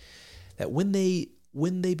being. That when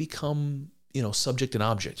they become, subject and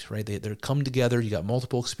object, right? They're come together. You got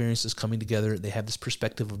multiple experiences coming together. They have this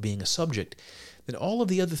perspective of being a subject. Then all of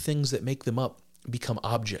the other things that make them up become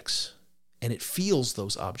objects, and it feels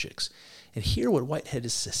those objects. And here what Whitehead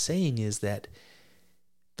is saying is that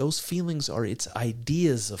those feelings are its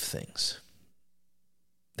ideas of things.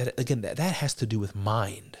 That again, that has to do with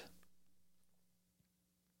mind.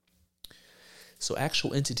 So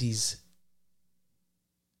actual entities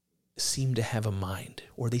seem to have a mind,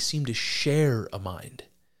 or they seem to share a mind.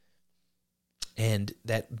 And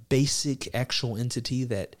that basic actual entity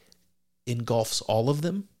that engulfs all of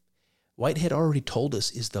them, Whitehead already told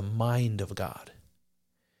us, is the mind of God.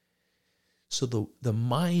 So the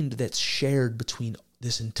mind that's shared between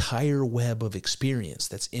this entire web of experience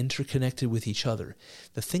that's interconnected with each other,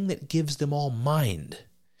 the thing that gives them all mind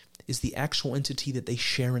is the actual entity that they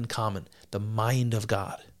share in common, the mind of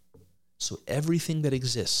God. So everything that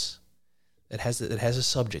exists, that has a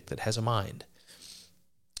subject, that has a mind,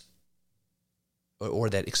 or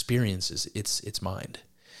that experiences its mind,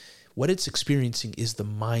 what it's experiencing is the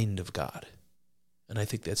mind of God. And I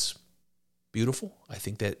think that's beautiful. I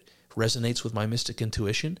think that resonates with my mystic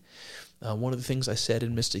intuition. One of the things I said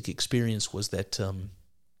in Mystic Experience was that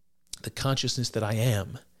the consciousness that I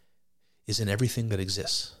am is in everything that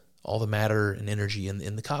exists, all the matter and energy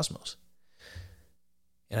in the cosmos.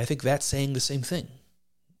 And I think that's saying the same thing.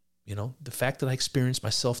 You know, the fact that I experience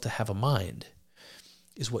myself to have a mind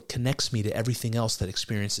is what connects me to everything else that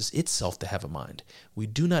experiences itself to have a mind. We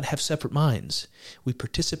do not have separate minds. We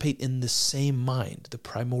participate in the same mind, the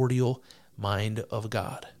primordial mind of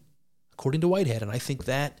God, according to Whitehead. And I think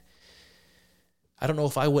that, I don't know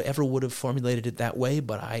if I ever would have formulated it that way,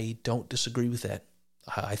 but I don't disagree with that.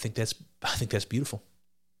 I think that's beautiful.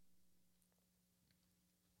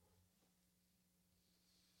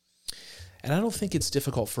 And I don't think it's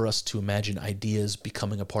difficult for us to imagine ideas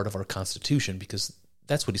becoming a part of our constitution, because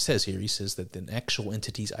that's what he says here. He says that an actual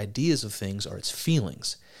entity's ideas of things are its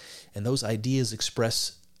feelings, and those ideas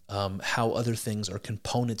express how other things are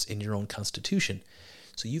components in your own constitution.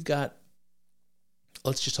 So you've got,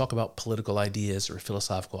 let's just talk about political ideas or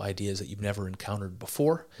philosophical ideas that you've never encountered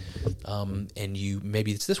before. And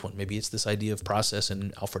maybe it's this one, maybe it's this idea of process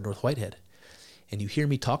in Alfred North Whitehead. And you hear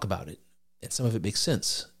me talk about it, and some of it makes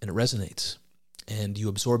sense, and it resonates, and you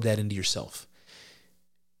absorb that into yourself.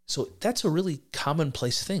 So that's a really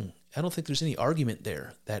commonplace thing. I don't think there's any argument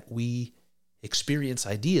there that we experience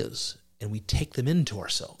ideas and we take them into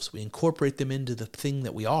ourselves. We incorporate them into the thing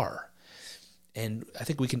that we are. And I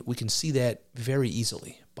think we can see that very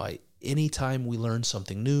easily by any time we learn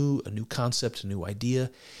something new, a new concept, a new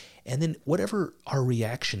idea, and then whatever our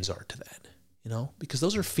reactions are to that, because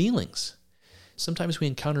those are feelings. Sometimes we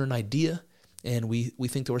encounter an idea and we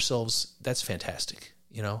think to ourselves, that's fantastic.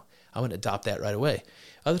 I'm going to adopt that right away.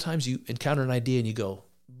 Other times you encounter an idea and you go,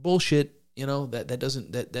 bullshit,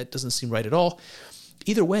 that doesn't seem right at all.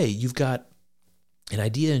 Either way, you've got an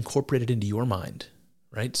idea incorporated into your mind,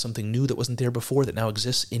 right? Something new that wasn't there before that now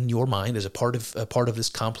exists in your mind as a part of this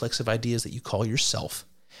complex of ideas that you call yourself.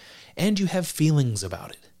 And you have feelings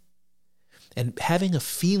about it. And having a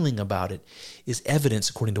feeling about it is evidence,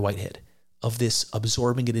 according to Whitehead, of this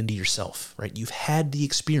absorbing it into yourself, right? You've had the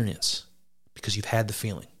experience because you've had the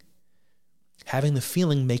feeling. Having the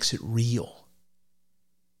feeling makes it real.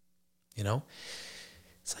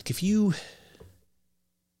 It's like if you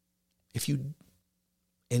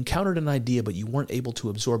encountered an idea but you weren't able to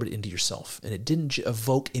absorb it into yourself and it didn't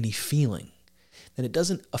evoke any feeling, then it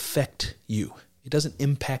doesn't affect you. It doesn't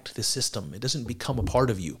impact the system. It doesn't become a part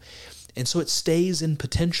of you. And so it stays in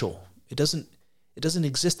potential. It doesn't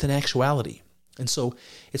exist in actuality. And so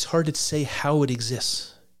it's hard to say how it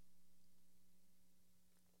exists.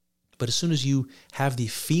 But as soon as you have the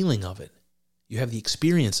feeling of it, you have the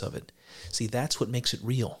experience of it, see, that's what makes it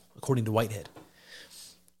real, according to Whitehead.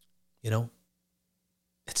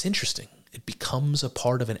 It's interesting. It becomes a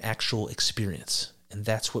part of an actual experience, and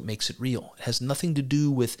that's what makes it real. It has nothing to do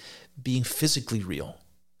with being physically real.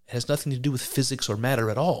 It has nothing to do with physics or matter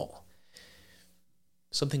at all.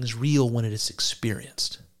 Something is real when it is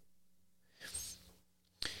experienced.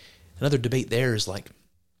 Another debate there is like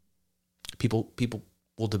people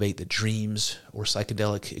will debate that dreams or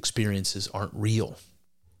psychedelic experiences aren't real.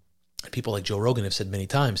 People like Joe Rogan have said many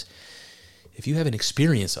times, if you have an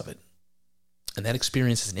experience of it, and that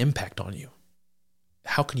experience has an impact on you,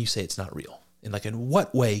 how can you say it's not real? And in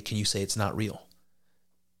what way can you say it's not real?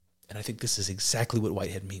 And I think this is exactly what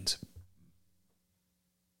Whitehead means.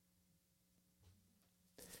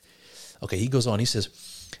 Okay, he goes on, he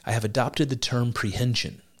says, I have adopted the term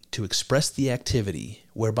prehension to express the activity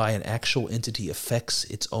whereby an actual entity affects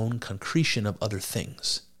its own concretion of other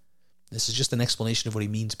things. This is just an explanation of what he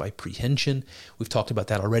means by prehension. We've talked about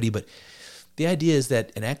that already, but the idea is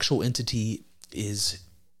that an actual entity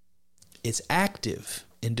it's active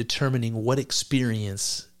in determining what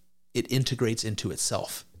experience it integrates into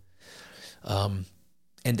itself. And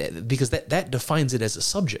because that defines it as a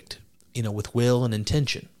subject, with will and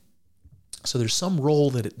intention. So there's some role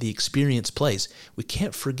that the experience plays. We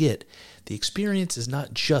can't forget the experience is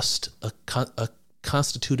not just a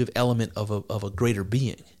constitutive element of a greater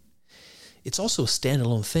being. It's also a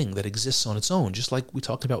standalone thing that exists on its own, just like we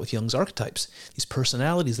talked about with Jung's archetypes. These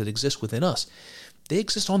personalities that exist within us, they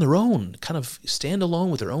exist on their own, kind of stand alone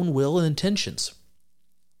with their own will and intentions.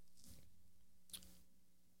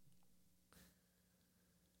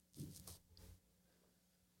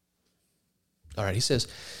 All right, he says,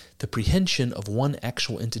 the prehension of one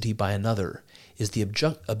actual entity by another is the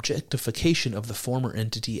objectification of the former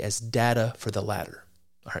entity as data for the latter.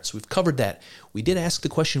 All right, so we've covered that. We did ask the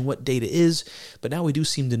question what data is, but now we do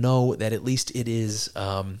seem to know that at least it is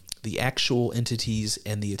the actual entities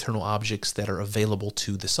and the eternal objects that are available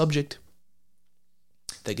to the subject,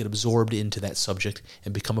 that get absorbed into that subject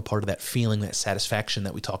and become a part of that feeling, that satisfaction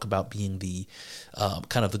that we talk about being the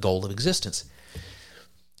kind of the goal of existence.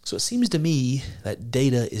 So it seems to me that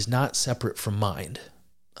data is not separate from mind.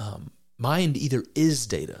 Mind either is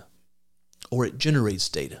data or it generates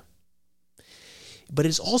data. But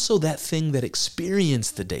it's also that thing that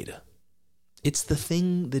experienced the data. It's the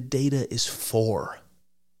thing the data is for.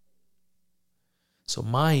 So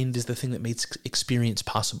mind is the thing that makes experience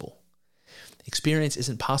possible. Experience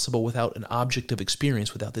isn't possible without an object of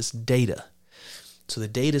experience, without this data. So the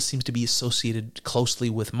data seems to be associated closely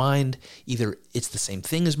with mind. Either it's the same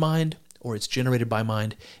thing as mind, or it's generated by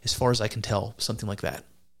mind, as far as I can tell, something like that.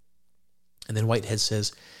 And then Whitehead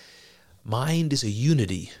says, mind is a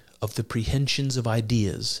unity of the prehensions of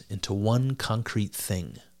ideas into one concrete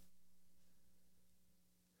thing.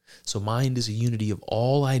 So mind is a unity of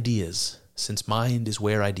all ideas, since mind is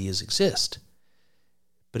where ideas exist.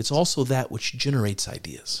 But it's also that which generates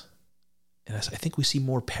ideas. And I think we see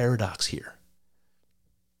more paradox here.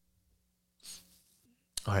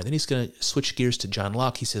 All right, then he's going to switch gears to John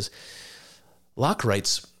Locke. He says, Locke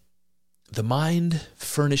writes, the mind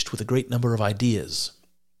furnished with a great number of ideas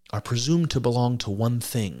are presumed to belong to one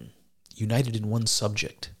thing, united in one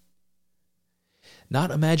subject.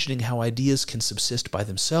 Not imagining how ideas can subsist by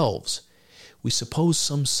themselves, we suppose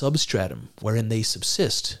some substratum wherein they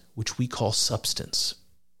subsist, which we call substance.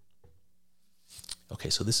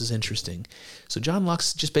 Okay, so this is interesting. So John Locke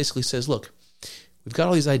just basically says, look, we've got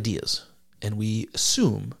all these ideas, and we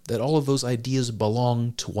assume that all of those ideas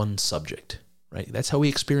belong to one subject, right? That's how we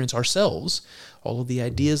experience ourselves. All of the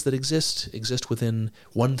ideas that exist within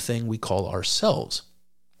one thing we call ourselves.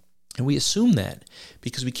 And we assume that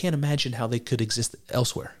because we can't imagine how they could exist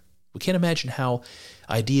elsewhere. We can't imagine how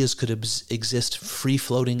ideas could exist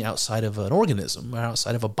free-floating outside of an organism, or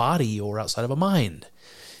outside of a body, or outside of a mind.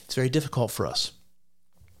 It's very difficult for us.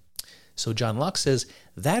 So John Locke says,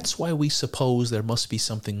 that's why we suppose there must be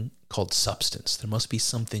something called substance. There must be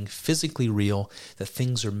something physically real that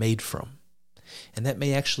things are made from. And that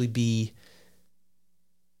may actually be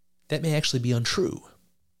untrue.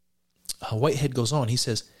 Whitehead goes on, he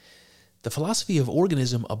says, the philosophy of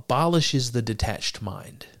organism abolishes the detached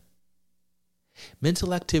mind.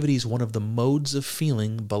 Mental activity is one of the modes of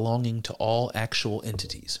feeling belonging to all actual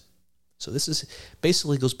entities. So this is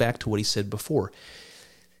basically goes back to what he said before,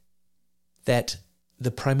 that the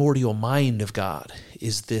primordial mind of God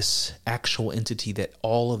is this actual entity that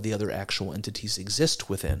all of the other actual entities exist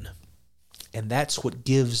within. And that's what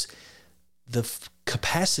gives the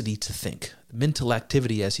capacity to think, mental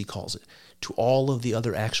activity as he calls it, to all of the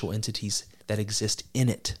other actual entities that exist in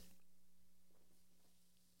it.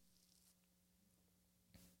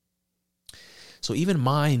 So even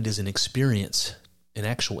mind is an experience, an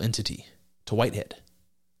actual entity to Whitehead.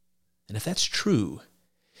 And if that's true,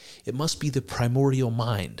 it must be the primordial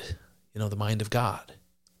mind, the mind of God,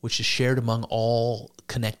 which is shared among all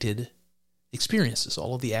connected experiences,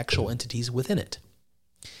 all of the actual entities within it.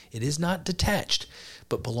 It is not detached,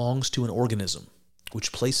 but belongs to an organism,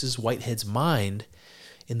 which places Whitehead's mind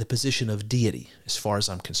in the position of deity, as far as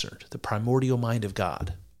I'm concerned, the primordial mind of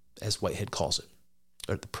God, as Whitehead calls it,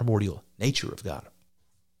 or the primordial nature of God.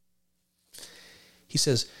 He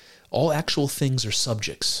says, all actual things are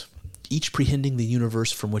subjects, each prehending the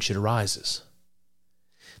universe from which it arises.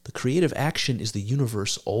 The creative action is the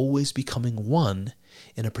universe always becoming one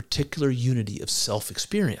in a particular unity of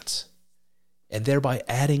self-experience, and thereby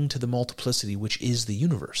adding to the multiplicity which is the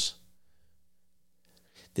universe.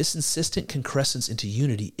 This insistent concrescence into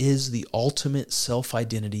unity is the ultimate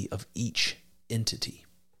self-identity of each entity.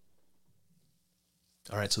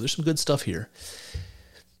 All right, so there's some good stuff here.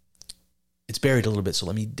 It's buried a little bit, so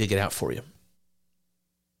let me dig it out for you.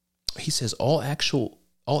 He says all actual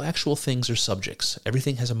things are subjects.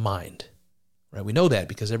 Everything has a mind, right? We know that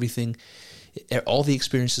because all the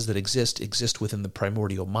experiences that exist within the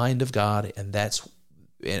primordial mind of God, and that's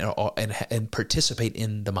and participate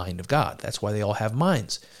in the mind of God. That's why they all have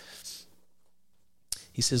minds.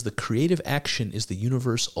 He says the creative action is the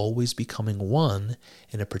universe always becoming one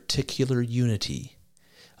in a particular unity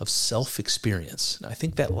of self-experience. Now, I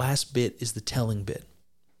think that last bit is the telling bit.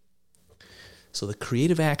 So the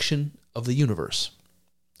creative action of the universe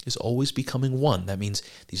is always becoming one. That means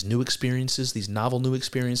these new experiences, these novel new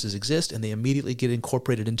experiences exist, and they immediately get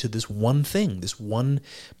incorporated into this one thing, this one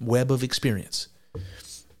web of experience.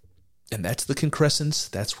 And that's the concrescence.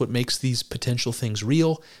 That's what makes these potential things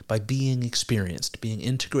real, by being experienced, being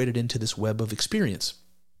integrated into this web of experience.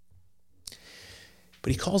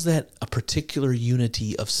 But he calls that a particular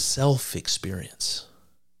unity of self-experience.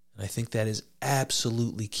 And I think that is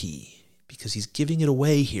absolutely key, because he's giving it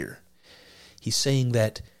away here. He's saying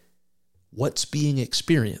that what's being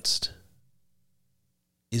experienced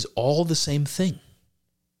is all the same thing.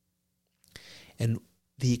 And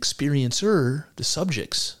the experiencer, the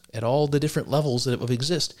subjects, at all the different levels that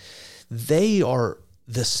exist, they are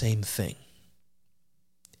the same thing.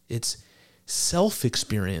 It's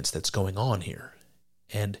self-experience that's going on here.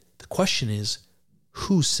 And the question is,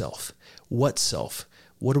 whose self? What self?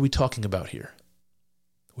 What are we talking about here?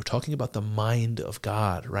 We're talking about the mind of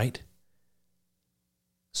God, right?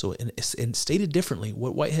 So, and stated differently,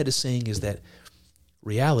 what Whitehead is saying is that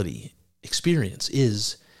reality, experience,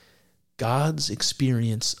 is God's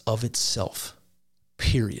experience of itself,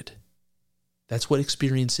 period. That's what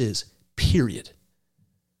experience is, period.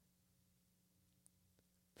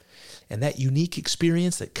 And that unique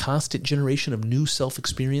experience, that constant generation of new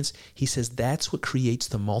self-experience, he says that's what creates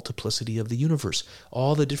the multiplicity of the universe,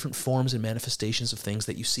 all the different forms and manifestations of things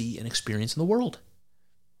that you see and experience in the world.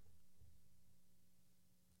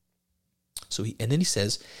 So and then he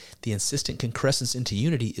says, the insistent concrescence into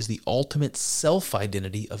unity is the ultimate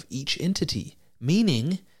self-identity of each entity,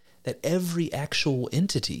 meaning that every actual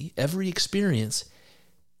entity, every experience,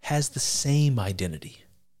 has the same identity,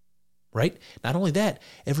 right? Not only that,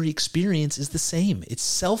 every experience is the same. It's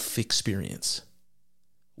self-experience.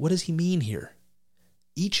 What does he mean here?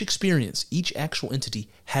 Each experience, each actual entity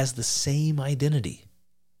has the same identity.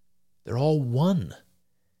 They're all one.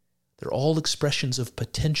 They're all expressions of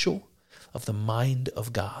potential of the mind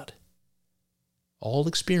of God. All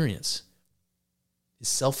experience is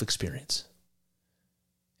self-experience.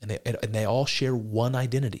 And they all share one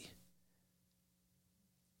identity.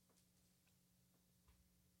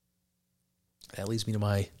 That leads me to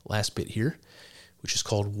my last bit here, which is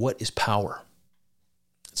called What is Power?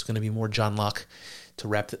 It's going to be more John Locke to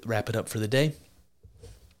wrap it up for the day.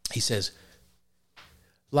 He says,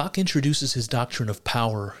 Locke introduces his doctrine of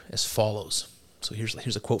power as follows. So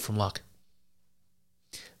here's a quote from Locke.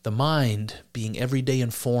 The mind, being every day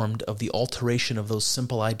informed of the alteration of those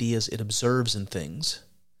simple ideas it observes in things,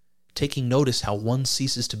 taking notice how one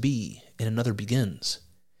ceases to be and another begins,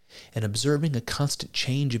 and observing a constant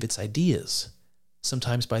change of its ideas,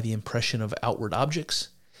 sometimes by the impression of outward objects,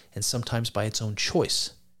 and sometimes by its own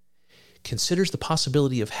choice, considers the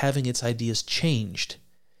possibility of having its ideas changed,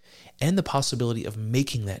 and the possibility of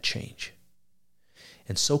making that change.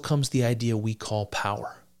 And so comes the idea we call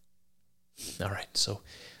power. All right, so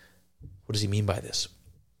what does he mean by this?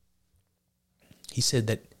 He said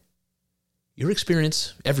that your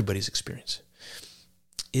experience, everybody's experience,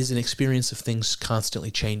 is an experience of things constantly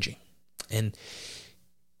changing. And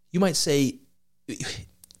you might say,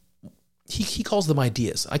 he calls them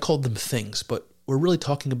ideas. I called them things, but we're really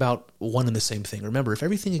talking about one and the same thing. Remember, if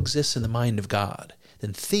everything exists in the mind of God,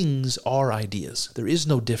 then things are ideas. There is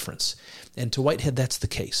no difference. And to Whitehead, that's the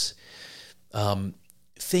case.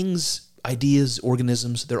 Things, ideas,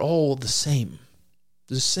 organisms, they're all the same.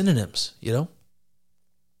 They're synonyms, you know?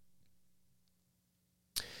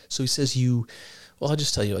 So he says I'll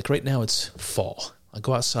just tell you, like right now it's fall. I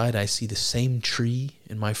go outside, I see the same tree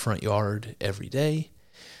in my front yard every day.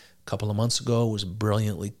 A couple of months ago it was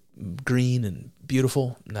brilliantly green and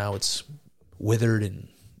beautiful. Now it's withered and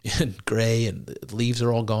gray and the leaves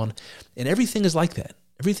are all gone. And everything is like that.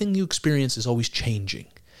 Everything you experience is always changing.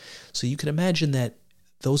 So you can imagine that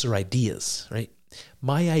those are ideas, right?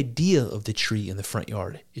 My idea of the tree in the front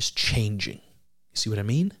yard is changing. You see what I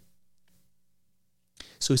mean?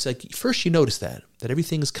 So it's like, first you notice that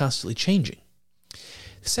everything is constantly changing.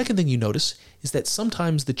 The second thing you notice is that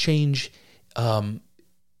sometimes the change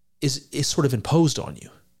is sort of imposed on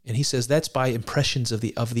you. And he says that's by impressions of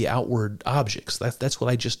the outward objects. That's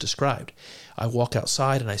what I just described. I walk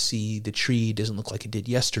outside and I see the tree doesn't look like it did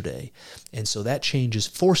yesterday. And so that change is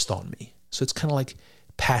forced on me. So it's kind of like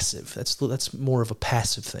passive. That's more of a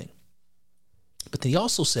passive thing. But then he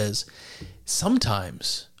also says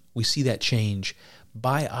sometimes we see that change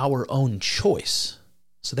by our own choice.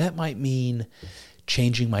 So that might mean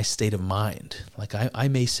changing my state of mind. Like I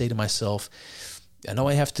may say to myself, I know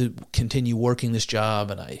I have to continue working this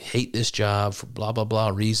job and I hate this job for blah, blah, blah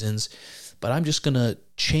reasons, but I'm just going to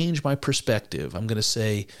change my perspective. I'm going to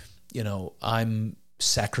say, I'm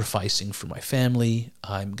sacrificing for my family.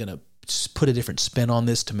 I'm going to just put a different spin on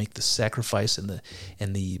this to make the sacrifice and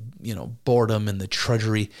the boredom and the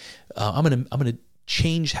trudgery. I'm gonna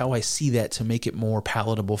change how I see that to make it more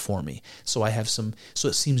palatable for me. So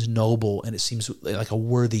it seems noble and it seems like a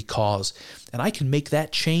worthy cause. And I can make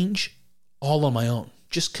that change all on my own,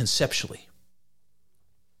 just conceptually.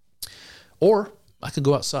 Or I could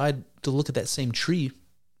go outside to look at that same tree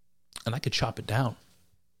and I could chop it down,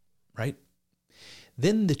 right?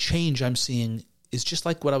 Then the change I'm seeing is just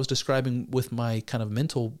like what I was describing with my kind of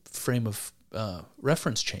mental frame of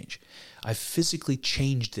reference change. I physically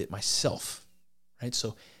changed it myself, right?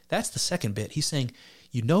 So that's the second bit. He's saying,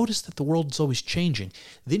 you notice that the world is always changing.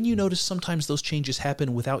 Then you notice sometimes those changes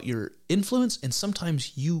happen without your influence, and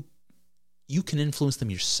sometimes you can influence them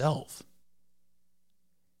yourself.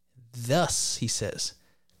 Thus, he says,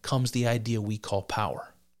 comes the idea we call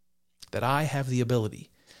power. That I have the ability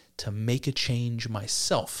to make a change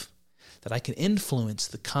myself, that I can influence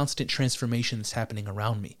the constant transformation that's happening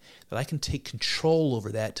around me, that I can take control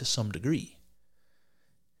over that to some degree.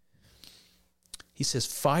 He says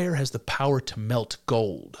fire has the power to melt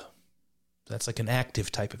gold. That's like an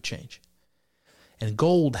active type of change. And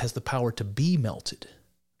gold has the power to be melted.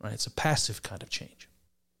 Right? It's a passive kind of change.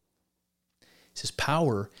 He says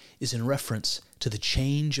power is in reference to the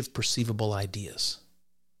change of perceivable ideas.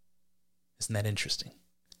 Isn't that interesting?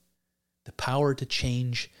 The power to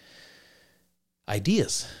change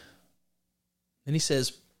ideas. Then he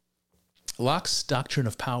says, Locke's doctrine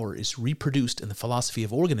of power is reproduced in the philosophy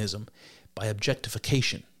of organism by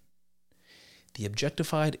objectification. The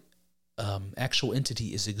objectified actual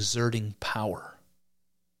entity is exerting power.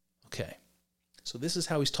 Okay, so this is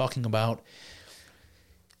how he's talking about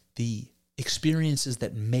the experiences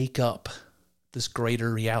that make up this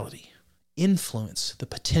greater reality, influence the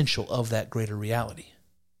potential of that greater reality.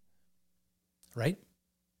 Right?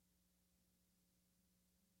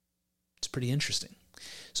 It's pretty interesting.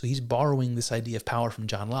 So he's borrowing this idea of power from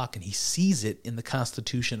John Locke, and he sees it in the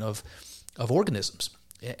constitution of organisms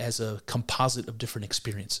as a composite of different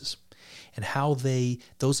experiences, and how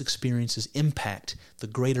those experiences impact the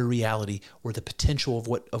greater reality or the potential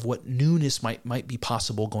of what newness might be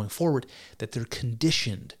possible going forward, that they're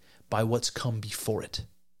conditioned by what's come before it.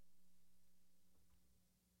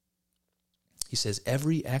 He says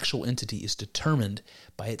every actual entity is determined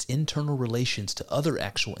by its internal relations to other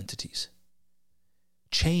actual entities.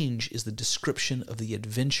 Change is the description of the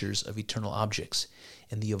adventures of eternal objects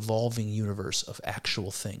in the evolving universe of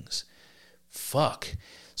actual things. Fuck.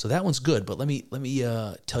 So that one's good, but let me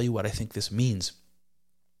tell you what I think this means.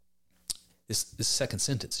 This second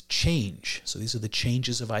sentence, change. So these are the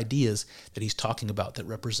changes of ideas that he's talking about that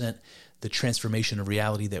represent the transformation of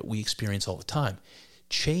reality that we experience all the time.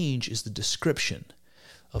 Change is the description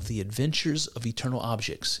of the adventures of eternal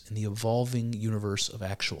objects in the evolving universe of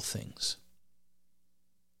actual things.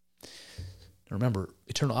 Now remember,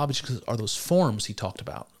 eternal objects are those forms he talked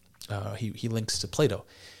about. He links to Plato.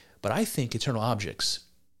 But I think eternal objects,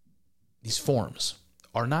 these forms,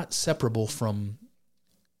 are not separable from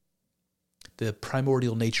the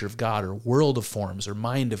primordial nature of God, or world of forms, or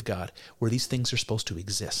mind of God, where these things are supposed to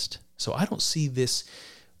exist. So I don't see this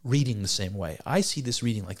reading the same way. I see this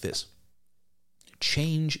reading like this.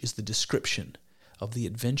 Change is the description of the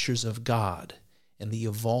adventures of God in the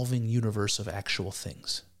evolving universe of actual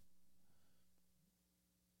things.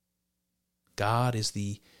 God is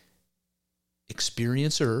the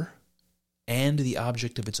experiencer and the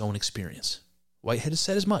object of its own experience. Whitehead has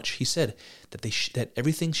said as much. He said that that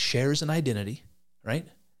everything shares an identity, right?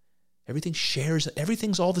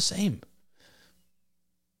 Everything's all the same.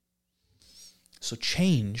 So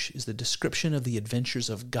change is the description of the adventures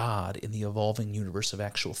of God in the evolving universe of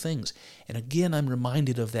actual things. And again, I'm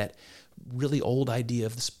reminded of that really old idea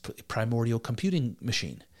of this primordial computing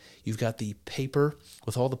machine. You've got the paper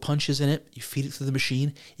with all the punches in it. You feed it through the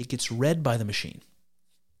machine. It gets read by the machine.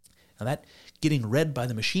 Now that getting read by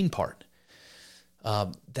the machine part,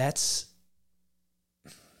 that's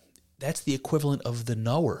the equivalent of the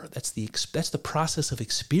knower. That's the process of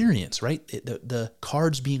experience, right? The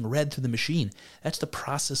cards being read through the machine. That's the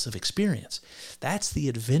process of experience. That's the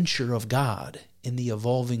adventure of God in the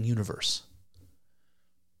evolving universe.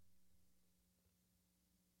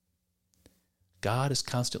 God is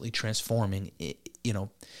constantly transforming,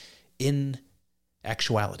 in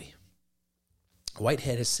actuality.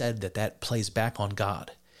 Whitehead has said that plays back on God,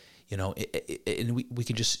 and we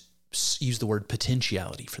can just use the word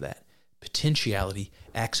potentiality for that. Potentiality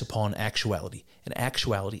acts upon actuality, and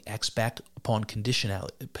actuality acts back upon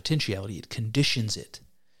potentiality. It conditions it.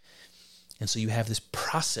 And so you have this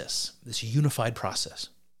process, this unified process.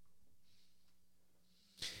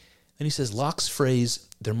 And he says, Locke's phrase,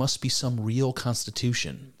 there must be some real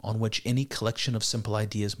constitution on which any collection of simple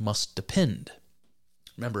ideas must depend.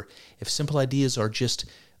 Remember, if simple ideas are just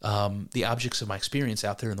the objects of my experience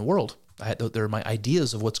out there in the world, they're my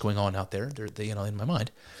ideas of what's going on out there, they're in my mind,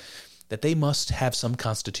 that they must have some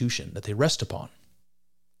constitution that they rest upon.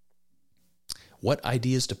 What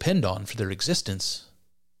ideas depend on for their existence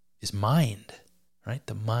is mind, right?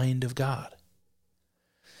 The mind of God.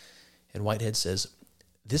 And Whitehead says,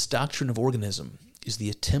 this doctrine of organism is the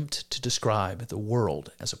attempt to describe the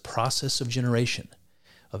world as a process of generation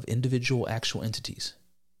of individual actual entities,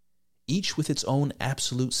 each with its own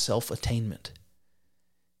absolute self-attainment.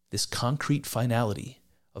 This concrete finality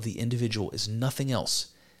of the individual is nothing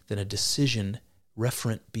else than a decision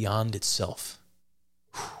referent beyond itself.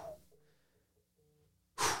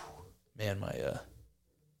 Man, my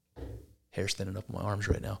hair's standing up on my arms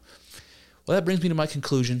right now. Well, that brings me to my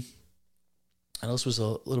conclusion. I know this was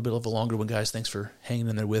a little bit of a longer one, guys. Thanks for hanging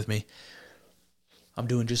in there with me. I'm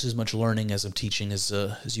doing just as much learning as I'm teaching as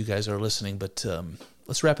you guys are listening, but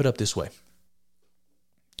let's wrap it up this way.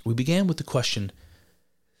 We began with the question,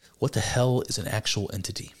 what the hell is an actual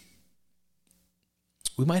entity?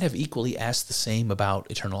 We might have equally asked the same about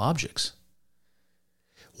eternal objects.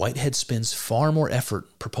 Whitehead spends far more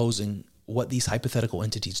effort proposing what these hypothetical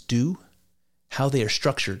entities do, how they are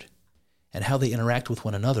structured, and how they interact with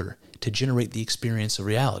one another to generate the experience of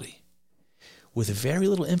reality, with very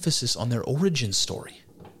little emphasis on their origin story.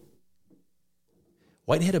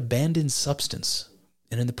 Whitehead abandons substance,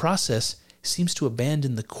 and in the process seems to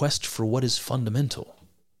abandon the quest for what is fundamental.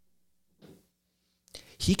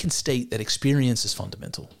 He can state that experience is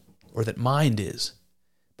fundamental, or that mind is,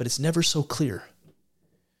 but it's never so clear.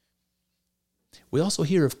 We also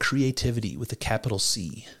hear of creativity with a capital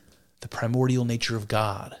C, the primordial nature of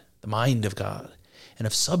God, the mind of God, and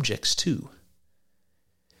of subjects too.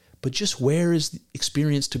 But just where is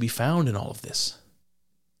experience to be found in all of this?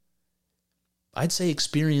 I'd say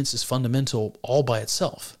experience is fundamental all by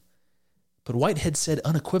itself, but Whitehead said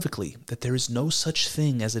unequivocally that there is no such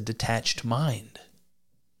thing as a detached mind.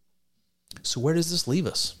 So where does this leave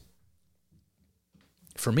us?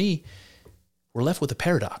 For me, we're left with a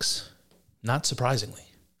paradox, not surprisingly.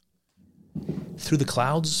 Through the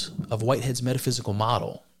clouds of Whitehead's metaphysical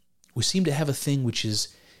model, we seem to have a thing which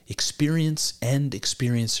is experience and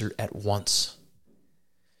experiencer at once,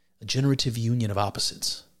 a generative union of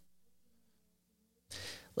opposites.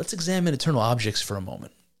 Let's examine eternal objects for a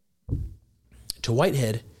moment. To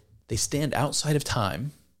Whitehead, they stand outside of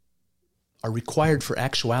time, are required for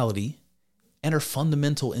actuality, and are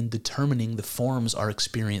fundamental in determining the forms our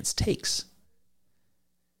experience takes.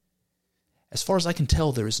 As far as I can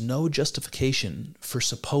tell, there is no justification for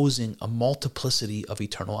supposing a multiplicity of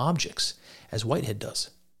eternal objects, as Whitehead does.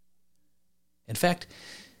 In fact,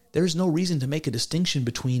 there is no reason to make a distinction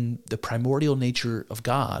between the primordial nature of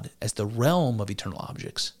God as the realm of eternal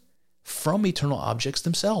objects from eternal objects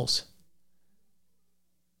themselves.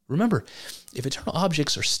 Remember, if eternal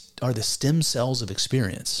objects are the stem cells of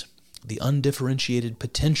experience, the undifferentiated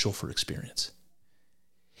potential for experience,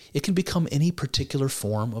 it can become any particular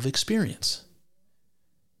form of experience.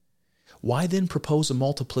 Why then propose a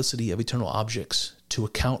multiplicity of eternal objects to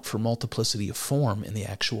account for multiplicity of form in the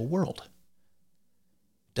actual world?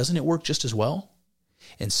 Doesn't it work just as well,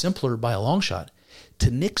 and simpler by a long shot,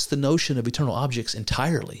 to nix the notion of eternal objects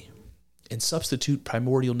entirely and substitute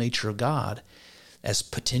primordial nature of God as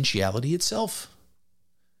potentiality itself?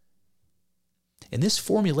 In this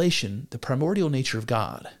formulation, the primordial nature of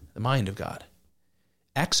God, the mind of God,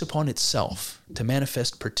 acts upon itself to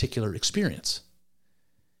manifest particular experience.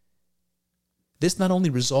 This not only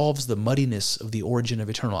resolves the muddiness of the origin of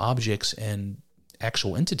eternal objects and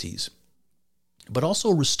actual entities, but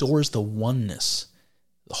also restores the oneness,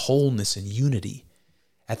 the wholeness and unity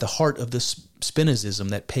at the heart of the Spinozism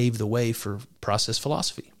that paved the way for process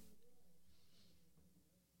philosophy.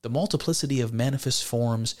 The multiplicity of manifest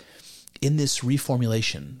forms in this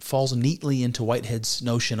reformulation falls neatly into Whitehead's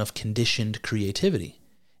notion of conditioned creativity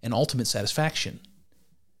and ultimate satisfaction.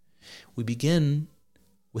 We begin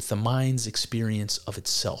with the mind's experience of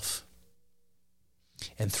itself,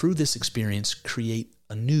 and through this experience create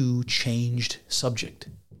a new, changed subject.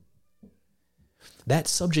 That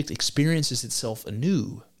subject experiences itself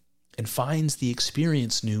anew and finds the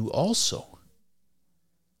experience new also.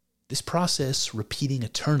 This process, repeating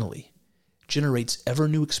eternally, generates ever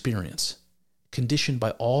new experience, conditioned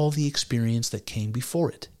by all the experience that came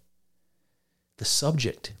before it. The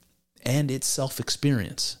subject and its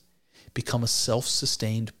self-experience become a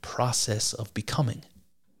self-sustained process of becoming.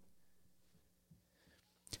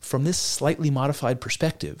 From this slightly modified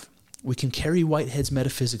perspective, we can carry Whitehead's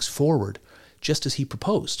metaphysics forward just as he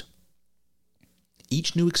proposed.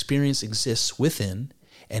 Each new experience exists within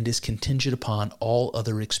and is contingent upon all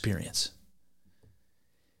other experience.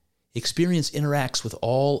 Experience interacts with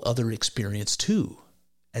all other experience too,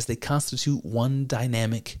 as they constitute one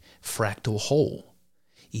dynamic fractal whole,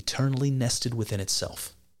 eternally nested within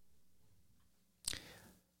itself.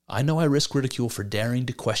 I know I risk ridicule for daring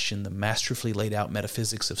to question the masterfully laid out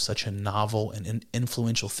metaphysics of such a novel and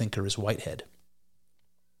influential thinker as Whitehead.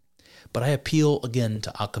 But I appeal again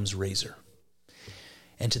to Occam's razor,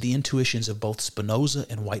 and to the intuitions of both Spinoza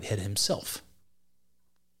and Whitehead himself.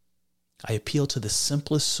 I appeal to the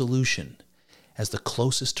simplest solution as the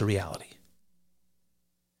closest to reality.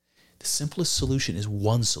 The simplest solution is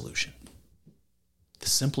one solution. The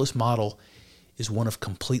simplest model is one of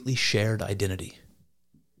completely shared identity.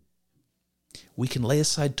 We can lay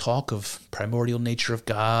aside talk of primordial nature of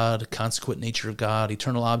God, consequent nature of God,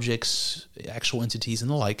 eternal objects, actual entities,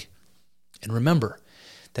 and the like, and remember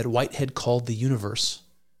that Whitehead called the universe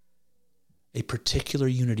a particular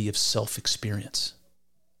unity of self-experience.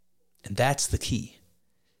 And that's the key.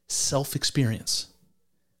 Self-experience.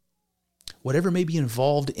 Whatever may be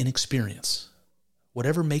involved in experience,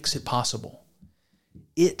 whatever makes it possible,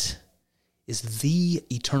 it is the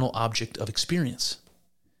eternal object of experience.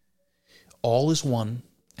 All is one,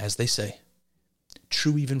 as they say,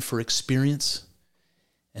 true even for experience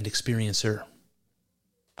and experiencer.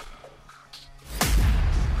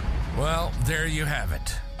 Well, there you have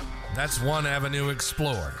it. That's one avenue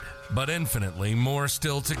explored, but infinitely more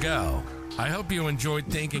still to go. I hope you enjoyed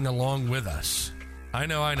thinking along with us. I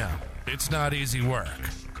know. It's not easy work.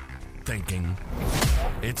 Thinking.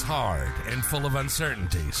 It's hard and full of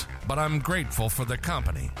uncertainties, but I'm grateful for the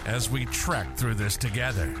company as we trek through this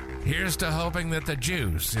together. Here's to hoping that the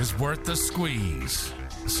juice is worth the squeeze.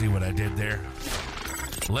 See what I did there?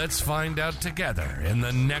 Let's find out together in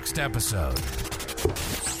the next episode.